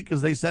he needed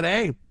because they said,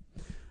 hey,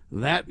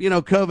 that,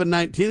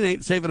 COVID-19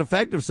 ain't safe and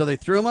effective. So they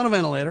threw him on a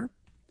ventilator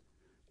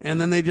and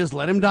then they just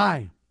let him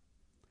die.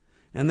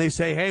 And they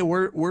say, hey,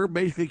 we're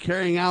basically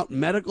carrying out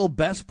medical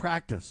best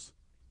practice.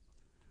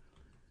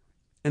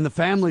 And the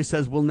family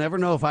says, we'll never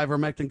know if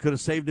ivermectin could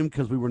have saved him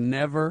because we were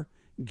never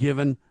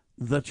given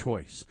the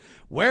choice.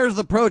 Where's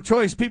the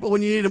pro-choice people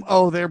when you need them?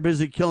 Oh, they're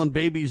busy killing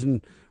babies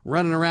and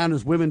running around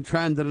as women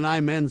trying to deny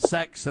men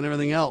sex and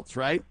everything else,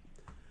 right?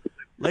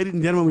 Ladies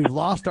and gentlemen, we've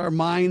lost our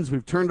minds.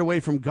 We've turned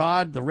away from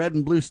God. The red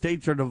and blue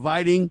states are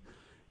dividing.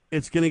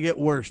 It's going to get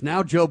worse.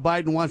 Now Joe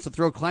Biden wants to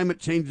throw climate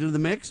change into the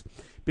mix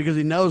because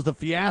he knows the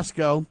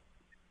fiasco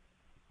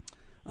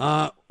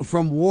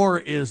from war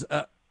is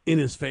in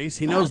his face.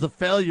 He knows the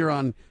failure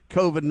on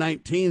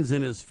COVID-19's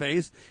in his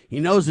face. He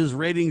knows his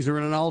ratings are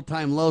at an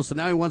all-time low, so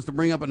now he wants to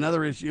bring up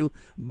another issue.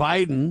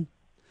 Biden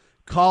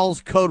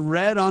calls code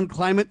red on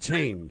climate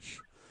change,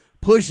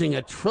 pushing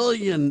 $1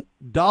 trillion,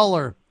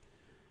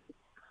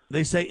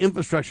 they say,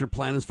 infrastructure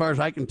plan, as far as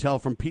I can tell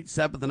from Pete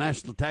Sepp at the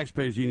National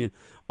Taxpayers Union.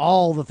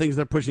 All the things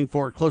they're pushing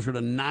for are closer to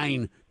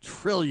 $9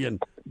 trillion,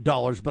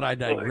 but I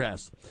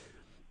digress.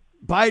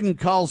 Biden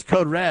calls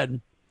code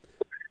red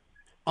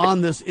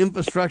on this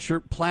infrastructure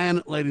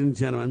plan, ladies and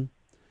gentlemen.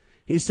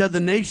 He said the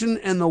nation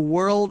and the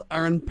world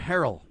are in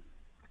peril,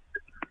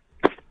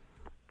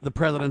 the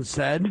president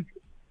said.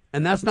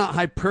 And that's not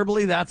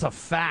hyperbole, that's a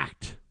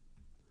fact.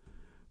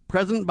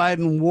 President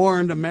Biden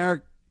warned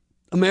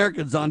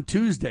Americans on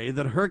Tuesday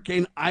that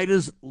Hurricane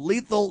Ida's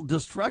lethal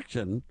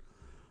destruction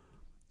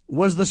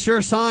was the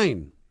sure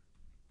sign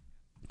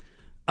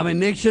of a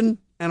nation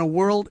and a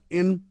world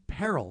in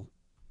peril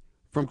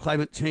from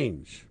climate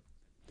change.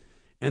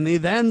 And he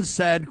then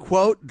said,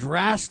 quote,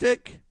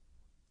 drastic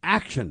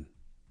action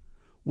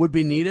would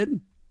be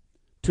needed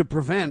to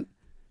prevent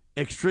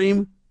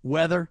extreme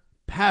weather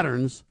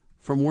patterns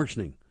from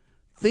worsening.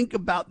 Think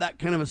about that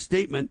kind of a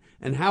statement,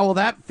 and how will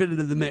that fit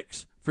into the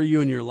mix for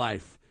you in your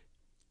life?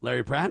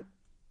 Larry Pratt?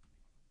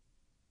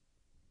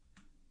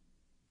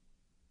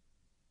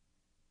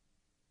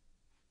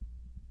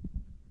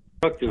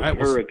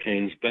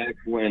 Hurricanes back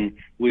when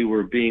we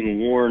were being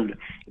warned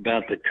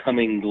about the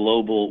coming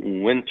global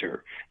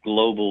winter.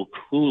 Global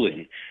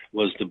cooling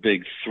was the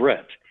big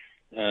threat.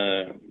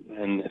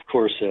 And of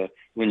course,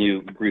 when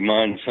you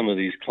remind some of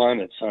these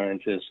climate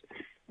scientists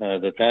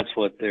that's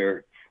what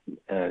their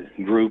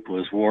group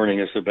was warning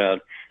us about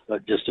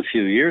just a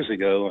few years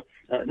ago,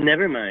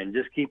 never mind,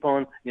 just keep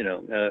on,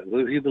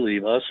 will you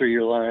believe us or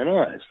your lying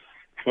eyes?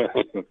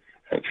 Well,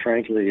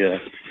 frankly,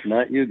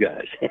 not you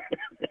guys.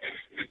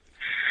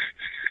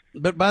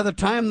 But by the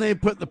time they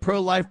put the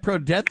pro-life,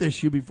 pro-death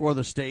issue before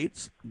the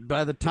states,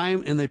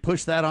 and they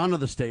push that onto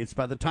the states,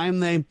 by the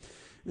time they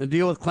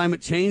deal with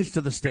climate change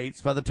to the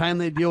states, by the time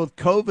they deal with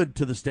COVID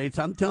to the states,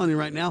 I'm telling you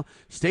right now,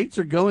 states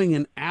are going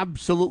in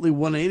absolutely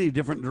 180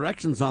 different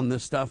directions on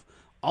this stuff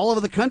all over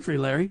the country,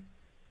 Larry.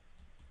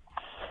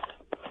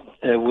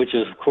 Which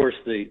is, of course,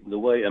 the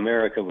way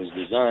America was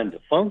designed to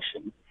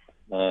function.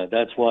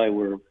 That's why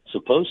we're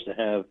supposed to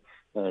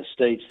have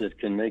states that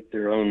can make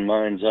their own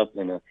minds up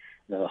in a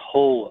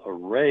whole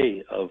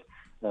array of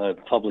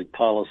public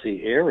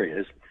policy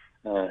areas.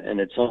 And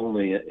it's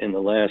only in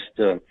the last,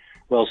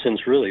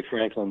 since really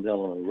Franklin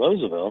Delano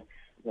Roosevelt,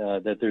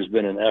 that there's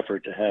been an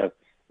effort to have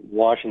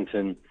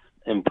Washington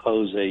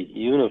impose a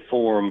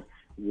uniform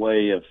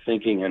way of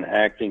thinking and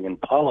acting and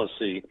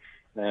policy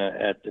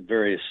at the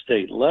various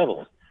state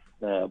levels.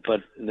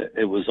 But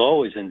it was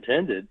always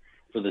intended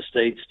for the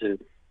states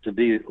to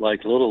be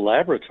like little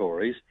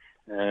laboratories,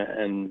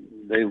 and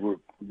they would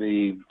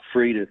be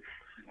free to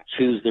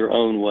choose their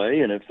own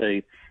way. And if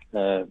they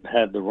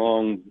had the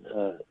wrong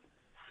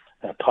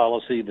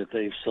policy that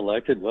they've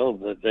selected, well,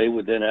 they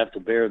would then have to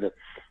bear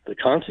the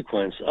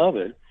consequence of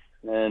it,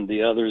 and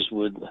the others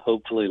would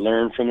hopefully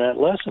learn from that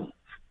lesson.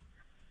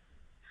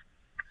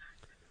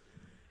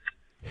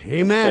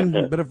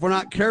 Amen. But if we're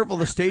not careful,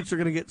 the states are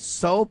going to get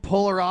so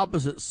polar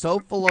opposite, so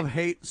full of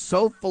hate,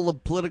 so full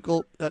of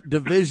political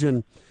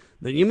division,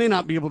 that you may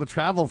not be able to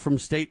travel from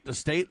state to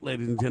state,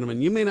 ladies and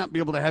gentlemen. You may not be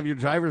able to have your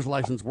driver's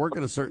license work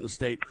in a certain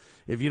state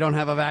if you don't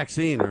have a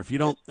vaccine or if you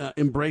don't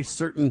embrace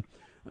certain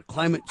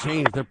climate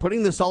change. They're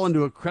putting this all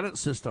into a credit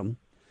system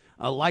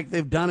like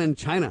they've done in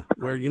China,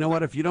 where, you know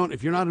what, if you're not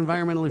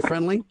environmentally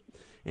friendly,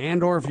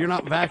 and or if you're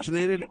not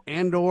vaccinated,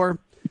 and or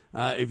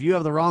if you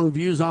have the wrong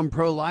views on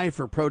pro-life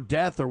or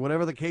pro-death or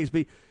whatever the case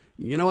be,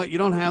 you know what, you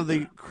don't have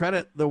the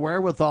credit, the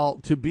wherewithal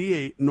to be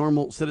a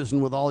normal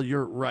citizen with all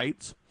your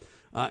rights,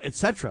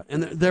 etc.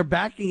 And they're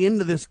backing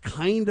into this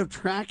kind of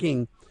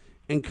tracking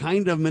and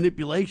kind of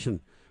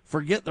manipulation.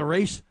 Forget the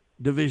race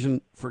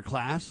division for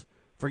class.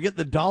 Forget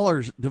the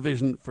dollars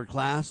division for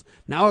class.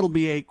 Now it'll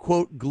be a,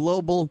 quote,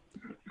 global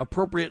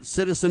appropriate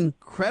citizen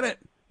credit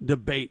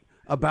debate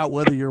about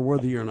whether you're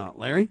worthy or not.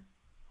 Larry?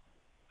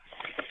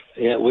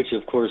 Yeah, which,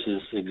 of course,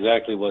 is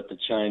exactly what the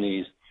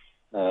Chinese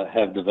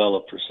have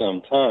developed for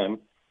some time.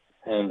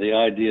 And the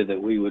idea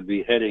that we would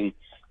be heading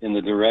in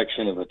the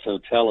direction of a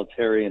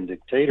totalitarian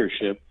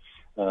dictatorship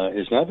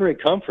is not very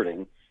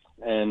comforting.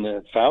 And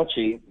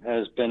Fauci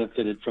has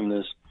benefited from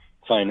this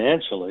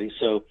financially.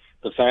 So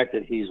the fact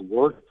that he's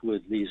worked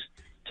with these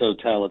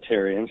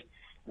totalitarians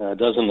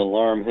doesn't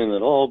alarm him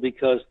at all,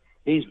 because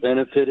he's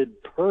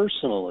benefited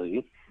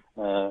personally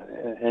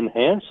and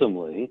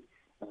handsomely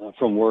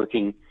from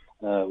working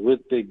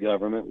with big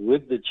government,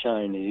 with the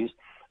Chinese.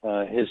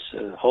 His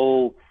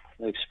whole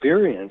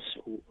experience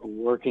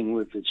working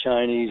with the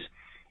Chinese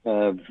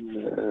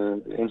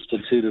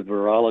Institute of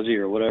Virology,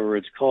 or whatever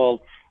it's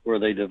called, where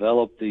they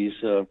develop these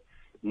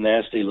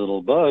nasty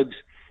little bugs.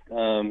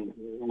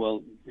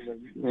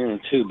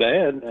 Too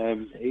bad.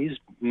 He's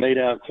made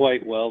out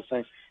quite well.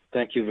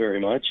 Thank you very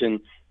much. And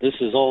this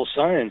is all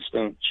science,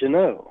 don't you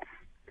know?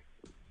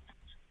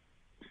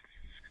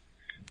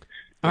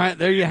 All right,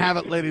 there you have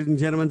it, ladies and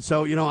gentlemen.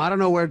 So, I don't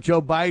know where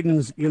Joe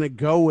Biden's going to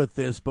go with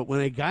this, but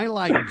when a guy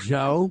like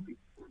Joe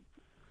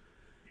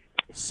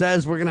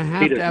says we're going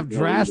to have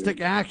drastic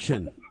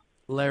action,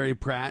 Larry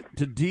Pratt,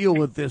 to deal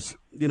with this,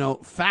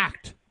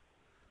 fact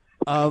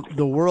of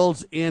the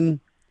world's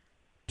in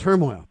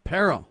turmoil,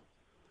 peril.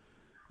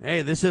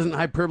 Hey, this isn't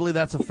hyperbole,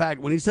 that's a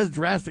fact. When he says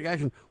drastic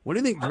action, what do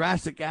you think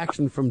drastic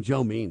action from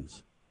Joe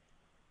means?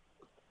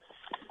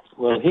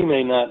 Well, he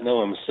may not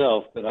know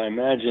himself, but I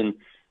imagine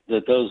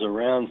that those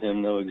around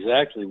him know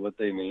exactly what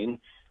they mean,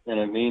 and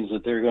it means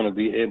that they're going to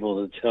be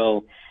able to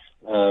tell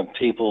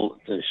people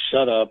to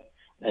shut up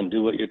and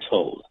do what you're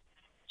told.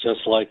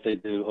 just like they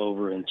do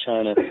over in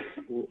China,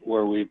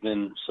 where we've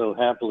been so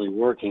happily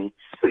working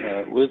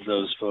with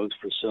those folks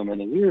for so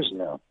many years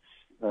now.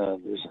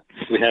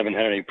 We haven't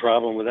had any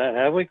problem with that,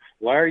 have we?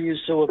 Why are you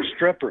so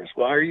obstreperous?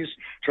 Why are you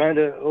trying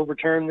to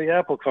overturn the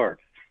apple cart?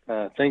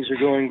 Things are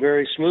going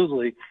very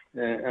smoothly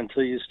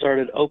until you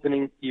started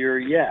opening your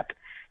yap.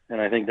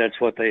 And I think that's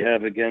what they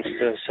have against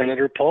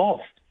Senator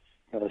Paul.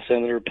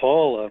 Senator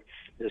Paul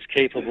is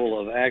capable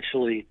of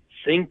actually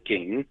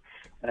thinking.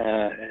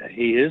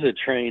 He is a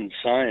trained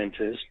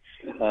scientist.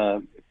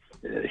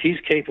 He's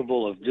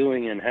capable of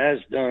doing and has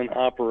done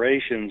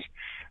operations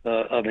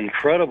of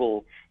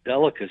incredible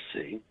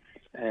delicacy.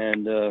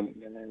 And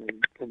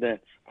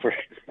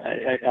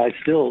I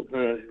still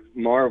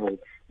marvel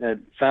at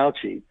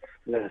Fauci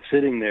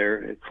sitting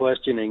there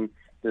questioning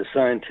the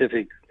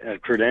scientific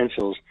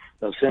credentials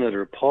of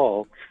Senator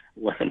Paul.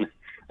 When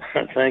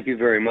thank you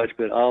very much,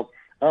 but I'll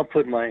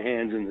put my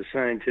hands in the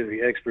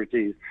scientific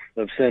expertise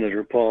of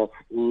Senator Paul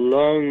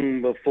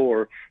long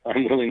before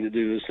I'm willing to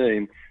do the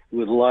same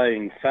with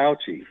lying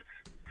Fauci.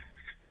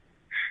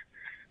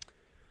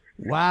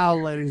 Wow,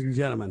 ladies and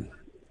gentlemen.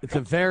 It's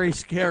a very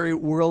scary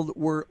world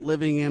we're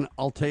living in.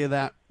 I'll tell you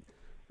that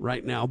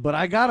right now. But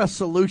I got a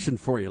solution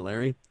for you,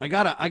 Larry. I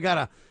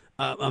got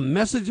a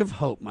message of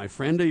hope, my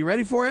friend. Are you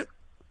ready for it?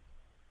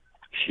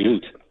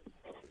 Shoot.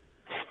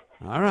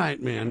 All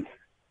right, man.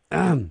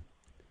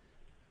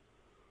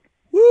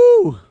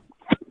 Woo!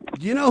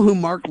 Do you know who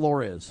Mark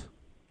Lore is?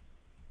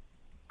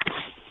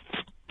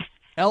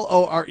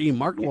 L-O-R-E,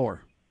 Mark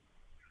Lore.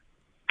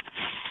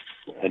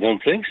 I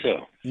don't think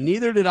so.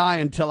 Neither did I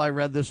until I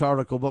read this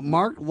article, but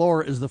Mark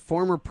Lore is the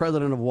former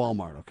president of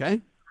Walmart,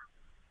 okay?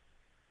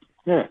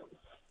 Yeah.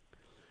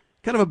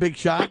 Kind of a big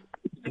shot.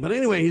 But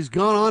anyway, he's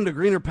gone on to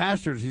greener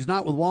pastures. He's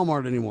not with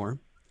Walmart anymore.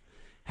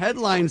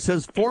 Headline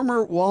says,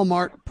 former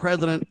Walmart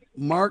president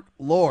Mark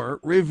Lore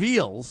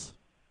reveals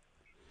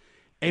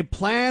a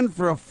plan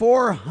for a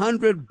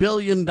 $400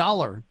 billion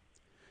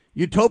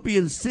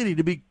utopian city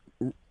to be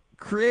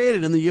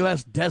created in the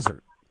U.S.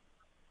 desert.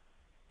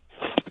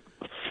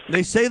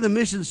 They say the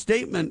mission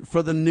statement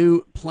for the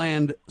new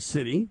planned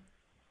city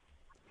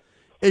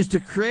is to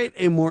create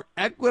a more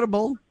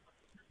equitable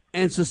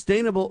and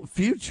sustainable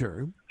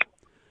future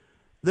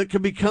that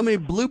can become a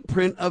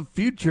blueprint of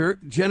future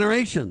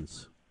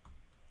generations.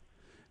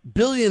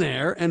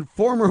 Billionaire and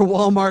former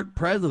Walmart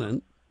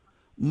president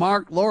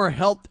Mark Lore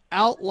helped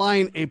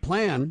outline a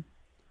plan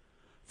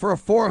for a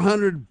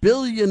 $400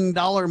 billion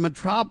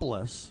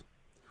metropolis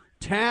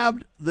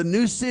tabbed the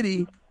new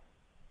city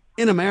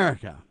in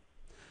America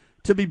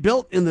to be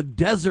built in the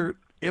desert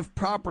if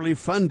properly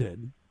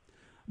funded,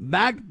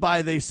 backed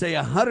by, they say,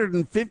 a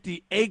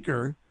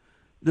 150-acre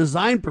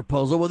design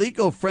proposal with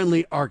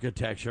eco-friendly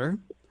architecture,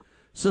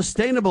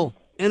 sustainable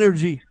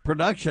energy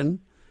production,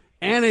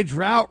 and a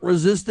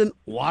drought-resistant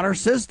water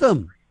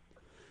system.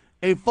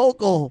 A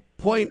focal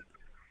point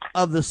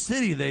of the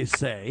city, they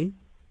say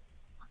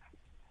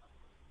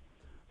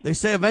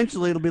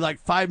eventually it'll be like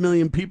 5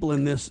 million people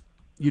in this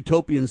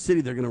utopian city.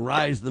 They're going to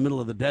rise in the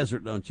middle of the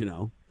desert, don't you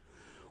know?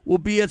 Will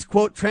be its,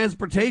 quote,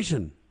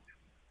 transportation.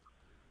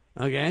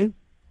 Okay?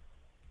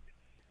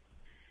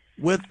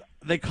 With,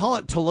 they call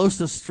it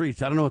Tolosa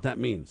Streets. I don't know what that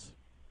means.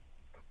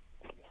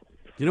 Do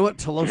you know what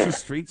Tolosa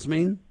Streets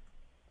mean?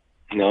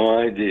 No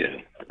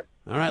idea.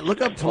 All right,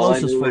 look up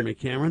Tolosa for me,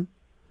 Cameron.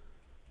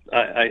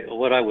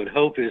 What I would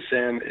hope is,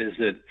 Sam, is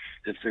that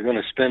if they're going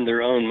to spend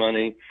their own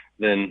money,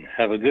 then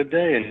have a good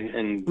day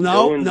and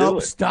go and do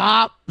it.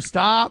 Stop.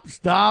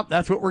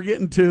 That's what we're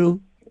getting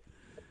to.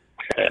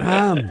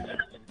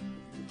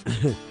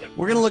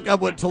 We're going to look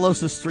up what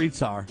Tolosa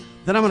Streets are.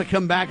 Then I'm going to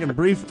come back and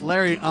brief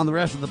Larry on the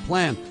rest of the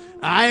plan.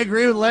 I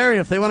agree with Larry.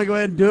 If they want to go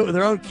ahead and do it with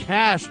their own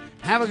cash,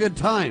 have a good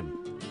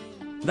time.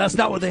 That's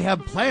not what they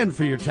have planned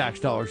for your tax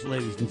dollars,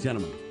 ladies and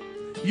gentlemen.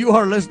 You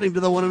are listening to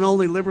the one and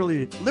only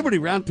Liberty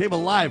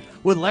Roundtable Live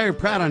with Larry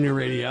Pratt on your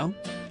radio.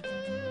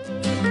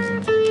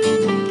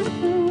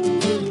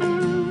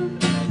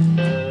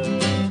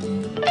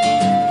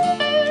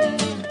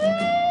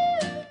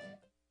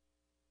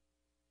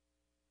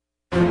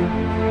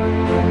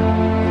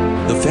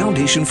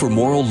 Foundation for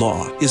Moral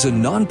Law is a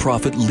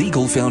nonprofit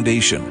legal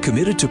foundation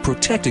committed to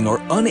protecting our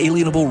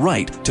unalienable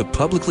right to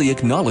publicly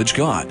acknowledge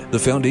God. The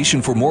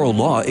Foundation for Moral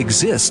Law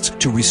exists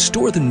to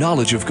restore the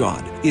knowledge of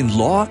God in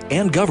law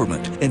and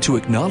government and to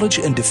acknowledge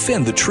and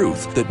defend the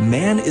truth that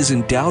man is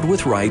endowed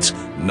with rights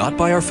not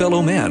by our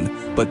fellow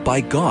man, but by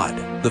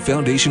God. The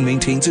foundation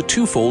maintains a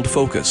twofold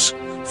focus.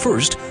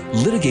 First,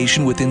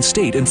 litigation within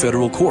state and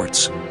federal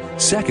courts.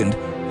 Second,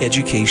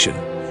 education.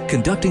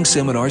 Conducting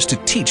seminars to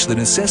teach the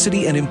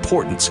necessity and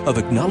importance of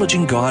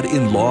acknowledging God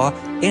in law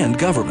and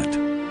government.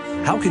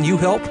 How can you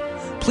help?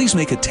 Please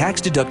make a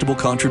tax-deductible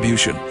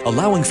contribution,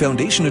 allowing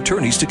foundation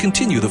attorneys to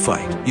continue the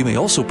fight. You may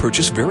also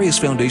purchase various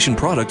foundation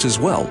products as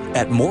well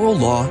at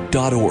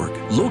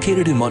morallaw.org.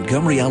 Located in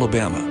Montgomery,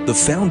 Alabama, the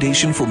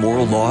Foundation for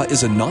Moral Law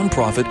is a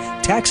nonprofit,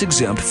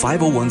 tax-exempt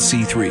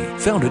 501c3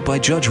 founded by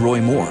Judge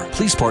Roy Moore.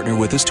 Please partner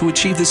with us to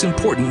achieve this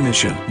important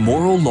mission.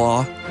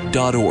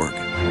 morallaw.org.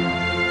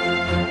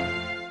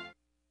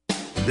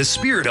 The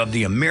spirit of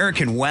the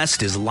American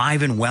West is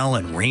live and well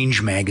in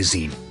Range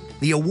Magazine,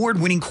 the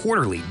award-winning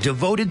quarterly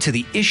devoted to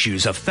the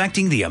issues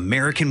affecting the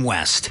American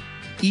West.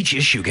 Each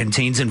issue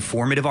contains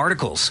informative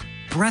articles,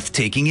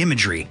 breathtaking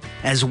imagery,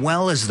 as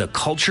well as the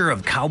culture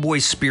of cowboy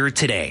spirit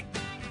today,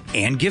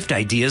 and gift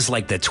ideas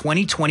like the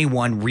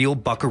 2021 Real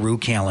Buckaroo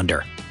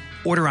calendar.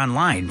 Order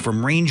online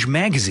from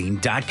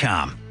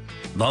rangemagazine.com.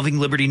 Loving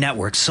Liberty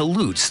Network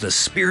salutes the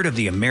spirit of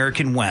the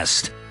American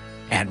West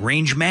at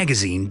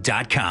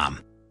rangemagazine.com.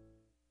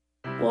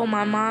 Well,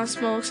 my mom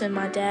smokes and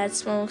my dad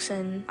smokes,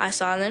 and I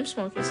saw them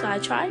smoking, so I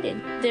tried it.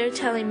 They're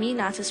telling me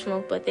not to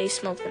smoke, but they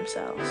smoke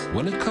themselves.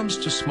 When it comes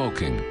to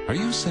smoking, are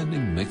you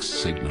sending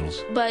mixed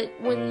signals? But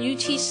when you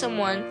teach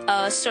someone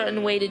a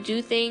certain way to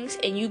do things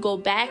and you go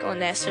back on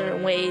that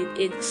certain way,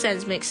 it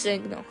sends mixed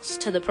signals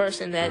to the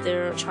person that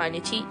they're trying to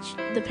teach.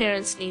 The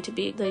parents need to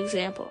be the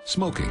example.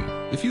 Smoking.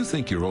 If you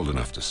think you're old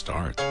enough to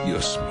start,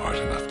 you're smart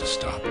enough to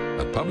stop.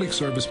 A public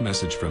service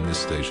message from this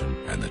station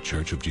and the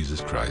Church of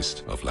Jesus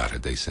Christ of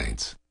Latter-day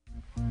Saints.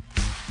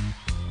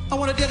 I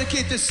want to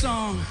dedicate this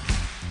song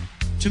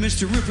to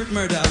Mr. Rupert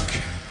Murdoch.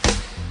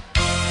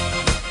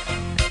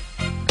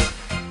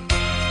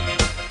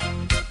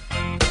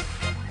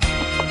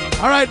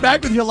 All right,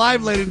 back with you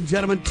live, ladies and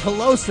gentlemen.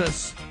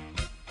 Telosus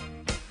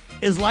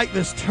is like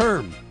this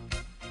term.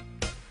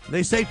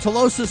 They say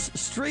Telosus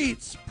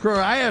streets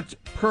prioritize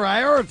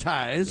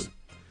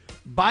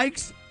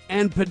bikes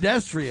and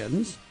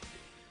pedestrians,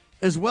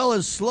 as well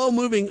as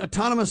slow-moving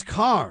autonomous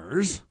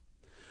cars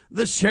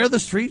that share the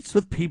streets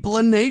with people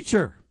and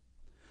nature.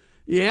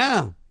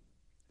 Yeah.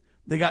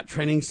 They got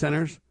training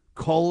centers,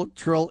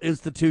 cultural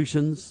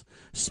institutions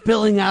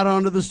spilling out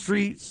onto the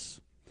streets,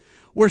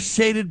 where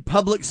shaded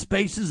public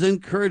spaces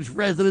encourage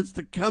residents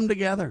to come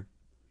together.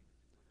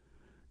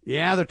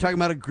 Yeah, they're talking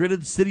about a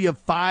gridded city of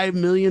 5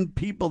 million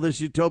people,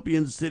 this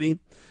utopian city,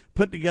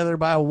 put together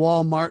by a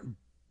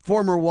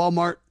former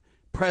Walmart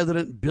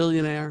president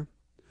billionaire.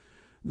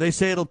 They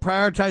say it'll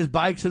prioritize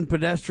bikes and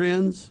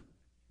pedestrians.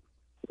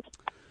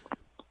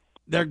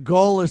 Their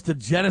goal is to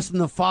jettison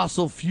the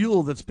fossil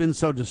fuel that's been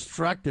so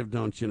destructive,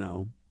 don't you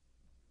know?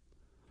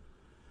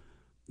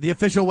 The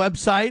official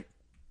website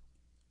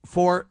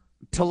for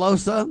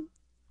Telosa,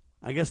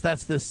 I guess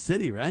that's this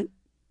city, right?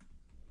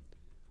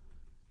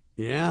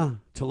 Yeah,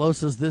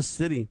 Telosa's this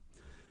city.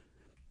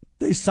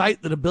 They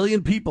cite that 1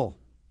 billion people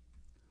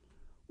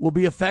will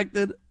be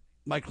affected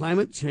by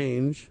climate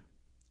change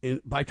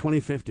by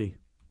 2050.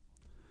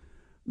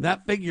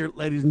 That figure,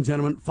 ladies and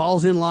gentlemen,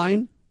 falls in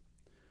line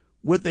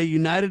with a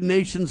United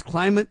Nations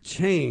climate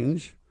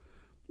change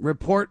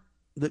report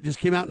that just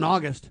came out in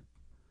August,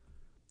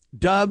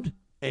 dubbed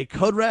a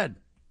code red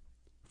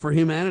for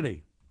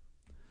humanity,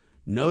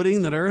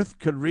 noting that Earth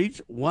could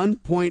reach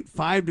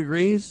 1.5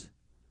 degrees.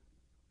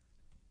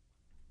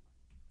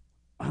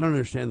 I don't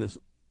understand this.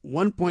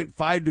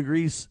 1.5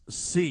 degrees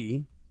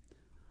C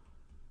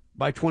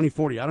by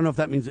 2040. I don't know if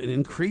that means an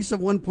increase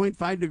of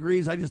 1.5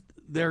 degrees.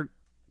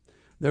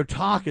 Their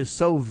talk is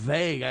so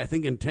vague, I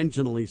think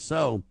intentionally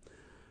so,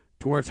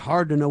 to where it's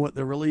hard to know what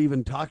they're really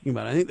even talking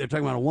about. I think they're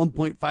talking about a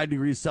 1.5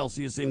 degrees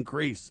Celsius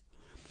increase.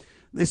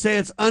 They say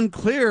it's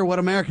unclear what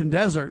American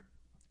desert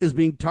is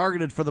being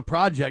targeted for the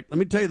project. Let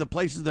me tell you the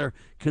places they're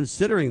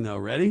considering, though.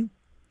 Ready?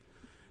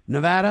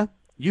 Nevada,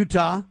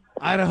 Utah,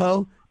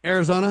 Idaho,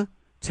 Arizona,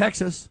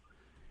 Texas,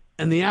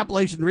 and the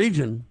Appalachian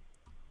region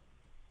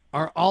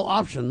are all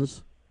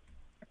options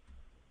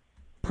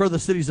per the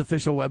city's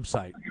official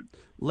website.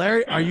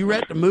 Larry, are you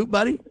ready to move,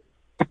 buddy?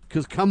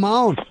 Because come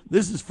on,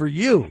 this is for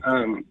you.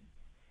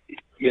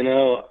 You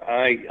know,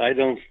 I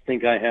don't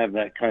think I have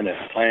that kind of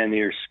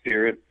pioneer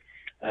spirit.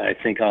 I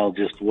think I'll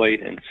just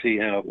wait and see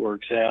how it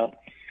works out.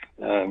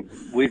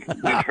 We've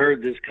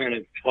heard this kind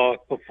of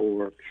talk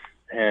before,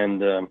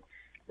 and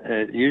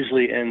it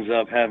usually ends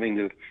up having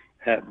to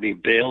be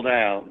bailed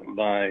out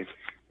by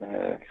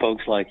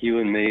folks like you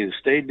and me who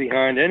stayed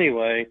behind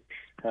anyway,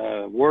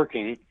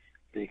 working,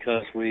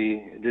 because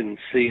we didn't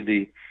see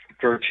the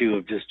virtue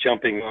of just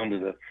jumping onto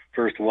the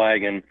first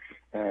wagon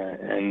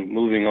and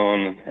moving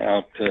on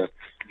out to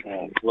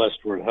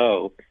westward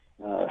ho.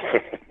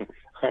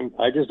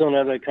 I just don't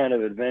have that kind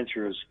of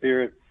adventurous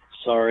spirit.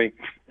 Sorry.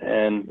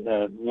 And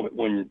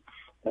when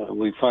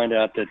we find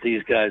out that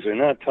these guys are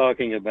not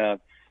talking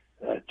about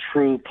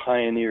true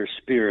pioneer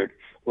spirit,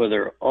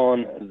 whether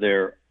on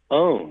their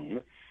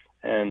own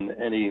and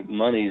any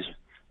monies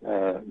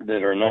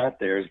that are not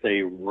theirs,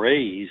 they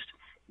raised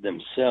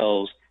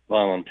themselves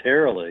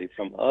voluntarily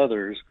from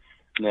others.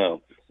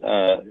 No.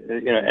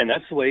 And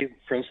that's the way,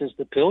 for instance,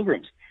 the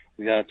Pilgrims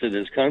got to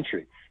this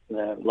country.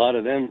 A lot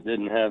of them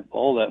didn't have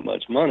all that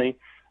much money.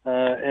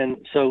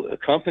 And so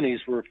companies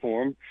were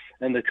formed,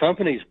 and the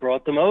companies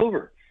brought them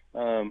over.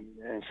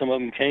 And some of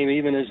them came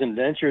even as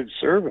indentured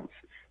servants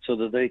so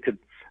that they could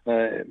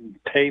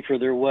pay for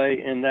their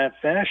way in that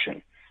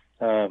fashion.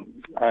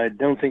 I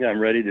don't think I'm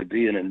ready to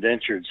be an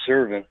indentured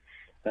servant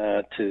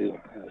to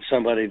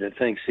somebody that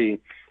thinks he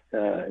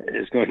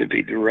is going to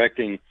be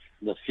directing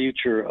the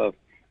future of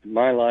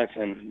my life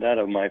and that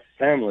of my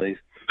family's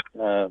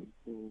in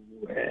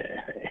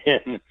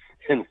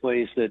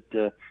ways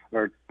that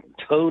are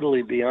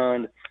totally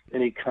beyond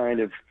any kind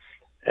of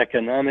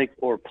economic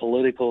or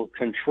political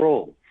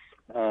control.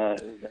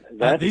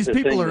 These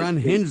people are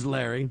unhinged,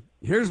 Larry.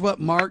 Here's what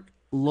Mark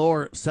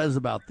Lohr says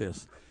about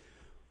this.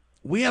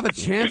 We have a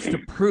chance to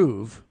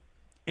prove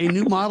a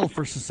new model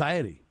for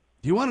society.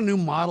 Do you want a new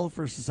model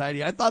for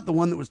society? I thought the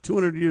one that was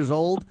 200 years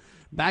old,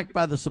 backed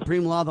by the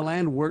supreme law of the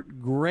land,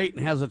 worked great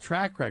and has a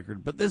track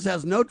record. But this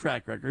has no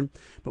track record.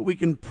 But we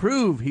can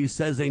prove, he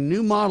says, a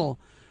new model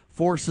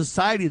for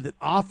society that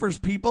offers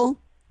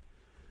people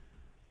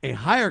a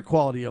higher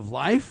quality of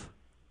life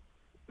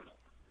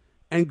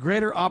and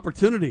greater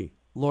opportunity,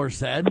 Lohr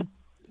said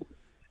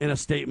in a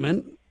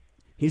statement.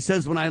 He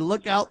says, when I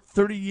look out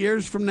 30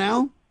 years from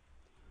now,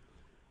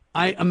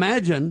 I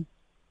imagine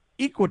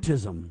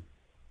equitism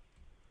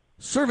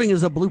serving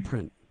as a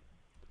blueprint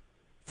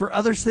for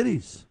other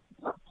cities.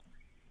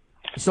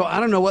 So I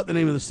don't know what the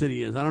name of the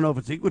city is. I don't know if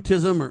it's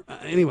equitism or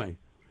anyway.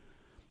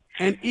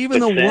 And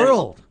even the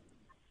world,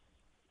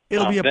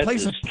 it'll be a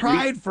place of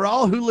pride for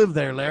all who live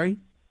there, Larry.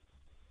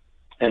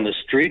 And the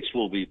streets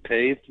will be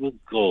paved with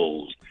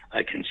gold.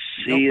 I can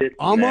see it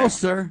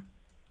almost, now. Sir.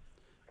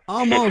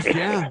 Almost,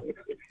 yeah.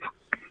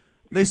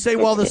 They say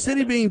while the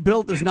city being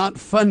built is not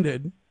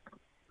funded,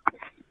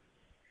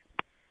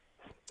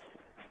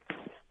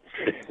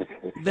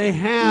 they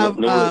have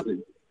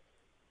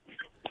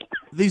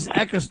these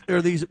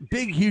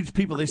big, huge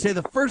people. They say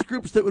the first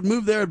groups that would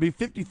move there would be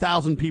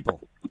 50,000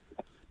 people.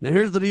 Now,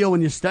 here's the deal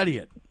when you study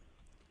it.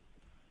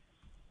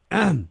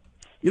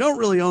 You don't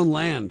really own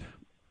land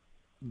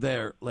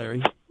there,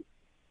 Larry.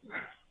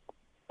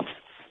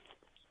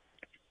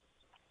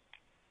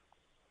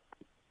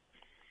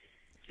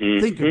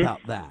 Think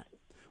about that.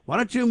 Why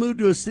don't you move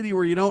to a city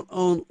where you don't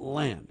own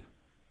land?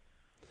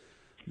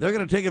 They're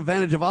going to take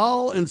advantage of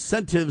all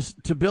incentives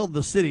to build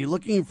the city,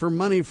 looking for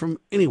money from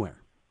anywhere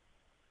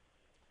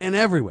and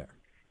everywhere.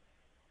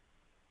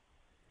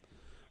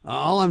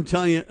 All I'm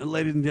telling you,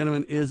 ladies and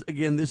gentlemen, is,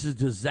 again, this is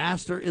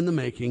disaster in the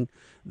making.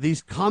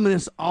 These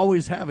communists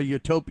always have a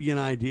utopian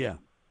idea.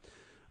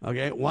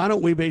 Okay, why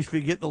don't we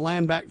basically get the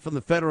land back from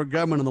the federal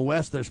government in the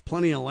West? There's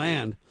plenty of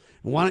land.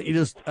 Why don't you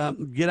just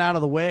get out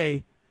of the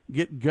way,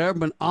 get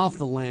government off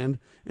the land,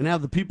 and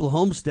have the people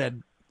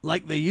homestead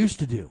like they used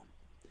to do?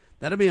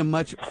 That'd be a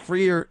much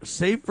freer,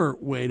 safer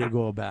way to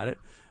go about it.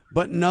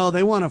 But no,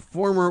 they want a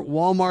former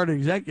Walmart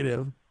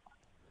executive,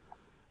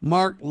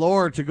 Mark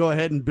Lohr, to go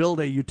ahead and build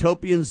a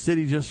utopian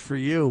city just for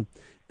you,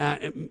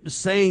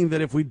 saying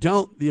that if we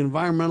don't, the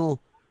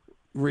environmental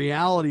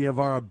reality of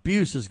our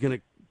abuse is going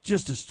to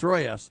just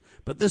destroy us.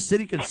 But this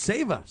city could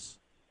save us.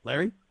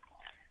 Larry?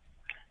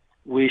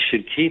 We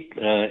should keep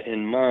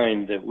in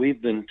mind that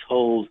we've been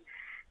told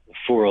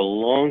for a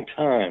long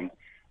time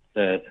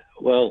that,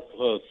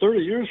 30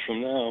 years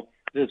from now,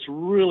 it's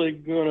really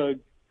going to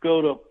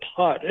go to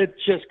pot.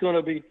 It's just going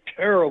to be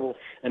terrible.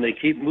 And they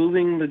keep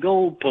moving the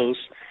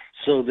goalposts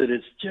so that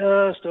it's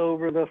just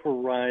over the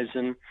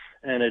horizon,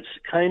 and it's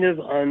kind of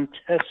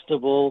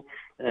untestable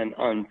and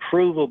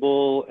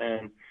unprovable,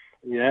 and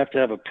you have to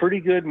have a pretty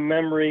good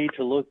memory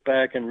to look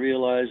back and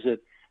realize that,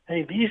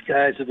 hey, these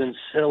guys have been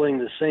selling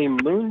the same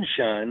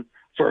moonshine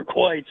for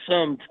quite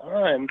some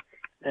time,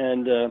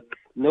 and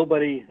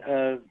nobody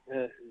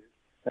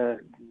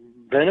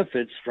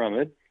benefits from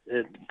it.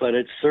 But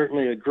it's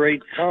certainly a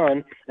great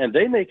con, and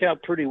they make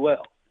out pretty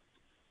well.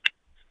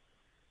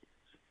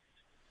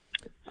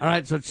 All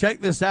right, so check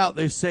this out.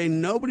 They say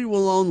nobody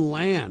will own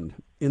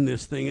land in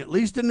this thing, at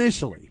least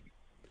initially.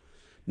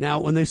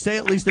 Now, when they say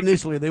at least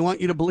initially, they want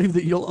you to believe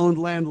that you'll own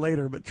land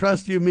later. But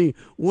trust you me,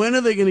 when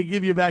are they going to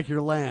give you back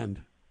your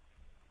land?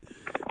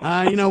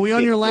 We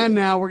own your land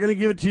now. We're going to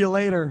give it to you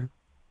later.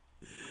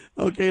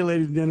 Okay,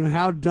 ladies and gentlemen,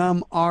 how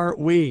dumb are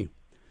we?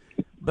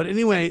 But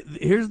anyway,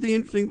 here's the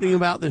interesting thing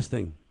about this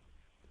thing.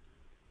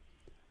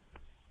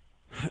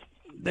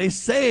 They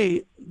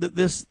say that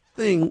this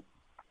thing,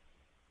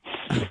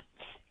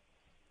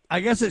 I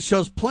guess it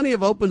shows plenty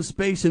of open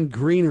space and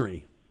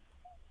greenery,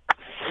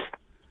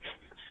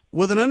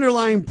 with an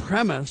underlying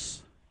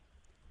premise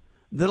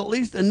that at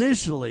least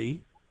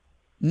initially,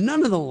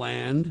 none of the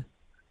land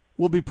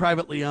will be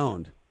privately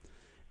owned.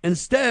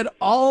 Instead,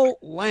 all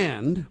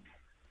land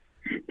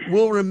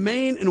will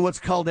remain in what's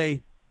called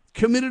a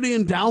community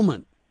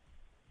endowment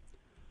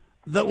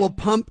that will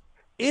pump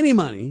any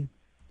money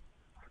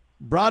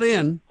brought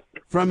in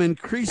from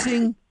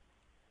increasing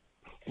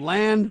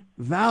land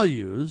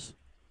values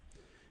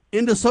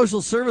into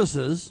social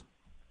services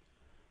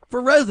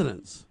for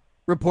residents,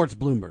 reports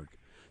Bloomberg.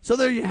 So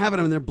there you have it.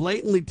 I mean, they're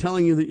blatantly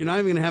telling you that you're not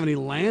even going to have any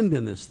land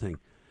in this thing.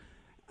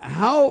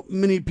 How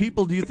many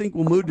people do you think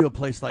will move to a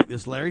place like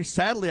this, Larry?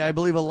 Sadly, I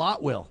believe a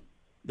lot will.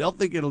 They'll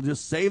think it'll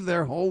just save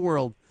their whole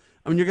world.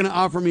 I mean, you're going to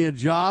offer me a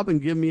job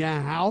and give me a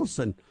house,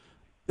 and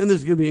then this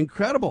is going to be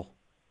incredible.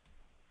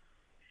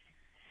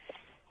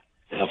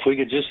 If we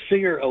could just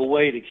figure a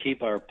way to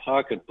keep our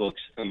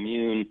pocketbooks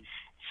immune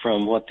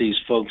from what these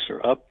folks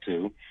are up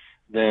to,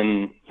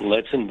 then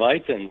let's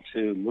invite them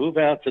to move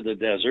out to the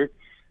desert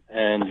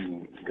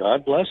and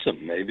God bless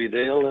them. Maybe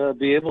they'll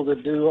be able to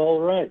do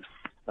all right.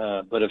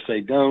 But if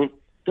they don't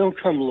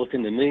come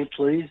looking to me,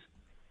 please,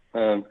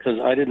 because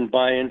I didn't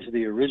buy into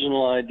the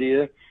original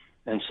idea,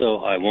 and so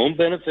I won't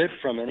benefit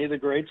from any of the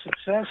great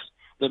success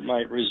that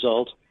might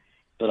result,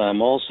 but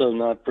I'm also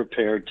not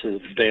prepared to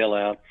bail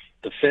out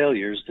the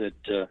failures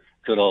that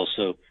could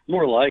also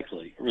more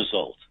likely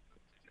result.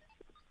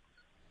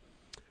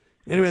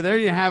 Anyway, there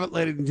you have it,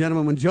 ladies and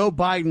gentlemen. When Joe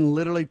Biden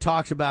literally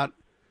talks about,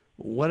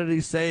 what did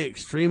he say,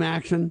 extreme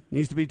action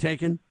needs to be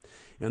taken,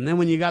 and then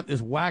when you got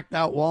this whacked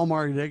out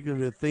Walmart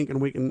executive thinking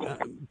we can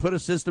put a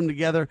system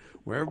together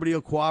where everybody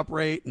will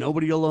cooperate,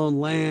 nobody will own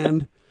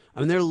land. I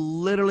mean, they're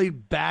literally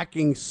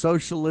backing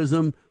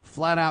socialism,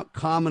 flat out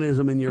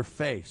communism in your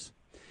face.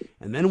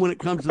 And then when it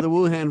comes to the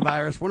Wuhan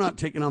virus, we're not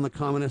taking on the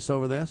communists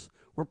over this.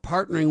 We're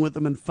partnering with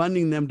them and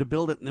funding them to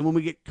build it. And then when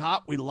we get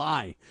caught, we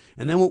lie.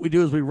 And then what we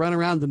do is we run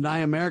around and deny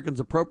Americans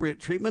appropriate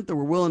treatment that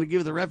we're willing to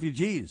give the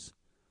refugees.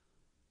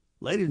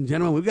 Ladies and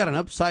gentlemen, we've got an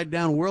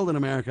upside-down world in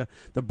America.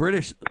 The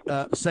British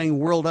sang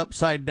world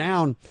upside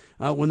down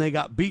when they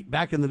got beat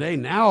back in the day.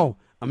 Now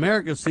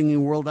America's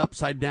singing world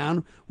upside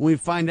down when we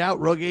find out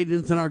rogue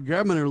agents in our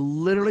government are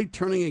literally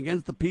turning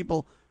against the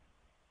people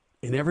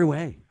in every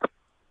way.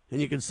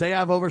 And you can say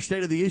I've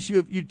overstated the issue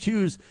if you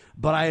choose,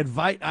 but I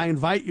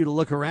invite you to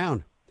look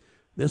around.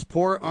 This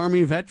poor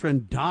Army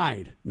veteran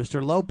died.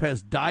 Mr.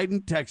 Lopez died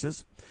in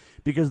Texas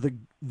because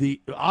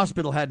the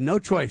hospital had no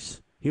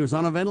choice. He was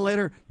on a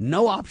ventilator,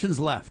 no options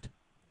left.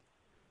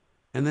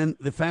 And then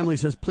the family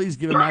says, please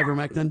give him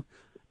ivermectin.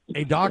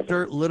 A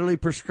doctor literally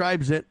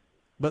prescribes it,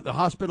 but the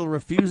hospital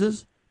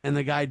refuses, and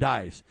the guy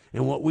dies.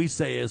 And what we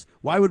say is,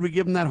 why would we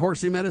give him that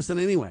horsey medicine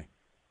anyway?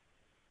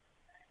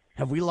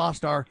 Have we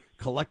lost our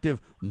collective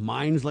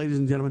minds, ladies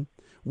and gentlemen?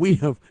 We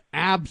have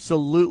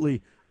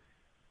absolutely,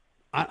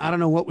 I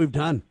don't know what we've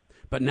done,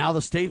 but now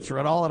the states are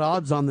at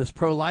odds on this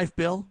pro-life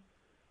bill,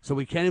 so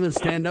we can't even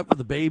stand up for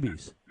the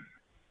babies.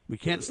 We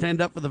can't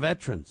stand up for the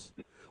veterans.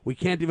 We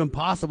can't even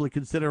possibly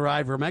consider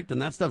ivermectin.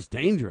 That stuff's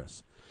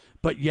dangerous.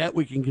 But yet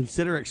we can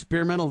consider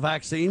experimental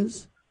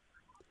vaccines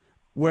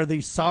where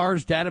the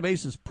SARS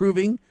database is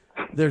proving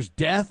there's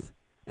death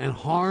and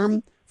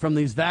harm from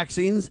these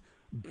vaccines.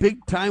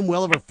 Big time,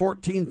 well over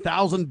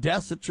 14,000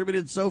 deaths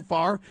attributed so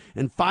far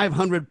and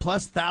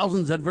 500+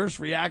 thousands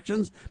adverse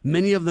reactions,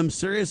 many of them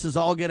serious as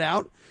all get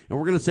out. And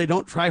we're going to say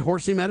don't try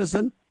horsey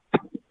medicine?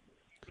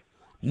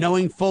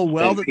 Knowing full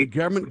well that the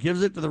government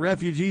gives it to the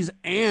refugees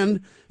and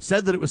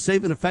said that it was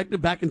safe and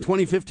effective back in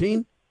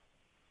 2015?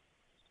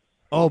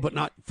 Oh, but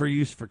not for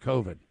use for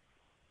COVID.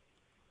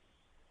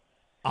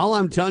 All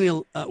I'm telling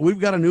you, we've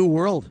got a new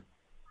world.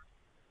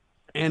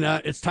 And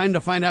it's time to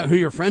find out who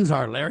your friends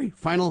are, Larry.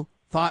 Final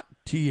thought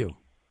to you.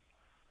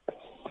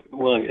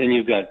 Well, and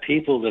you've got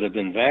people that have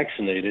been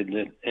vaccinated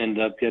that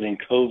end up getting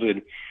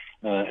COVID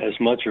as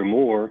much or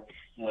more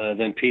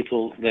than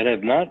people that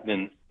have not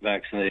been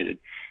vaccinated.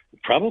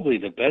 Probably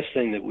the best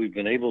thing that we've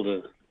been able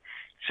to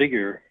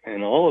figure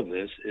in all of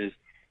this is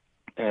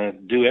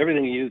do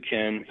everything you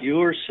can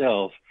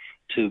yourself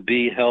to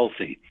be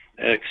healthy,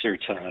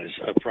 exercise,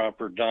 a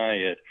proper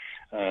diet,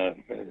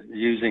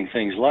 using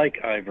things like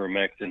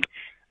ivermectin,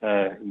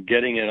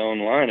 getting it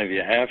online if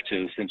you have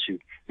to, since you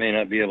may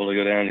not be able to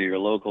go down to your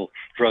local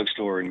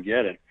drugstore and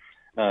get it.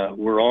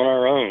 We're on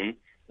our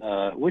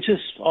own, which is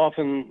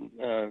often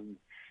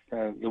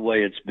the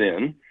way it's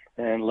been.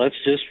 And let's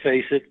just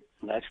face it,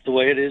 that's the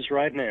way it is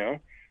right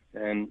now,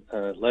 and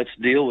let's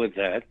deal with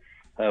that.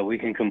 We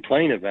can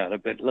complain about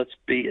it, but let's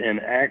be in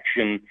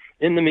action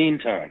in the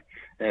meantime.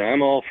 And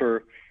I'm all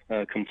for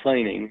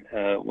complaining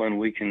when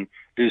we can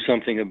do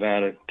something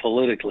about it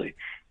politically.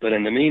 But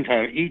in the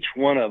meantime, each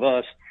one of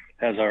us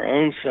has our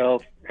own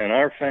self and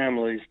our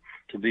families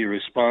to be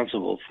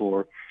responsible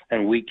for,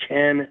 and we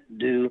can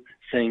do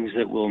things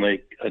that will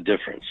make a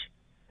difference.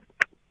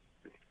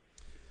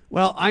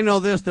 Well, I know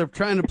this. They're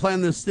trying to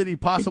plan this city,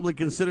 possibly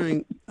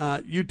considering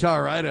Utah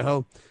or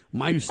Idaho,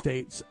 my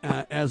states,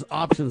 as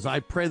options. I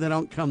pray they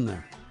don't come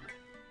there.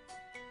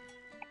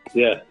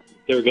 Yeah,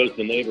 there goes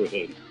the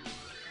neighborhood.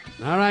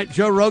 All right,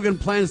 Joe Rogan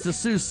plans to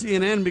sue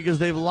CNN because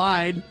they've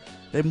lied.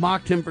 They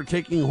mocked him for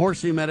taking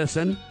horsey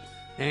medicine,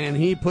 and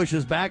he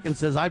pushes back and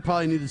says, I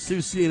probably need to sue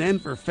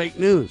CNN for fake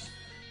news.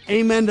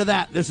 Amen to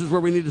that. This is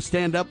where we need to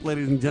stand up,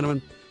 ladies and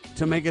gentlemen,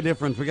 to make a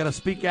difference. We've got to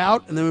speak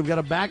out, and then we've got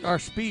to back our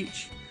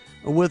speech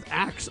with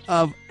acts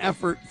of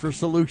effort for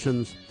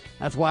solutions.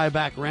 That's why I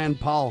back Rand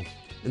Paul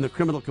in the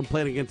criminal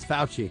complaint against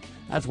Fauci.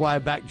 That's why I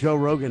back Joe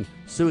Rogan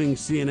suing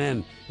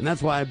CNN. And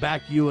that's why I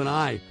back you and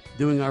I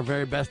doing our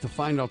very best to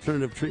find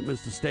alternative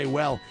treatments to stay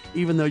well,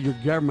 even though your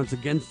government's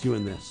against you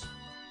in this.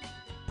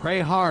 Pray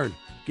hard.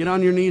 Get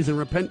on your knees and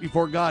repent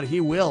before God.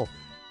 He will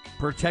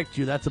protect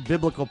you. That's a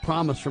biblical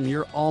promise from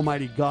your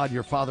almighty God,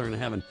 your Father in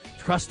heaven.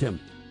 Trust him.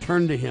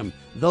 Turn to him.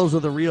 Those are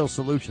the real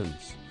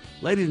solutions.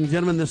 Ladies and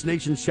gentlemen, this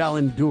nation shall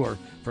endure.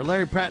 For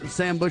Larry Pratt and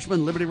Sam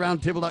Bushman,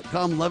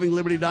 LibertyRoundtable.com,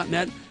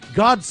 LovingLiberty.net,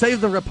 God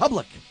save the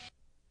Republic.